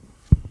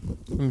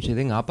 What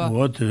the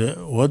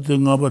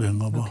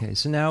Ngapa? Okay,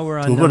 so now we're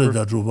on number...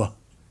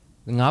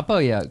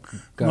 Ngapa, yeah.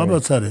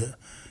 Ngapa Sare.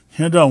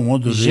 Henda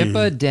want to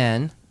Jipa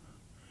Den.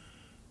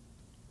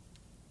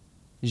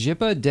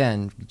 Jipa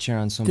Den,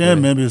 Charan Sombre.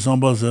 Then maybe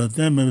somebody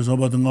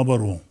Ngapa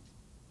wrong.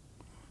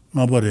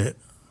 Ngapa.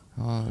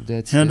 Oh,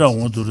 that's... Henda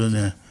want to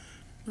run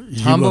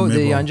Tambo,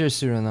 the Yanjar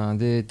Surana,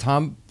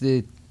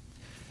 the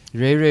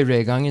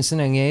Re, Gangin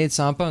Sinang,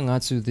 Sampa,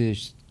 Ngatsu, the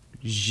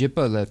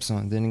Jipa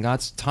Lepson, then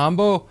Gats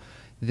Tambo.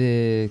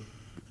 The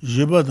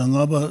Jiba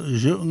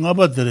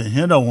Ngaba Tere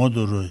Henda want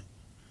to roy.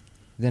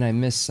 Then I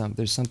missed some.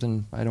 There's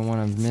something I don't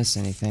want to miss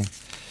anything.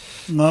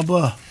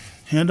 Ngaba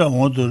Henda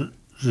want to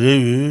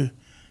revu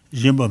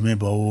Jimba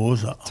Meba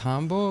Osa.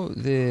 Tambo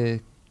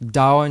the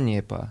Dawa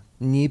Nipa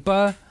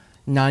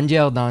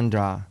Nanjel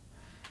Dandra.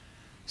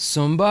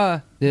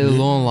 Sumba the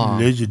Lonlang.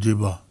 Leji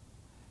Diba.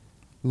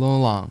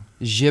 Lonlang.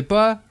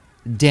 Jipa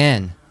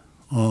Den.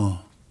 Oh.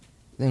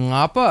 The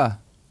Ngapa.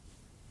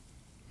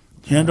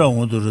 Henda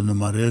want to run the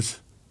Mares.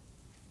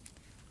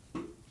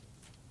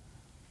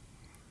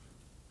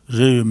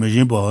 reyu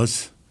mejin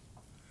boss.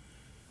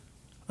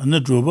 Ane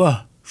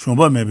druba,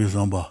 shumba maybe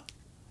samba.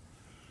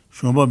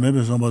 Shumba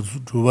maybe samba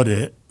druba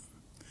de.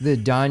 The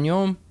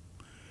Danyom?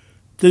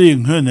 Tiri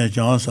ngene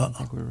jansa.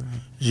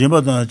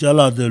 Jimba dan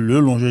jala de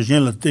le longe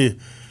jen la te.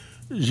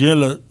 Jen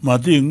la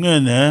mati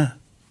ngene.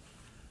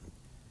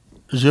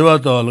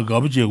 Jeva da la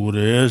gabje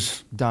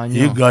gures. Danyom.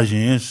 Ye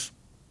gajins.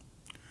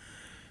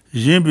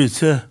 Jimbi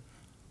tse.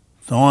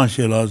 Tawan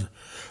shelaz.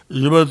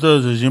 Jeva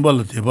da jimba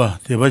la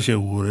teba she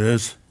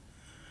gures.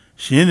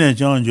 Shine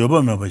jan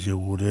joba me ba she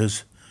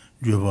gures.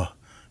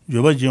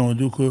 Joba jen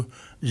du ko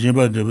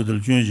jimba de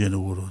bedel jun jen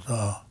guru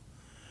ta.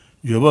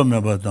 Joba me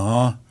ba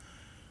da.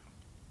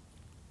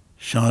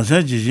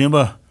 Shansan ji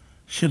jimba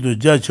shindo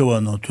ja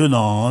chewa no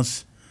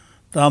tunans.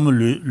 Tam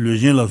le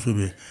jin la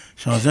subi.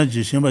 Shansan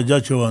ji jimba ja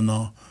chewa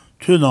no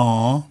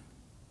tunan.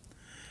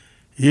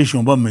 Ye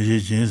shomba me je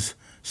jins.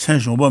 Sen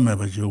shomba me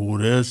ba je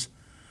gures.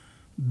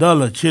 Da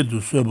la che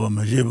du sueba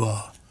me je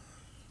ba.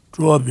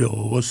 Chua bi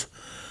os.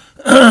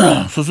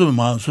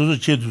 Susu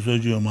che du sue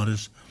jo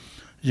maris.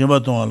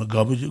 Jimba tong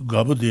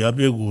gabu de ya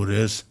be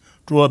gures.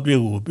 Chua bi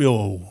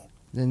o.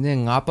 And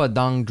then Ngapa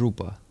Dang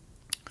Drupa.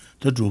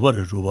 Te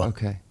drupa.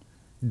 Okay.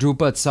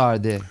 Drupa Tsar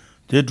de.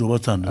 Te drupa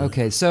tsan.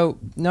 Okay, so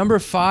number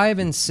 5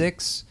 and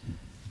 6,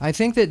 I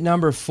think that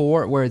number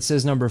 4, where it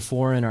says number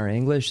 4 in our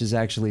English, is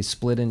actually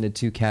split into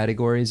 2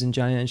 categories in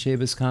Jayan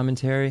Sheba's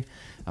commentary.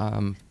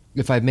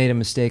 If I've made a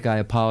mistake, I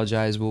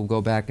apologize. We'll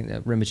go back, and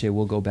Rinpoche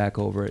will go back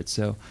over it.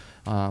 So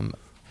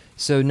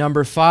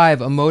number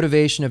 5, a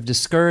motivation of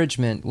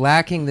discouragement.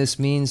 Lacking this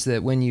means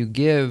that when you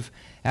give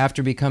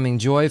after becoming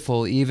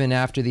joyful, even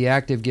after the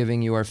act of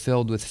giving, you are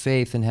filled with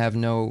faith and have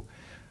no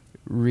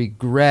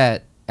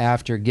regret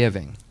after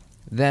giving.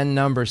 Then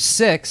number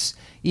 6,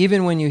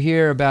 even when you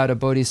hear about a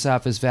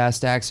bodhisattva's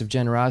vast acts of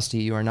generosity,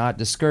 you are not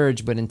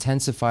discouraged, but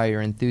intensify your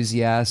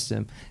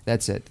enthusiasm.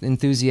 That's it,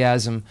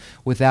 enthusiasm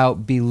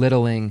without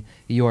belittling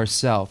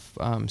yourself.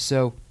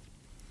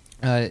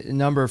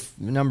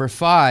 Number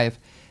 5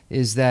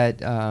 is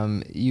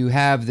that you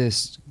have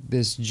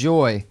this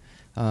joy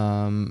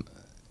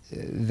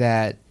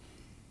that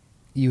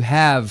you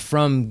have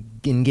from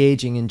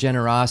engaging in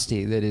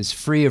generosity that is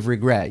free of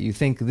regret. You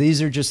think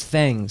these are just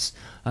things.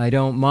 I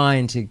don't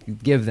mind to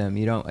give them.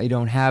 You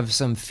don't have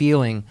some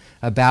feeling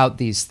about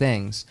these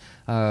things.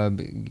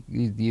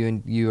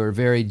 You are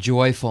very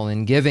joyful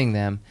in giving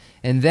them.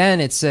 And then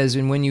it says,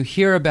 and when you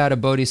hear about a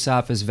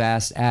bodhisattva's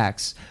vast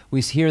acts,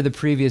 we hear the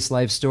previous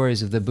life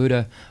stories of the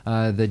Buddha,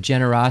 the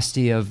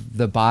generosity of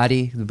the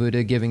body, the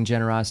Buddha giving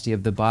generosity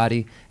of the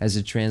body, as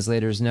the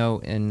translators know,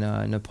 in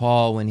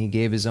Nepal when he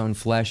gave his own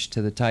flesh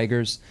to the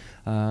tigers.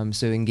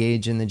 So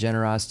engage in the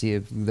generosity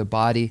of the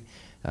body,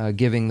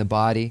 giving the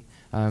body.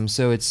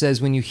 So it says,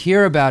 when you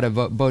hear about a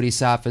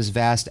bodhisattva's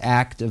vast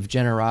act of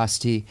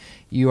generosity,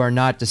 you are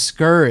not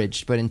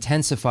discouraged, but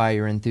intensify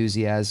your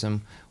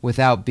enthusiasm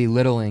without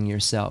belittling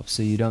yourself.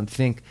 So you don't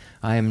think,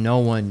 I am no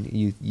one.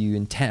 You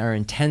are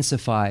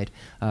intensified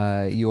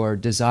your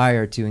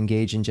desire to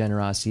engage in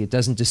generosity. It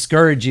doesn't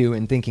discourage you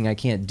in thinking, I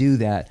can't do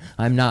that.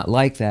 I'm not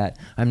like that.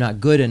 I'm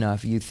not good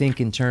enough. You think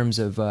in terms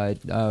of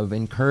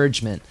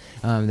encouragement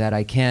that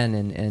I can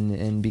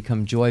and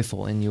become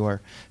joyful in your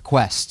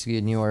quest,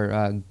 in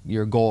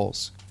your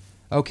goals.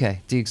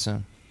 Okay,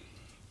 Diksun.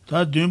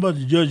 Ta dunba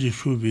di jaji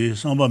shubi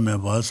samba me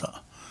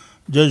basa.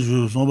 Jaji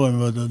shubi samba me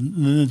basa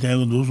nene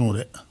tengu dusung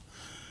re.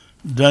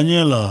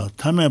 Daniela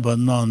tame ba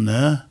na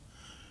ne.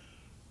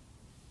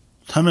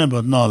 Tame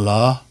ba na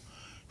la.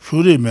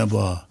 Shuri me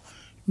ba.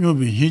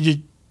 Nyubi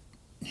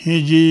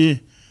hiji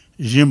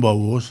jimba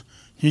wos.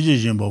 Hiji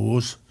jimba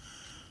wos.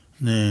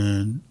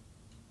 Ne.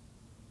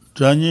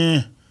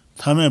 Dani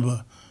tame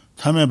ba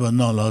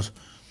na la.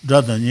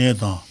 Dada nye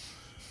ta.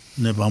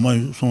 Ne ba ma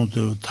song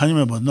te.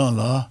 Tame ba na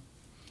la.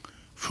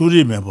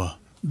 Shuri me ba,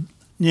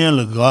 nye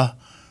le ga,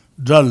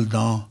 dral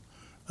dang,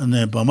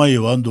 ne bama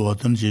yewan do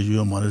watan che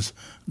juyo mares,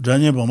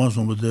 dranye bama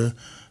sombate,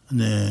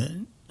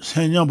 ne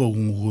senya ba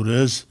gungu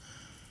res,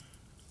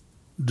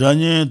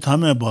 dranye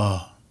tame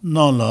ba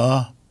na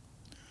la,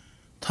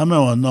 tame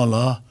wa na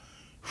la,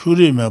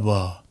 shuri me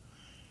ba,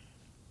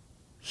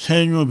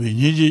 senyo bi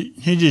niji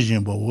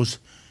jimba wos,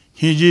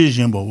 hiji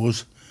jimba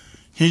wos,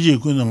 hiji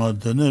kuna la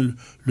tene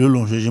le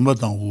long she jimba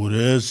tang gu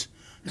res,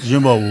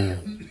 jimba wu.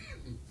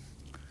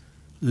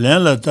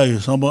 Okay,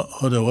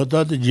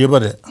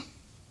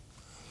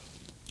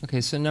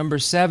 so number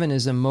 7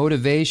 is a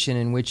motivation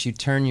in which you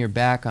turn your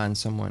back on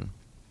someone.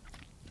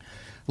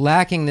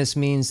 Lacking this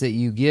means that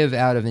you give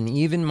out of an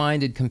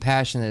even-minded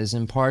compassion that is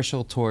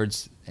impartial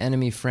towards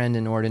enemy, friend,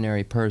 and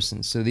ordinary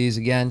person. So these,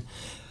 again,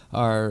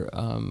 are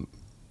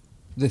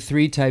the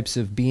 3 types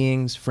of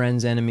beings,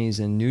 friends, enemies,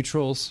 and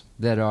neutrals,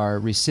 that are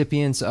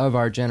recipients of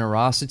our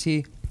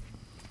generosity.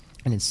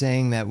 And it's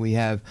saying that we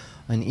have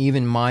an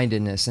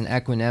even-mindedness, an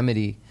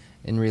equanimity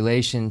in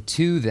relation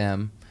to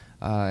them,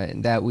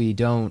 that we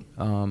don't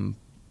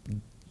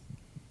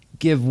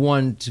give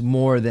one to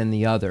more than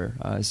the other.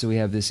 So we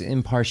have this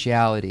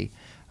impartiality,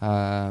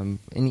 an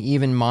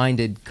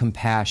even-minded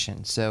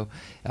compassion. So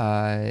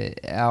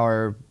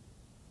our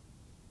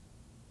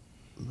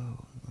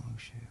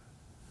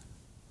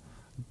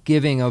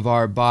giving of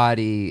our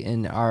body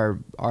and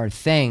our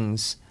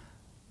things,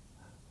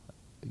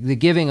 the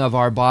giving of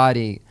our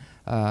body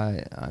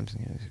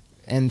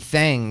and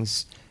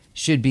things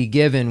should be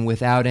given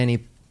without any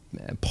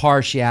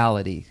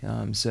partiality.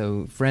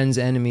 So friends,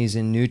 enemies,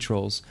 and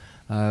neutrals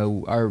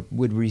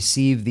would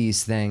receive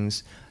these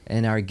things,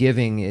 and our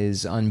giving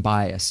is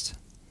unbiased.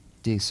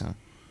 Decent.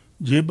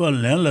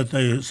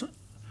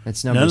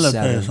 That's number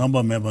 7.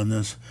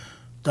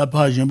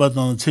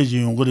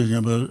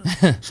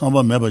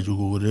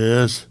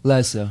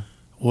 Lesser.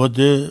 What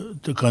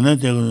the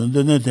connect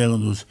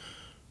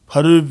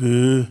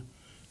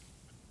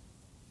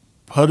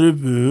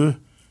Paribu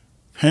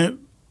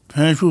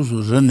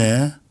Penshu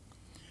Rene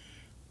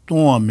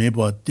Don't me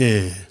but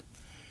de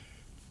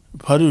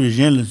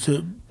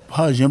Paribu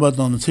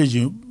Pajimbaton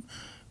Siji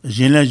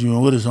Jinlaju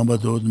or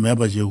somebody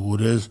Mebaji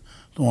Gures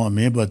don't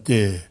me but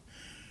de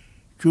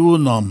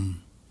Junam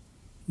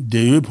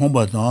de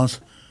Pombatans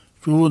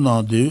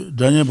Juna de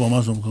Daniel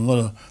Bomasum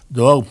Congola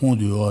dog pond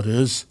du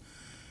ores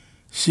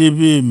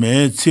CB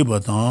me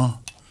Tibatan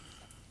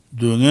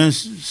Dungan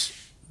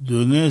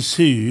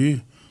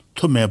see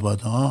to me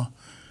batan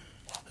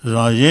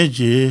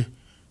Rajeji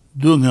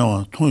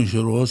Dungan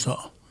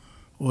Tunchirosa.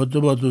 What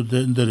about the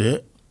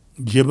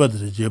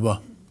Jebadre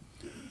Jeba?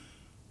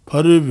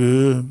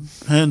 Paribu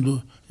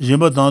Pendu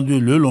Jebatan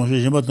du Lulong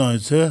Jebatan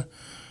itself,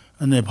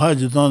 and the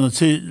Pajitan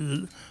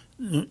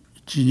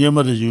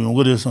Jinema de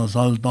Jungres and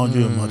San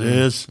Tanju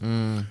Mares,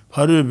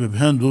 Paribu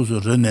Pendus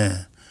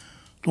Rene,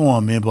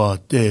 Don't me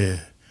but de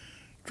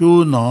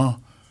Juna.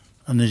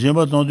 And the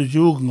Jebatan du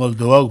Jugal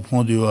dog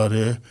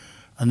ponduare,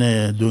 and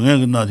a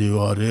Dungagna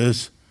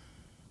duares,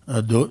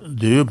 a de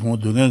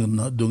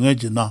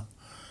Dungagna.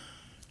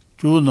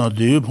 Juna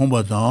de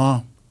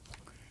Pombatan,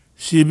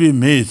 CB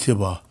made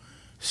Siba,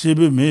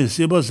 CB made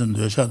Sibas and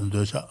the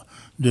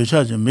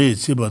Chat made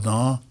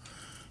Sibatan,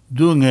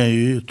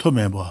 Dungayu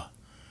Tomeba,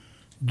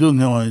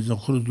 Dunga is a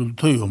Kurutu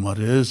Toyo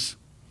Mares.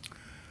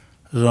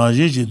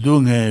 Rajiji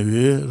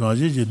Dungayu,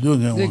 Rajiji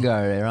Dunga. The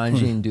Gare,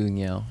 Rajin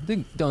Dungel.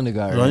 Don't the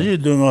Gare. Raji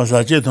Dunga,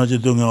 Sachetanji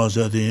Dunga was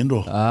at the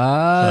Indo.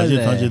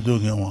 Sachetanji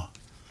Dunga.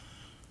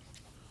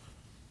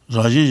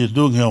 Rajiji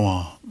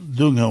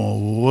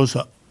Dunga was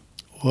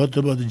what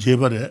about the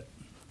Jebare?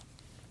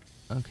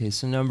 Okay,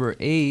 so number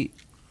 8.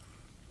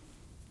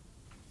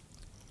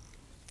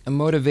 A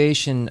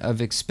motivation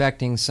of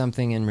expecting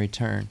something in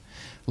return.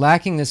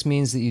 Lacking this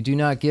means that you do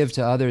not give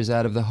to others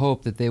out of the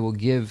hope that they will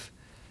give.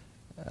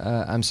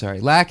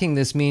 Lacking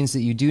this means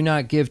that you do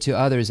not give to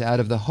others out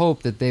of the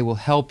hope that they will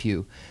help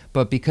you,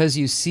 but because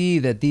you see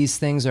that these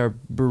things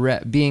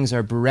beings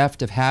are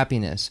bereft of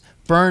happiness,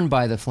 burned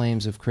by the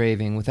flames of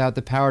craving, without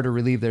the power to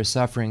relieve their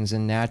sufferings,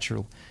 and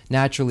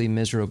naturally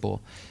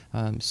miserable.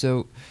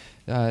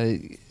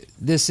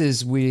 This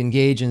is, we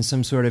engage in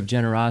some sort of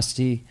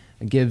generosity,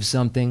 give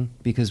something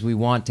because we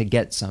want to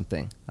get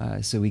something.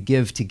 So we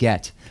give to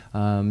get.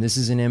 This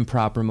is an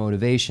improper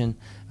motivation.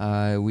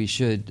 We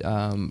should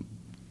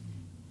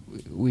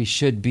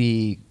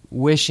be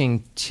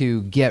wishing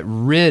to get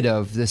rid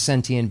of the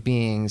sentient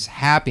being's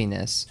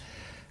happiness.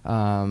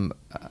 I'm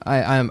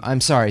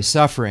sorry,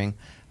 suffering.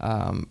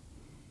 Let me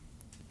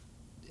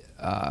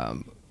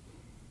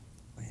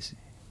see.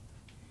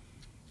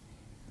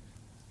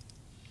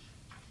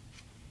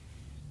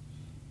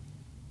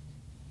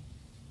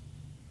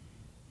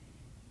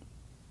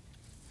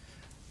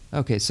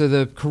 Okay, so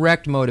the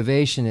correct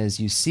motivation is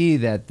you see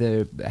that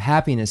the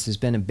happiness has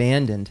been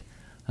abandoned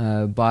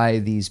by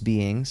these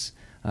beings,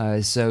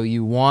 so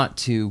you want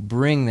to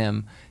bring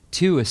them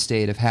to a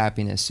state of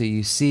happiness. So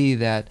you see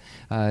that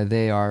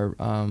they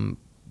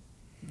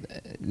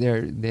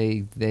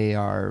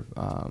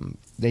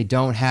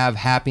don't have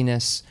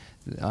happiness.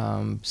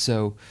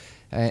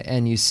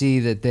 And you see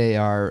that they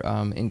are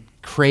in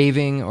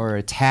craving or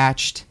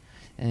attached.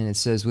 And it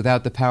says,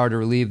 without the power to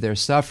relieve their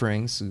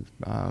sufferings,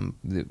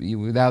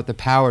 without the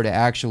power to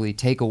actually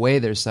take away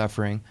their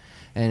suffering.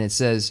 And it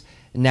says,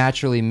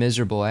 naturally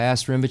miserable. I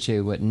asked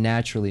Rinpoche what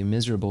naturally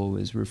miserable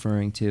was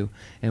referring to.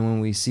 And when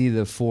we see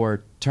the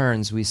 4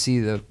 turns, we see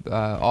the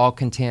all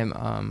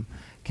contaminated,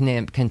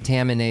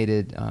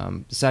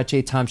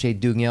 sache tamche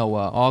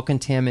dungyelwa, all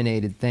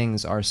contaminated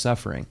things are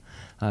suffering.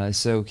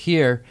 So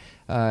here,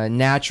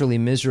 naturally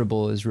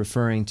miserable is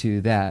referring to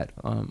that.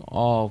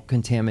 All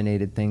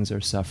contaminated things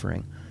are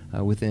suffering.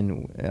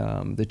 Within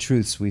the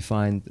truths, we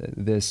find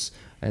this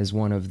as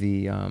one of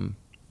the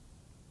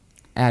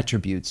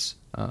attributes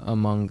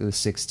among the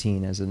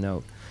 16 as a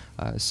note.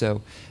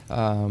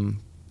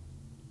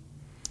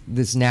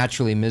 This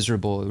naturally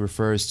miserable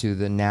refers to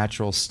the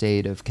natural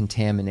state of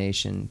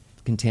contamination,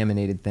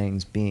 contaminated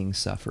things being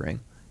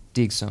suffering.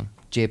 Digson,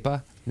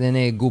 Jepa, then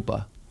a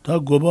Gupa. Ta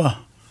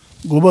Gupa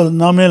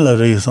namela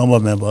re samba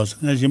members.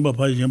 Ne jimba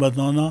pa jimba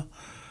tana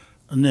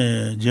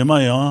ne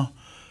jema ya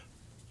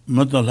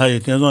mata lai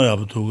tenzo ya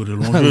butu gure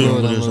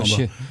longjo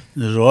samba.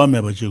 Ne roa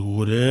me ba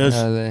chigures.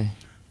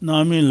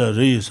 Namela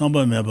re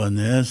samba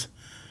members.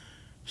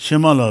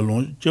 Shemala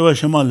long, Java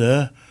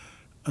Shemale,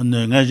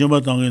 ngay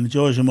jimba tangi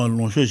jawa shima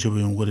longshe chiba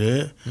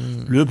yungore,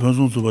 lue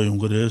pensung tsuba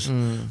yungores,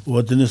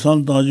 wadini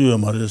san tangji yo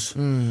mares.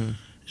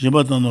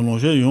 Jimba tangi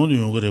longshe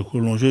yungore, ku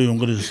longshe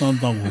yungore san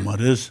tangu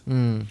mares.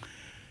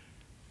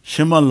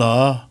 Shima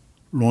la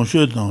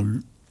longshe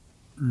tang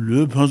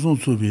lue pensung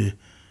tsubi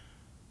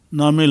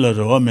nami la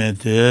rawa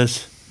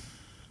maytes,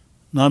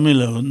 nami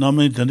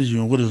tani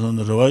yungore san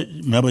rawa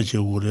mayba che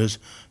ugores,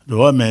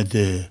 rawa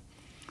mayte.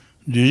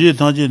 Duji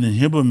tangji ni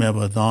hibu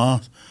mayba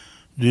tang,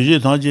 duji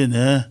tangji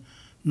ni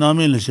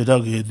nami le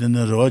shiraki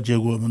dine rawa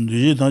chego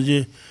duji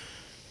tangji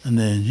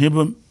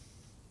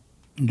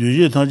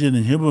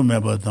ni hibu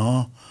meba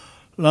tang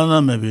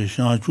lana mebi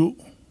shanchu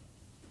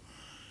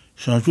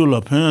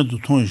la penye tu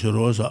tong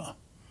shiro sa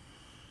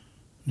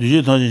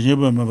duji tangji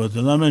hibu meba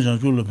tang lana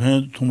shanchu la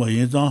penye tu tongba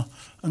yin zang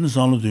ane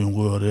sanglo tu yung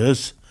goyo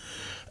res.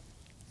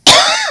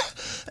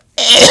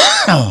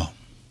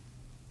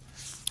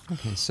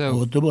 Okay,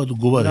 so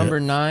number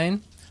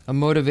 9, a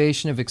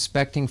motivation of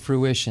expecting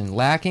fruition.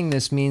 Lacking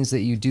this means that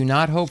you do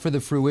not hope for the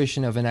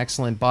fruition of an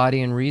excellent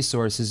body and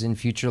resources in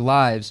future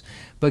lives,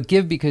 but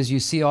give because you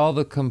see all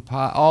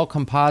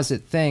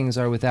composite things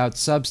are without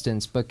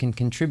substance, but can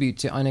contribute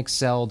to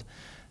unexcelled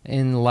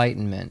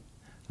enlightenment.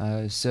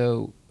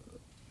 So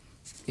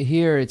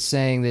here it's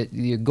saying that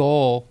the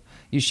goal,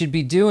 you should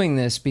be doing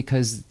this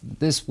because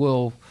this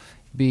will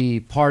be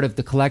part of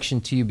the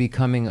collection to you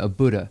becoming a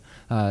Buddha.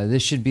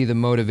 This should be the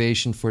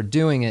motivation for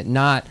doing it,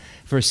 not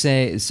for so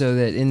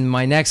that in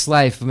my next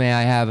life may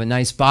I have a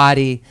nice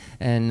body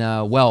and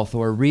wealth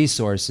or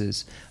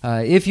resources.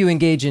 If you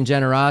engage in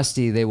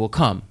generosity, they will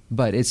come,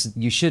 but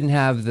you shouldn't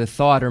have the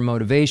thought or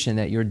motivation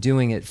that you're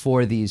doing it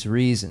for these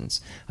reasons.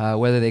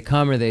 Whether they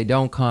come or they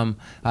don't come,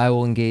 I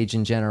will engage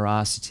in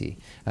generosity.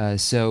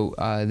 So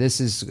this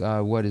is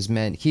what is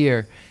meant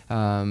here.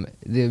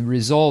 The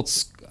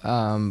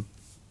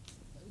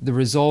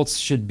results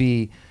should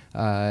be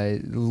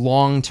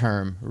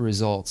long-term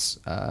results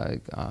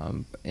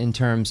in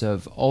terms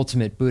of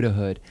ultimate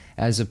Buddhahood,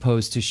 as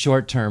opposed to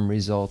short-term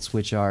results,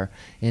 which are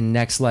in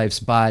next life's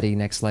body,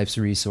 next life's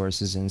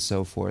resources, and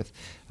so forth.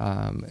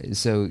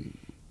 So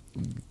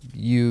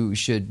you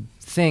should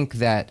think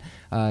that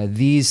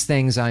these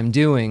things I'm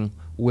doing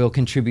will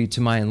contribute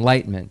to my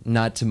enlightenment,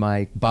 not to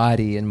my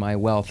body and my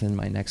wealth in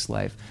my next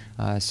life.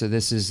 So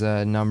this is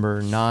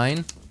number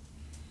 9.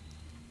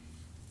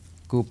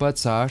 Gupa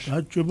Tsash.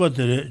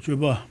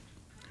 Chupa.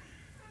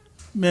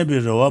 Maybe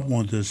rawa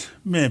pontes,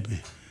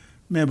 maybe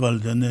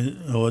dene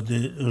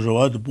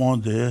rawa de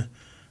ponte,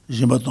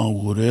 jimba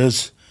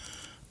tangures,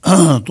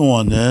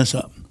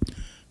 toanesa.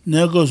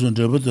 Nego sun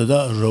debute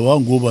da rawa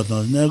guba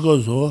tan,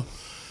 nego so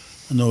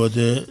no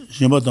de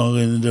jimba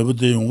tangin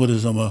debute yungure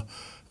sama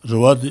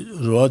rawa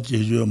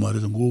jeju mare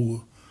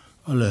gugu.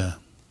 Ale.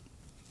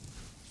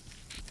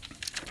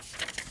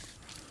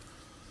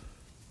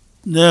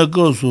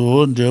 Nego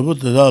so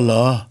debute da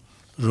la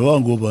rawa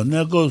guba,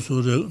 nego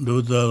so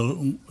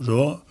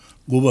rawa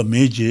guba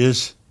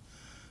mejes,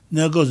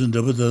 nego so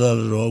debute da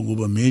rawa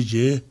guba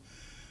meje,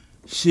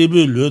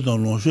 sibi lue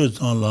dang longshe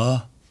zang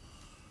la,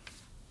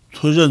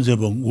 tujan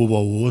zeba guba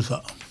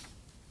wosa.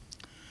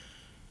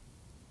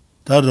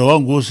 Da rawa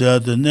gu saya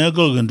de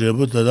nego gan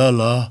debute da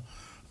la,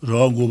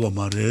 rawa guba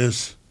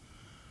mares,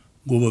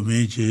 guba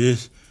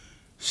mejes,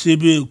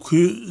 sibi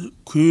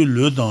kui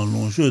lue dang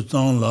longshe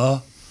zang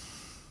la,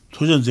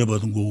 tujan zeba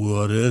dang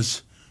guba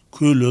res,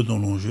 kui lue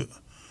dang longshe.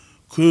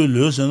 Kui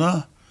lue se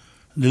na,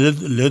 le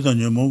dang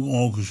nye mong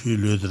on kushui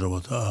lue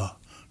draba ta,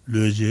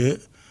 lue je,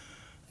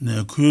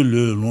 ne kui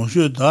lue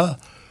longshe ta,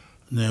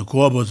 ne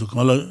kuwa basa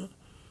kala,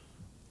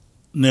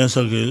 ne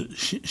sa ke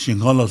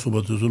shinkan la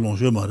soba tuzu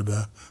longshe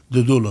maribaya,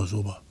 dedo la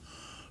soba.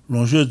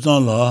 Longshe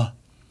zang la,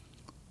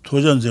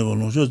 tujan zeba,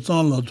 longshe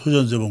zang la,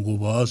 tujan zeba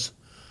gubas,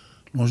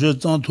 longshe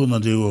zang tu na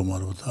dego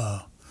maribaya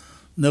ta.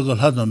 Neka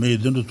lhata me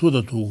dendo tu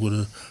da tu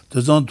kore,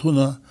 te zang tu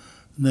na,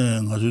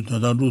 ne nga su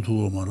tendan ru tu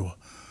go marwa.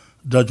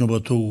 Da chumba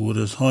tu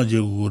gore, san je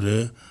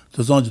gore,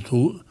 te zang je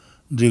tu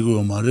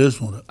dego mare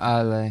sonra.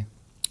 Ale.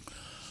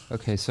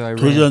 Okay, so I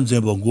Tujan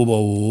zeba guba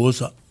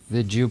wosa.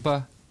 the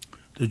Jupa.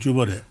 The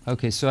juba re.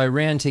 Okay, so I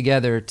ran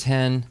together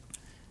 10,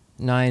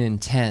 9,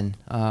 and 10.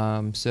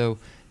 So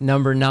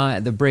number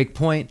 9, the break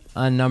point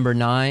on number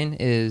 9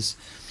 is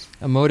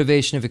a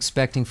motivation of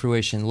expecting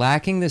fruition.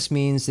 Lacking this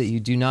means that you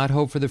do not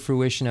hope for the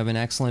fruition of an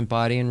excellent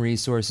body and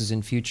resources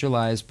in future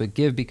lives, but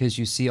give because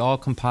you see all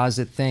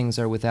composite things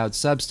are without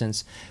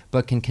substance,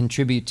 but can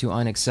contribute to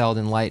unexcelled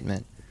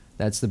enlightenment.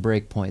 That's the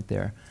break point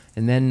there.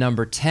 And then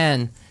number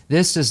 10,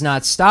 this does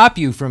not stop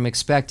you from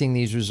expecting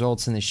these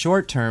results in the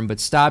short term,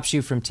 but stops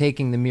you from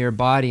taking the mere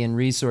body and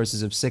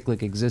resources of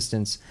cyclic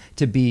existence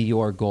to be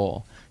your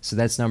goal. So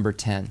that's number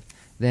 10.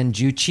 Then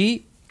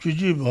Juchi.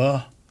 Juchi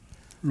ba,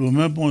 lo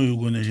me pon yu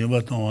gone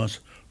jimba tangwas,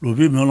 lo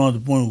bi melan de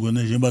pon yu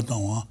gone jimba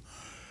tangwa.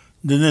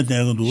 Dene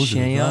tenga do se.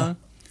 Shenyang?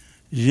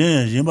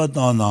 Yen jimba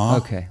tangna.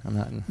 Okay, I'm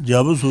not in.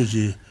 Jabu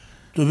soji,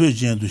 to be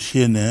jen do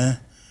shene,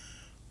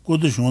 ko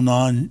de shon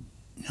na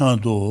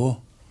nya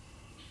do,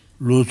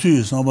 lo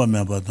tu samba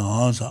me ba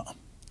tangsa.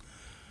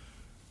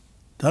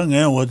 Ta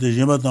nge wo de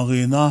jimba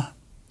tangina,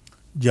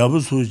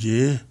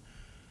 자부수지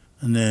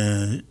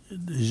네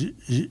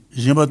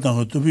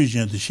지바당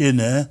도비전도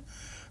셰네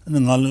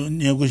날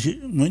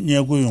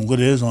냐고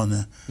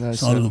용거래서네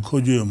살로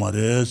코주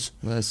말레스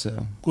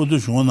고도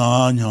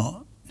쇼나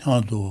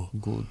냐도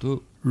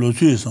고도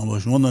로추이 상바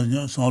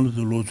쇼나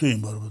살로도 로추이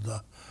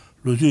말보다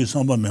로추이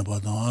상바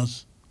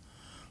메바다스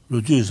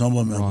로추이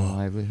상바 메바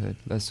livelihood.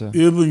 That's a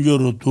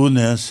일본교로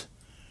돈에스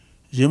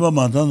제바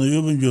만다는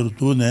일본교로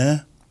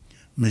돈에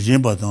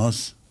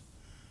메진바다스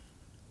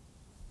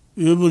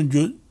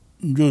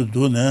일본교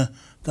돈에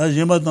다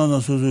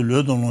제바다나 소소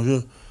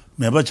려동로서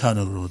메바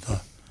차는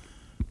거다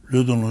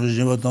려동로서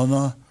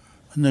제바다나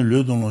근데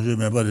려동로서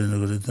메바리는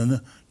그랬더니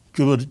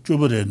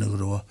쭈버리는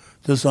거로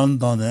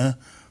대산단에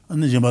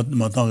아니 제바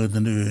마땅하게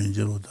되는原因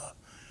로다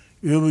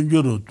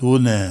일본교로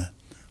돈에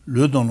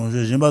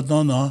려동로서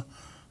제바다나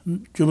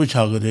쭈버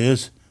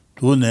차거래스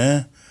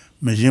돈에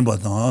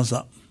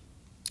메진바다사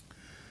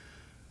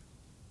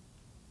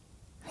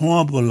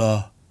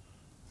홍아볼라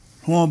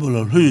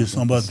휘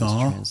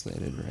삼바당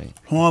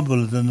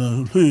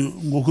홍아볼은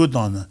휘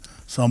고고당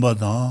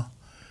삼바당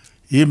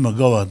이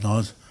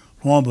마가와당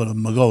홍아볼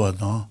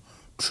마가와당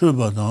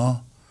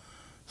추바당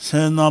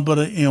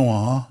세나버의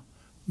인와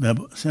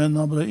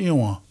세나버의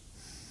인와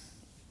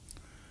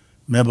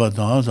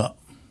매바당사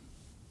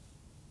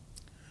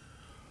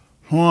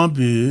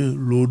홍아비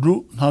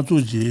로루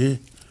나주지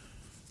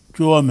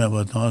조아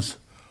매바당사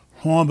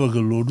홍아버가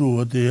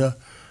로루 어디야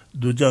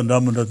두자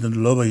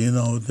남은다는 러바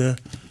인나오데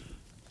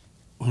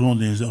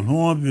그런데서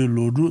홍아비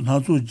로루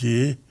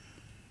나주지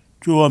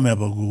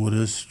조아매바고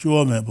그래서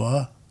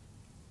조아매바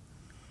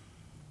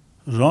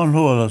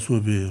란로라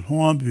소비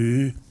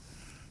홍아비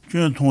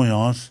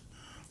전통양스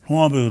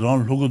홍아비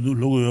란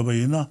로고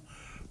여바이나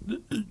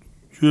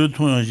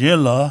전통양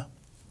젤라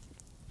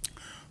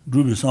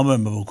루비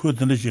삼바매바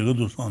코트네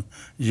제거도 산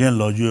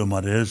젤라 주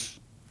마레스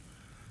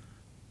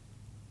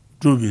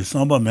루비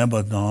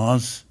삼바매바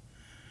단스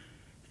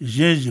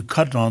제지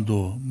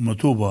카트란도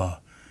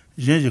모토바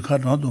제지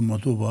카트란도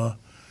모토바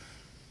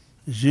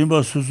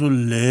짐바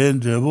수술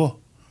렌데보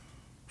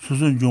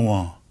수순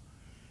중앙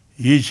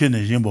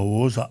이체네 짐바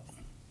오사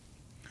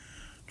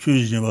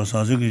추지 짐바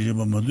사세기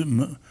짐바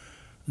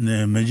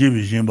네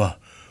메지비 짐바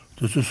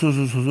또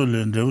수술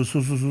렌데보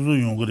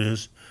수술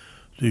용거레스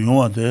또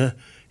용한테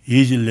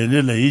이지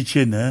렌레라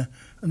이체네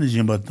아니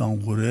짐바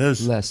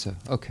땅고레스 lesser.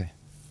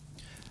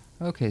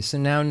 Okay, so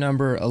now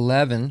number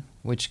 11,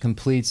 which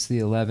completes the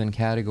 11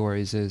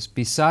 categories, is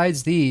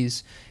besides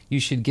these, you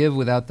should give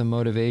without the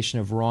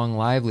motivation of wrong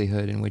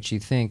livelihood, in which you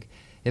think,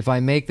 if I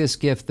make this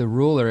gift, the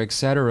ruler,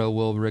 etc.,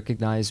 will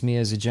recognize me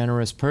as a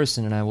generous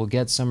person and I will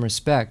get some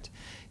respect.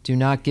 Do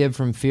not give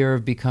from fear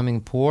of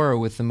becoming poor or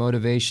with the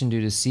motivation to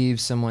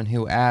deceive someone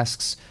who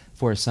asks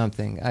for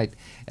something. I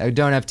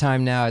don't have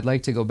time now. I'd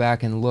like to go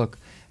back and look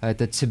at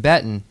the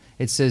Tibetan.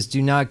 It says,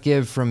 do not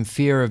give from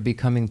fear of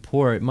becoming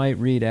poor. It might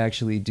read,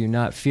 actually, do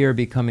not fear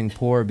becoming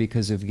poor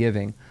because of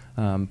giving.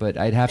 But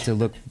I'd have to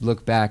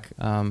look back.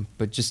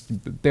 But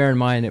just bear in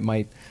mind, it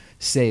might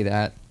say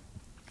that.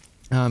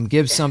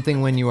 Give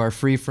something when you are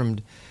free from...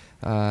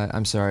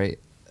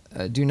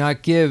 do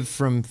not give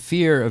from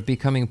fear of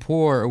becoming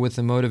poor or with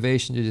the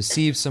motivation to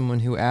deceive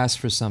someone who asks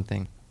for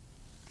something.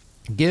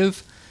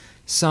 Give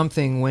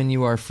something when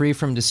you are free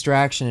from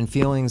distraction and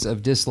feelings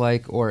of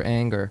dislike or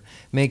anger.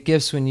 Make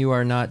gifts when you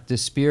are not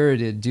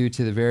dispirited due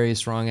to the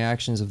various wrong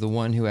actions of the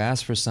one who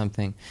asks for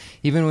something.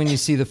 Even when you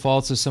see the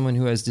faults of someone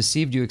who has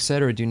deceived you,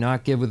 etc., do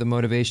not give with the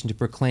motivation to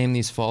proclaim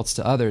these faults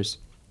to others.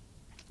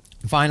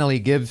 Finally,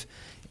 give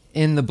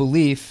in the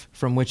belief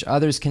from which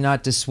others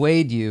cannot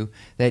dissuade you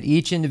that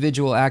each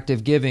individual act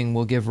of giving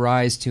will give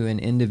rise to an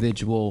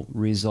individual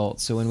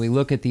result. So when we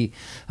look at the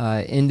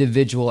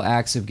individual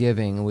acts of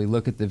giving, and we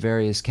look at the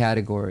various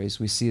categories,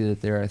 we see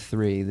that there are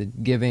three: the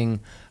giving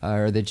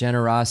or the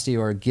generosity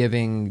or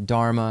giving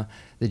dharma,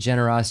 the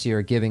generosity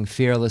or giving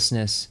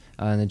fearlessness,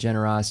 and the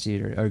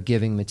generosity or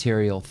giving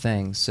material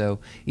things. So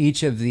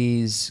each of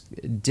these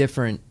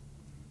different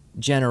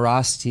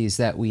generosities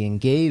that we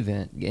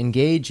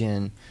engage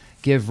in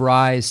give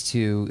rise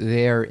to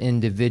their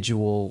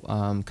individual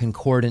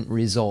concordant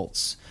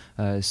results.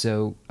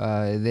 So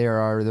there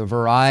are the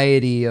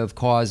variety of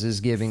causes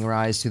giving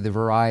rise to the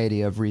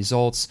variety of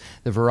results.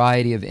 The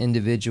variety of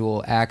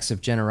individual acts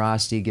of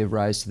generosity give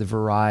rise to the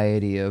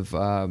variety of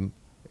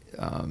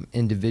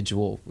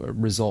individual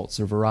results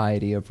or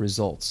variety of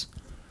results.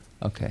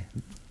 Okay.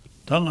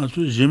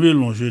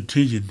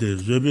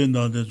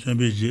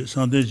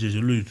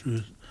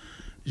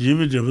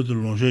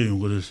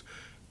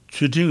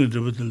 추팅을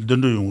잡을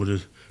던도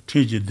용거를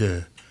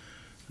체지대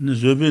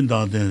너저변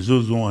다된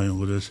조종아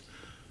용거를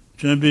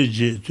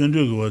준비지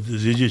준비가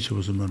제지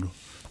쳐서만로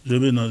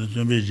저변 나도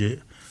준비지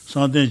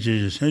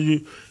상대지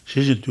생주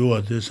시시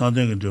되어도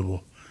상대가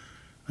되고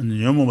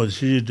아니 영어만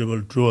시시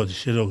되을 들어도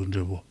싫어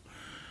되고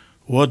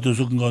what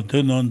수근가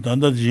되는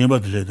단다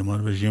지임바 되다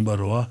말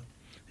지임바로와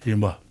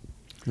지임바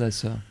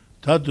그래서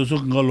다도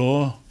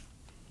수근가로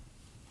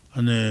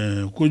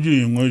아니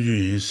꾸준히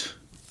영어주의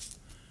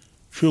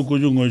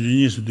최고중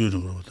거주인이 있어도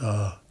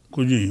그렇다.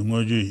 고주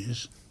영어주의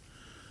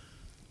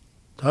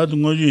다도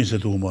ngoju se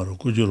to maro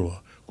kujuro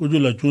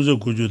kujula chunse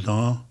kuju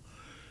ta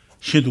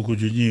shedu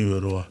kuju ni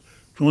yoro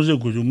chunse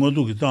kuju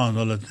ngodu ki ta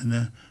na la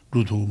tene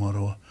rutu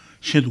maro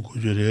shedu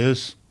kuju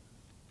res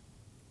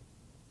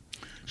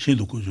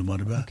shedu kuju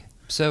marba.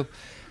 So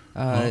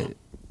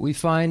we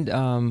find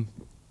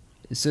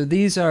so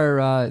these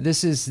are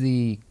this is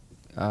the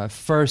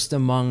first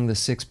among the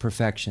 6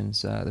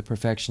 perfections, the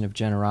perfection of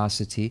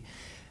generosity.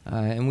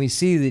 And we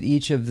see that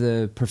each of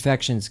the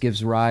perfections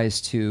gives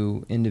rise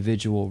to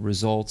individual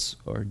results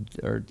or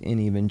in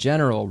even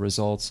general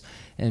results.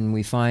 And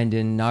we find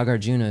in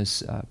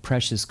Nagarjuna's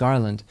Precious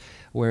Garland,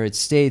 where it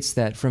states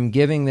that from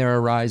giving there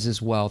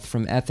arises wealth,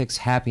 from ethics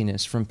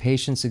happiness, from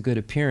patience a good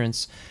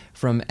appearance,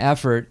 from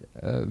effort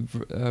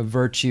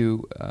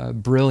virtue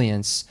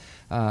brilliance,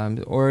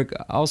 or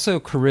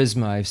also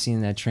charisma. I've seen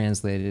that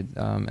translated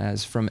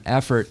as from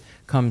effort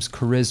comes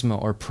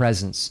charisma or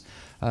presence.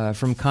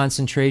 From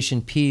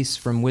concentration, peace,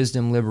 from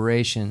wisdom,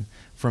 liberation,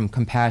 from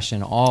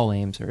compassion, all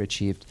aims are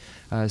achieved.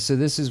 So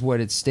this is what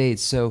it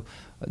states. So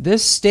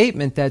this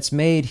statement that's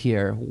made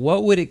here,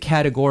 what would it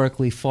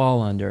categorically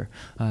fall under?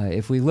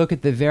 If we look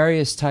at the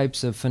various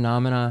types of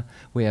phenomena,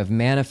 we have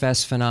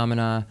manifest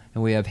phenomena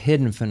and we have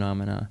hidden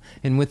phenomena.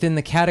 And within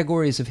the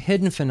categories of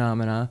hidden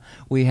phenomena,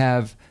 we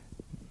have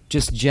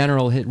just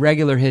general,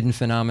 regular hidden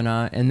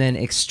phenomena and then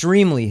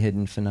extremely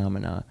hidden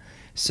phenomena.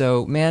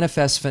 So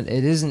it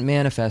isn't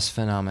manifest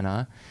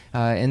phenomena.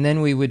 And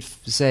then we would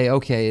say,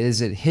 okay,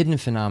 is it hidden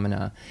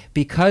phenomena?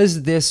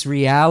 Because this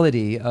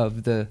reality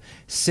of the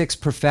 6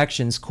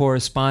 perfections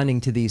corresponding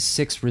to these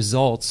 6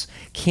 results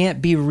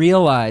can't be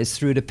realized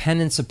through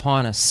dependence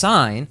upon a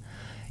sign,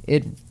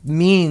 it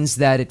means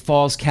that it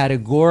falls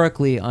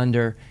categorically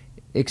under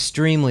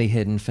extremely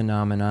hidden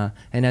phenomena,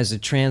 and as a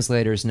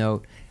translator's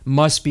note,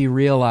 must be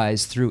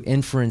realized through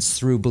inference,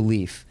 through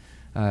belief.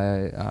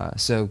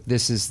 So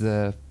this is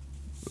the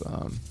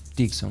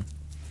Dikson.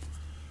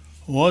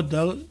 What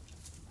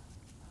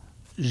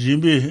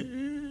Jimbe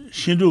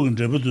Shindu and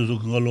Debutu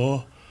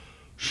Galo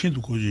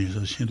Shindu Koji is a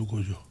Shindu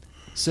Kojo.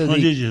 So the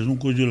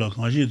Kojula,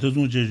 Kanji,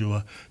 Tazun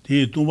Jejua,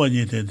 the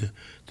Tumbani, the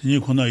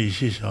Nikona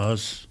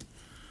Ishishas,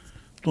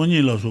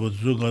 Tony Lasso,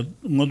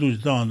 Madu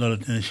down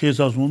and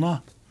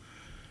Shesasuna,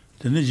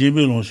 the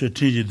Nijimbe on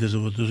Shetiji, the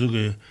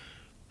Zuke,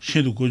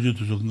 Shindu Koju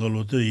to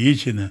Galo, the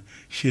Yichina,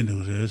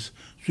 Shindu res,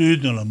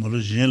 Sudala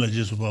Molojela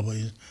Jesubaba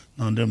is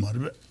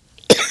Nandemar.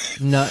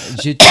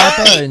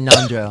 Jitapa or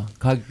Nandra?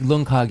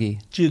 Lunkagi?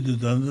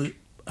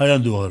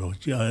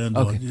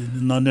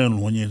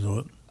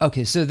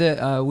 Okay,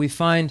 so we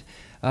find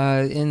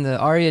in the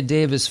Arya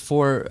Deva's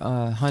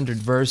 400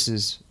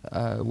 verses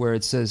where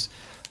it says,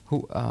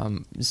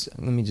 let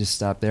me just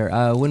stop there.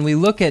 When we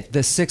look at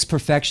the 6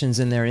 perfections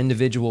and their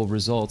individual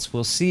results,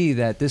 we'll see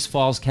that this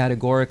falls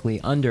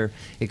categorically under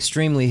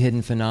extremely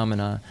hidden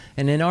phenomena.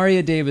 And in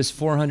Arya Deva's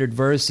 400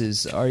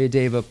 verses, Arya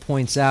Deva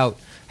points out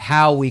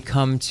how we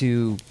come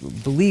to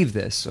believe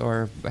this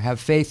or have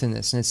faith in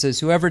this. And it says,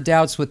 whoever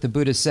doubts what the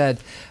Buddha said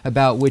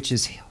about which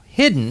is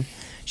hidden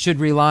should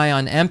rely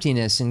on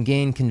emptiness and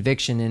gain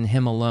conviction in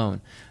him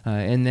alone.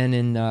 And then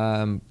in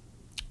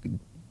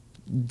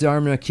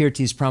Dharma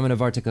Kirti's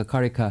Pramanavartika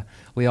Karika,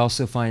 we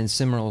also find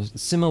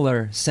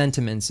similar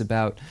sentiments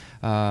about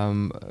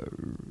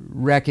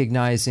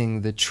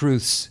recognizing the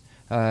truths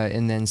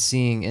and then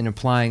seeing and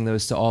applying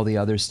those to all the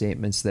other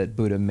statements that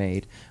Buddha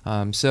made.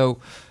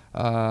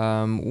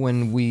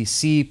 When we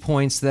see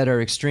points that are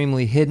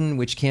extremely hidden,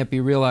 which can't be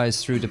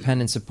realized through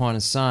dependence upon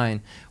a sign,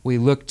 we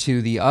look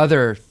to the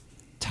other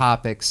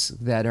topics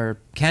that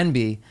can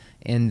be,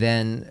 and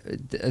then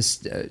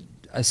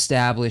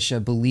establish a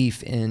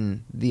belief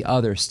in the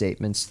other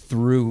statements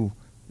through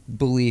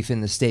belief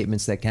in the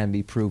statements that can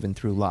be proven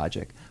through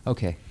logic.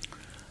 Okay.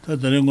 So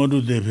today, how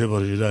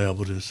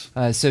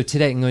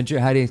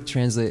do you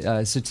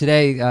translate? So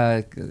today,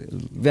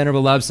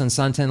 Venerable Lobsang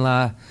Santen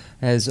La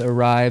has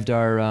arrived,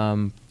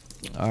 our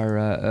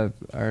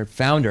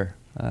founder.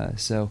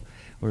 So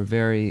we're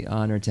very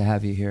honored to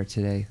have you here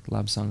today,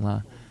 Lobsang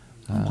La.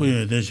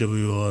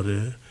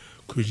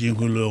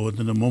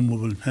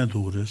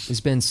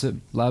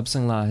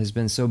 Lobsang La has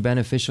been so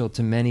beneficial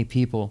to many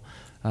people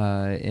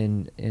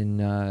in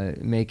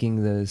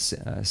making the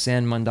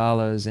sand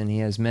mandalas, and he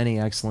has many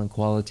excellent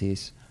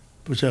qualities.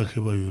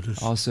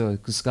 Also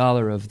a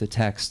scholar of the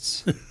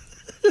texts.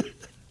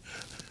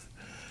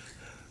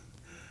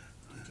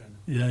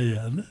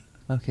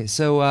 Okay,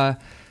 so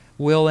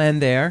we'll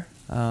end there.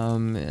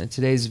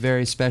 Today's a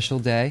very special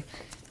day,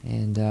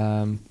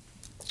 and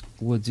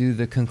we'll do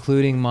the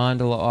concluding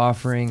mandala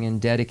offering and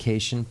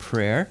dedication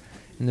prayer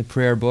in the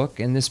prayer book.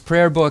 And this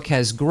prayer book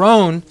has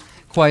grown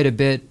quite a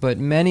bit, but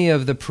many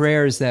of the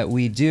prayers that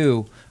we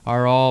do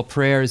are all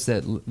prayers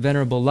that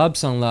Venerable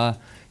Lobsang La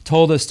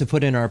told us to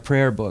put in our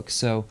prayer book.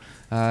 So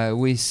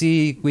we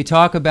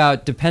talk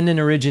about dependent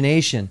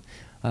origination,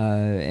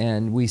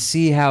 and we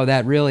see how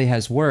that really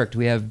has worked.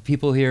 We have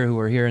people here who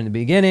are here in the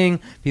beginning,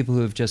 people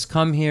who have just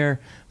come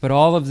here, but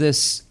all of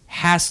this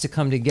has to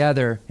come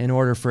together in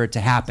order for it to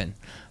happen.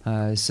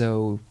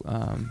 So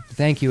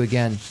thank you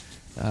again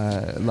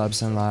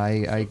Lobsang La.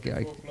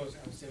 Before closing,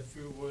 I'll say a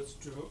few words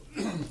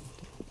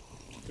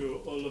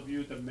to all of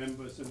you, the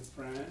members and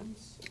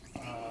friends.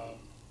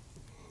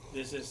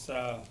 This is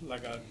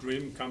like a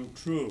dream come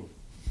true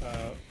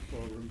for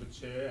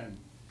Rinpoche, and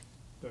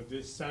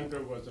this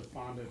center was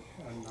founded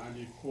in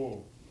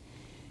 '94,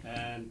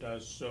 and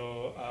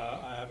so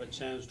I have a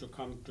chance to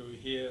come to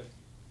here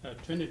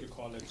at Trinity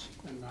College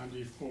in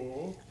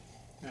 '94,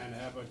 and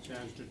have a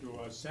chance to do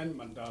a Zen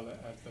Mandala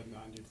at the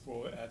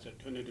 '94 at the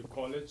Trinity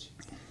College,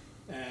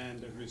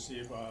 and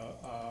receive a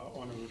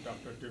honorary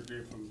doctorate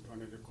degree from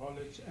Trinity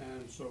College,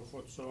 and so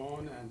forth, so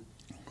on. And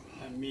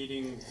a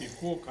meeting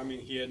before coming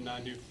here in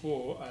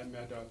 '94, I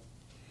met a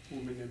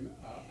woman named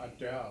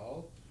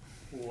Adele,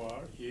 who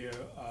are here,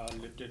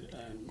 lived at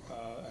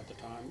the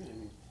time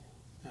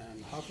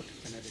in Hartford,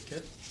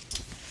 Connecticut.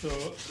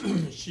 So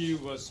she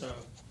was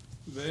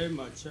very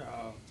much,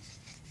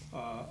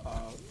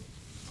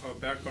 her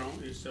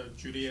background is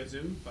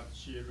Judaism, but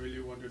she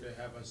really wanted to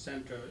have a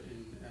center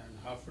in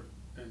Hartford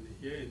and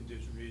here in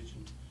this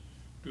region.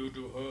 Due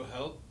to her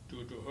help,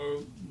 due to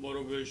her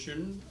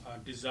motivation,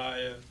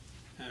 desire,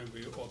 and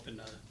we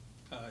opened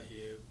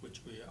here,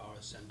 which we are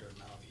a center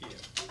now here.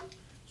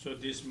 So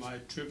this is my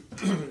trip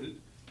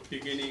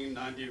beginning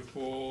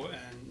 '94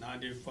 and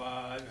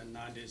 '95 and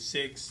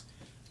 '96.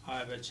 I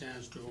have a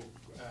chance to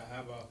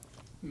have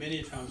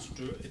many times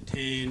to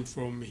attain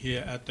from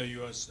here at the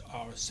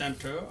our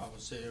center, I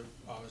would say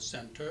our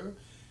center,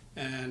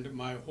 and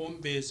my home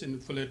base in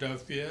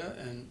Philadelphia.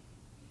 And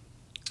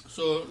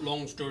so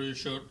long story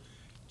short,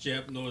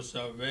 Jeb knows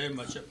very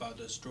much about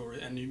the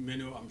story, and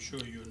I'm sure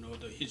you know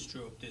the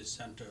history of this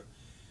center.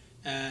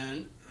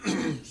 And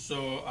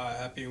so I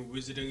have been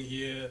visiting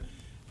here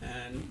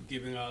and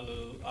giving a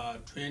little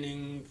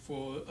training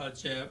for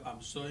Jeb.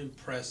 I'm so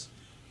impressed.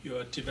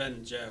 Your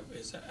Tibetan Jeb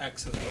is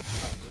excellent,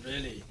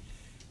 really.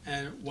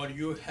 And what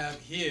you have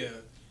here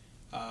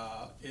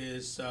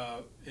is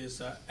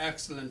an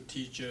excellent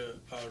teacher,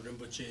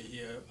 Rinpoche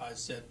here. I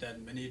said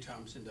that many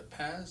times in the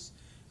past,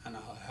 and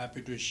I'm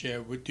happy to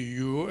share with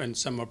you, and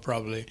some will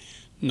probably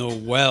know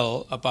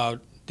well about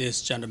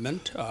this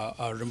gentleman,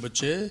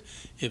 Rinpoche.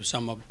 If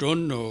some of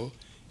don't know,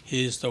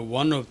 he is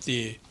one of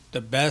the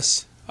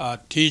best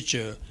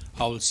teacher,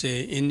 I would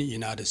say, in the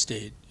United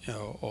States,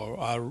 or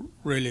I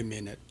really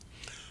mean it.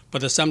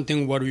 But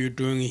something what we're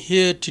doing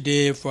here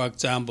today, for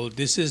example,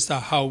 this is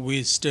how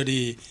we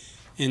study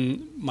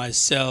in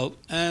myself,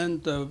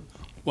 and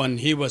when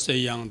he was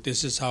young,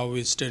 this is how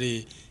we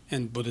study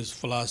in Buddhist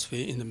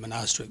philosophy in the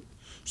monastery.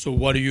 So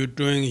what are you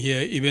doing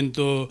here, even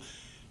though,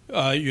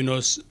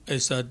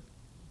 it's a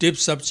deep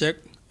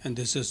subject, and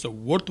this is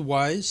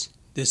worthwhile,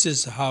 this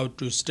is how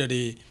to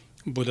study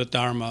Buddha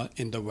Dharma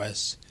in the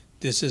West.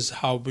 This is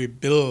how we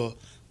build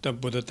the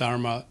Buddha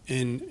Dharma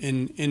in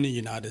the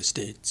United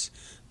States.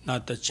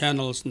 Not the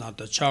channels, not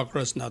the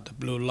chakras, not the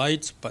blue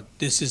lights, but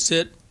this is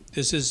it.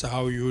 This is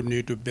how you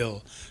need to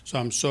build. So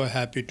I'm so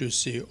happy to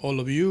see all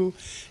of you.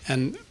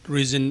 And the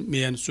reason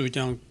me and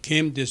Sujang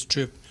came this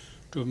trip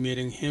to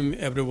meeting him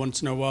every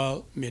once in a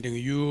while, meeting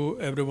you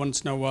every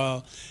once in a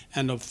while.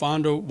 And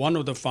one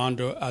of the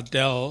founder,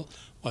 Adele,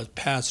 was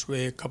passed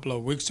away a couple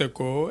of weeks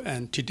ago,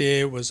 and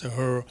today was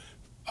her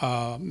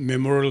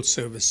memorial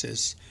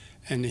services.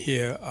 And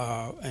here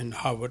in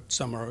Harvard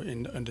Summer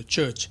in the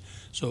church.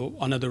 So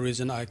another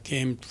reason I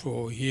came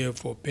here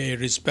for pay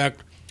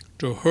respect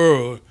to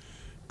her.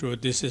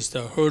 This is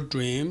her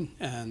dream,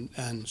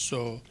 and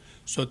so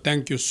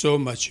thank you so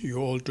much. You're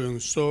all doing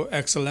so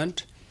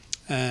excellent,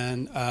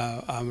 and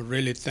I'm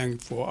really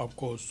thankful, of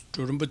course,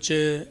 to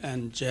Rinpoche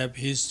and Jeb,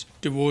 his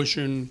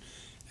devotion,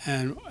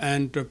 and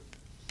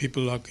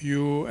people like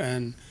you,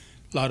 and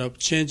a lot of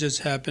changes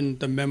happened,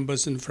 the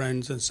members and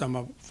friends, and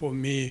for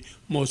me,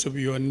 most of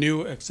you are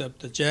new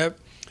except the Jeb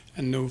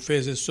and new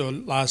faces. So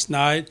last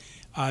night,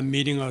 I'm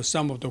meeting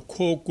some of the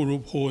core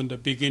group who in the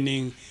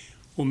beginning,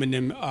 women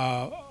named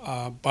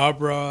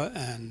Barbara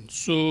and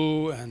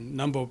Sue, and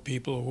number of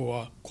people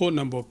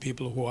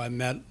who I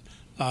met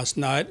last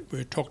night.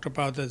 We talked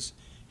about the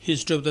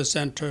history of the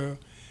center,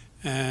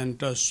 and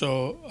this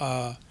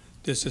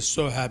is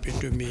so happy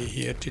to be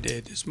here today,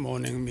 this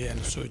morning, me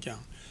and Sujang.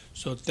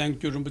 So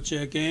thank you,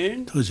 Rinpoche,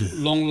 again.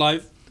 Long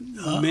life,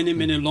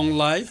 many long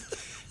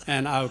life.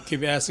 And I'll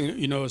keep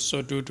asking,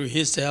 so due to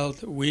his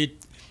health, we,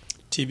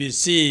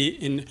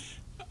 TBC,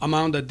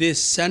 among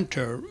this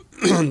center,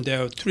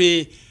 there are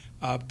three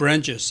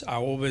branches. I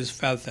always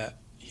felt that.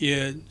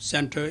 Here,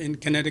 center in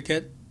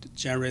Connecticut,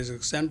 Chen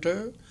Rezik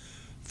Center,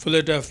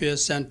 Philadelphia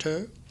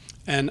Center,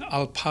 and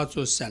El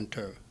Paso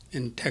Center,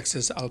 in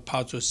Texas, El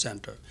Paso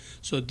Center.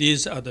 So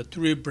these are the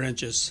three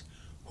branches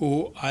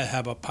who I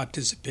have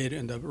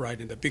participated right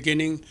in the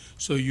beginning.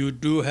 So you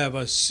do have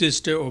a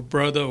sister or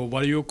brother, or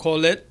what do you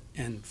call it,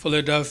 in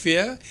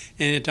Philadelphia.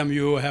 Anytime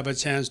you have a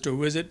chance to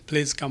visit,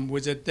 please come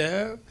visit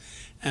there.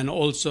 And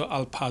also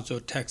El Paso,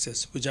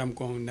 Texas, which I'm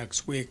going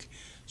next week.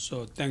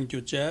 So thank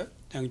you, Jeb.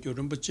 Thank you,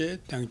 Rinpoche.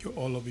 Thank you,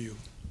 all of you.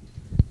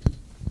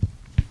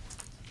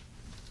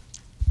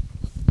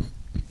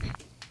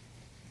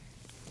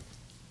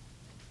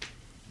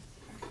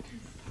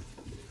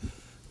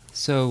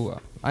 So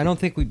I don't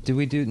think we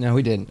do? No,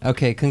 we didn't.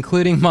 Okay,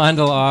 concluding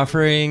mandala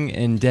offering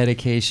and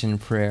dedication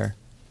prayer.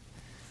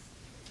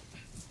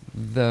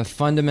 The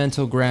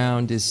fundamental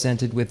ground is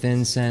scented with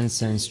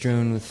incense and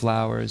strewn with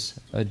flowers,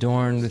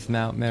 adorned with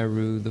Mount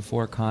Meru, the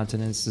 4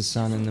 continents, the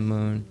sun and the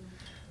moon.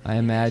 I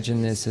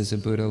imagine this as a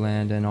Buddha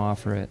land and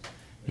offer it.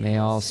 May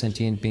all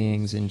sentient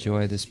beings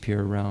enjoy this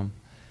pure realm.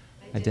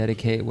 I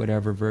dedicate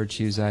whatever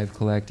virtues I have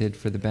collected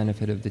for the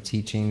benefit of the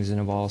teachings and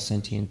of all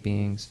sentient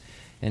beings,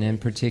 and in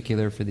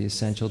particular for the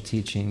essential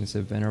teachings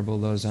of Venerable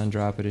Lobsang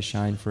Drakpa to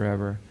shine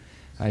forever.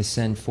 I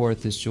send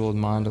forth this jeweled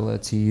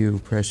mandala to you,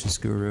 precious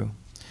Guru.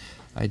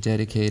 I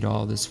dedicate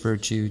all this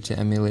virtue to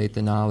emulate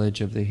the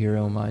knowledge of the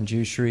hero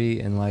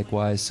Manjushri and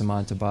likewise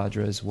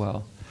Samantabhadra as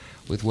well,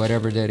 with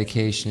whatever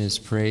dedication is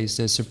praised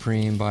as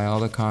supreme by all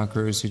the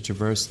conquerors who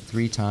traversed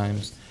 3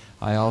 times.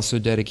 I also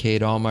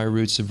dedicate all my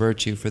roots of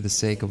virtue for the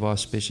sake of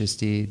auspicious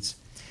deeds.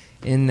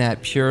 In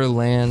that pure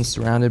land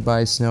surrounded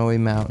by snowy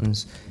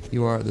mountains,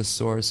 you are the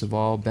source of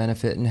all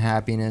benefit and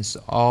happiness,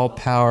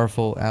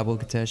 all-powerful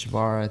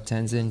Avalokiteshvara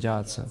Tenzin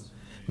Jatsa.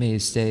 May you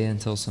stay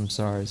until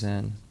samsara's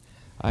end.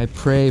 I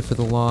pray for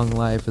the long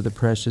life of the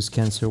precious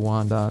Khensur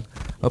Wandak,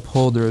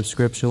 upholder of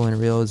scriptural and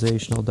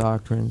realizational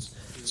doctrines,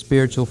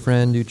 spiritual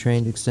friend who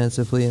trained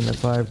extensively in the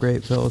 5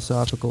 great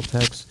philosophical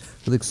texts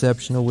with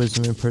exceptional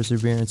wisdom and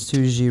perseverance.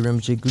 Tuji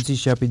Rinpoche Guti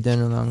Shapi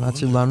Denunang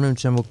Atsu Lamrim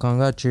Chenmo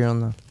Kanga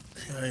Chirona.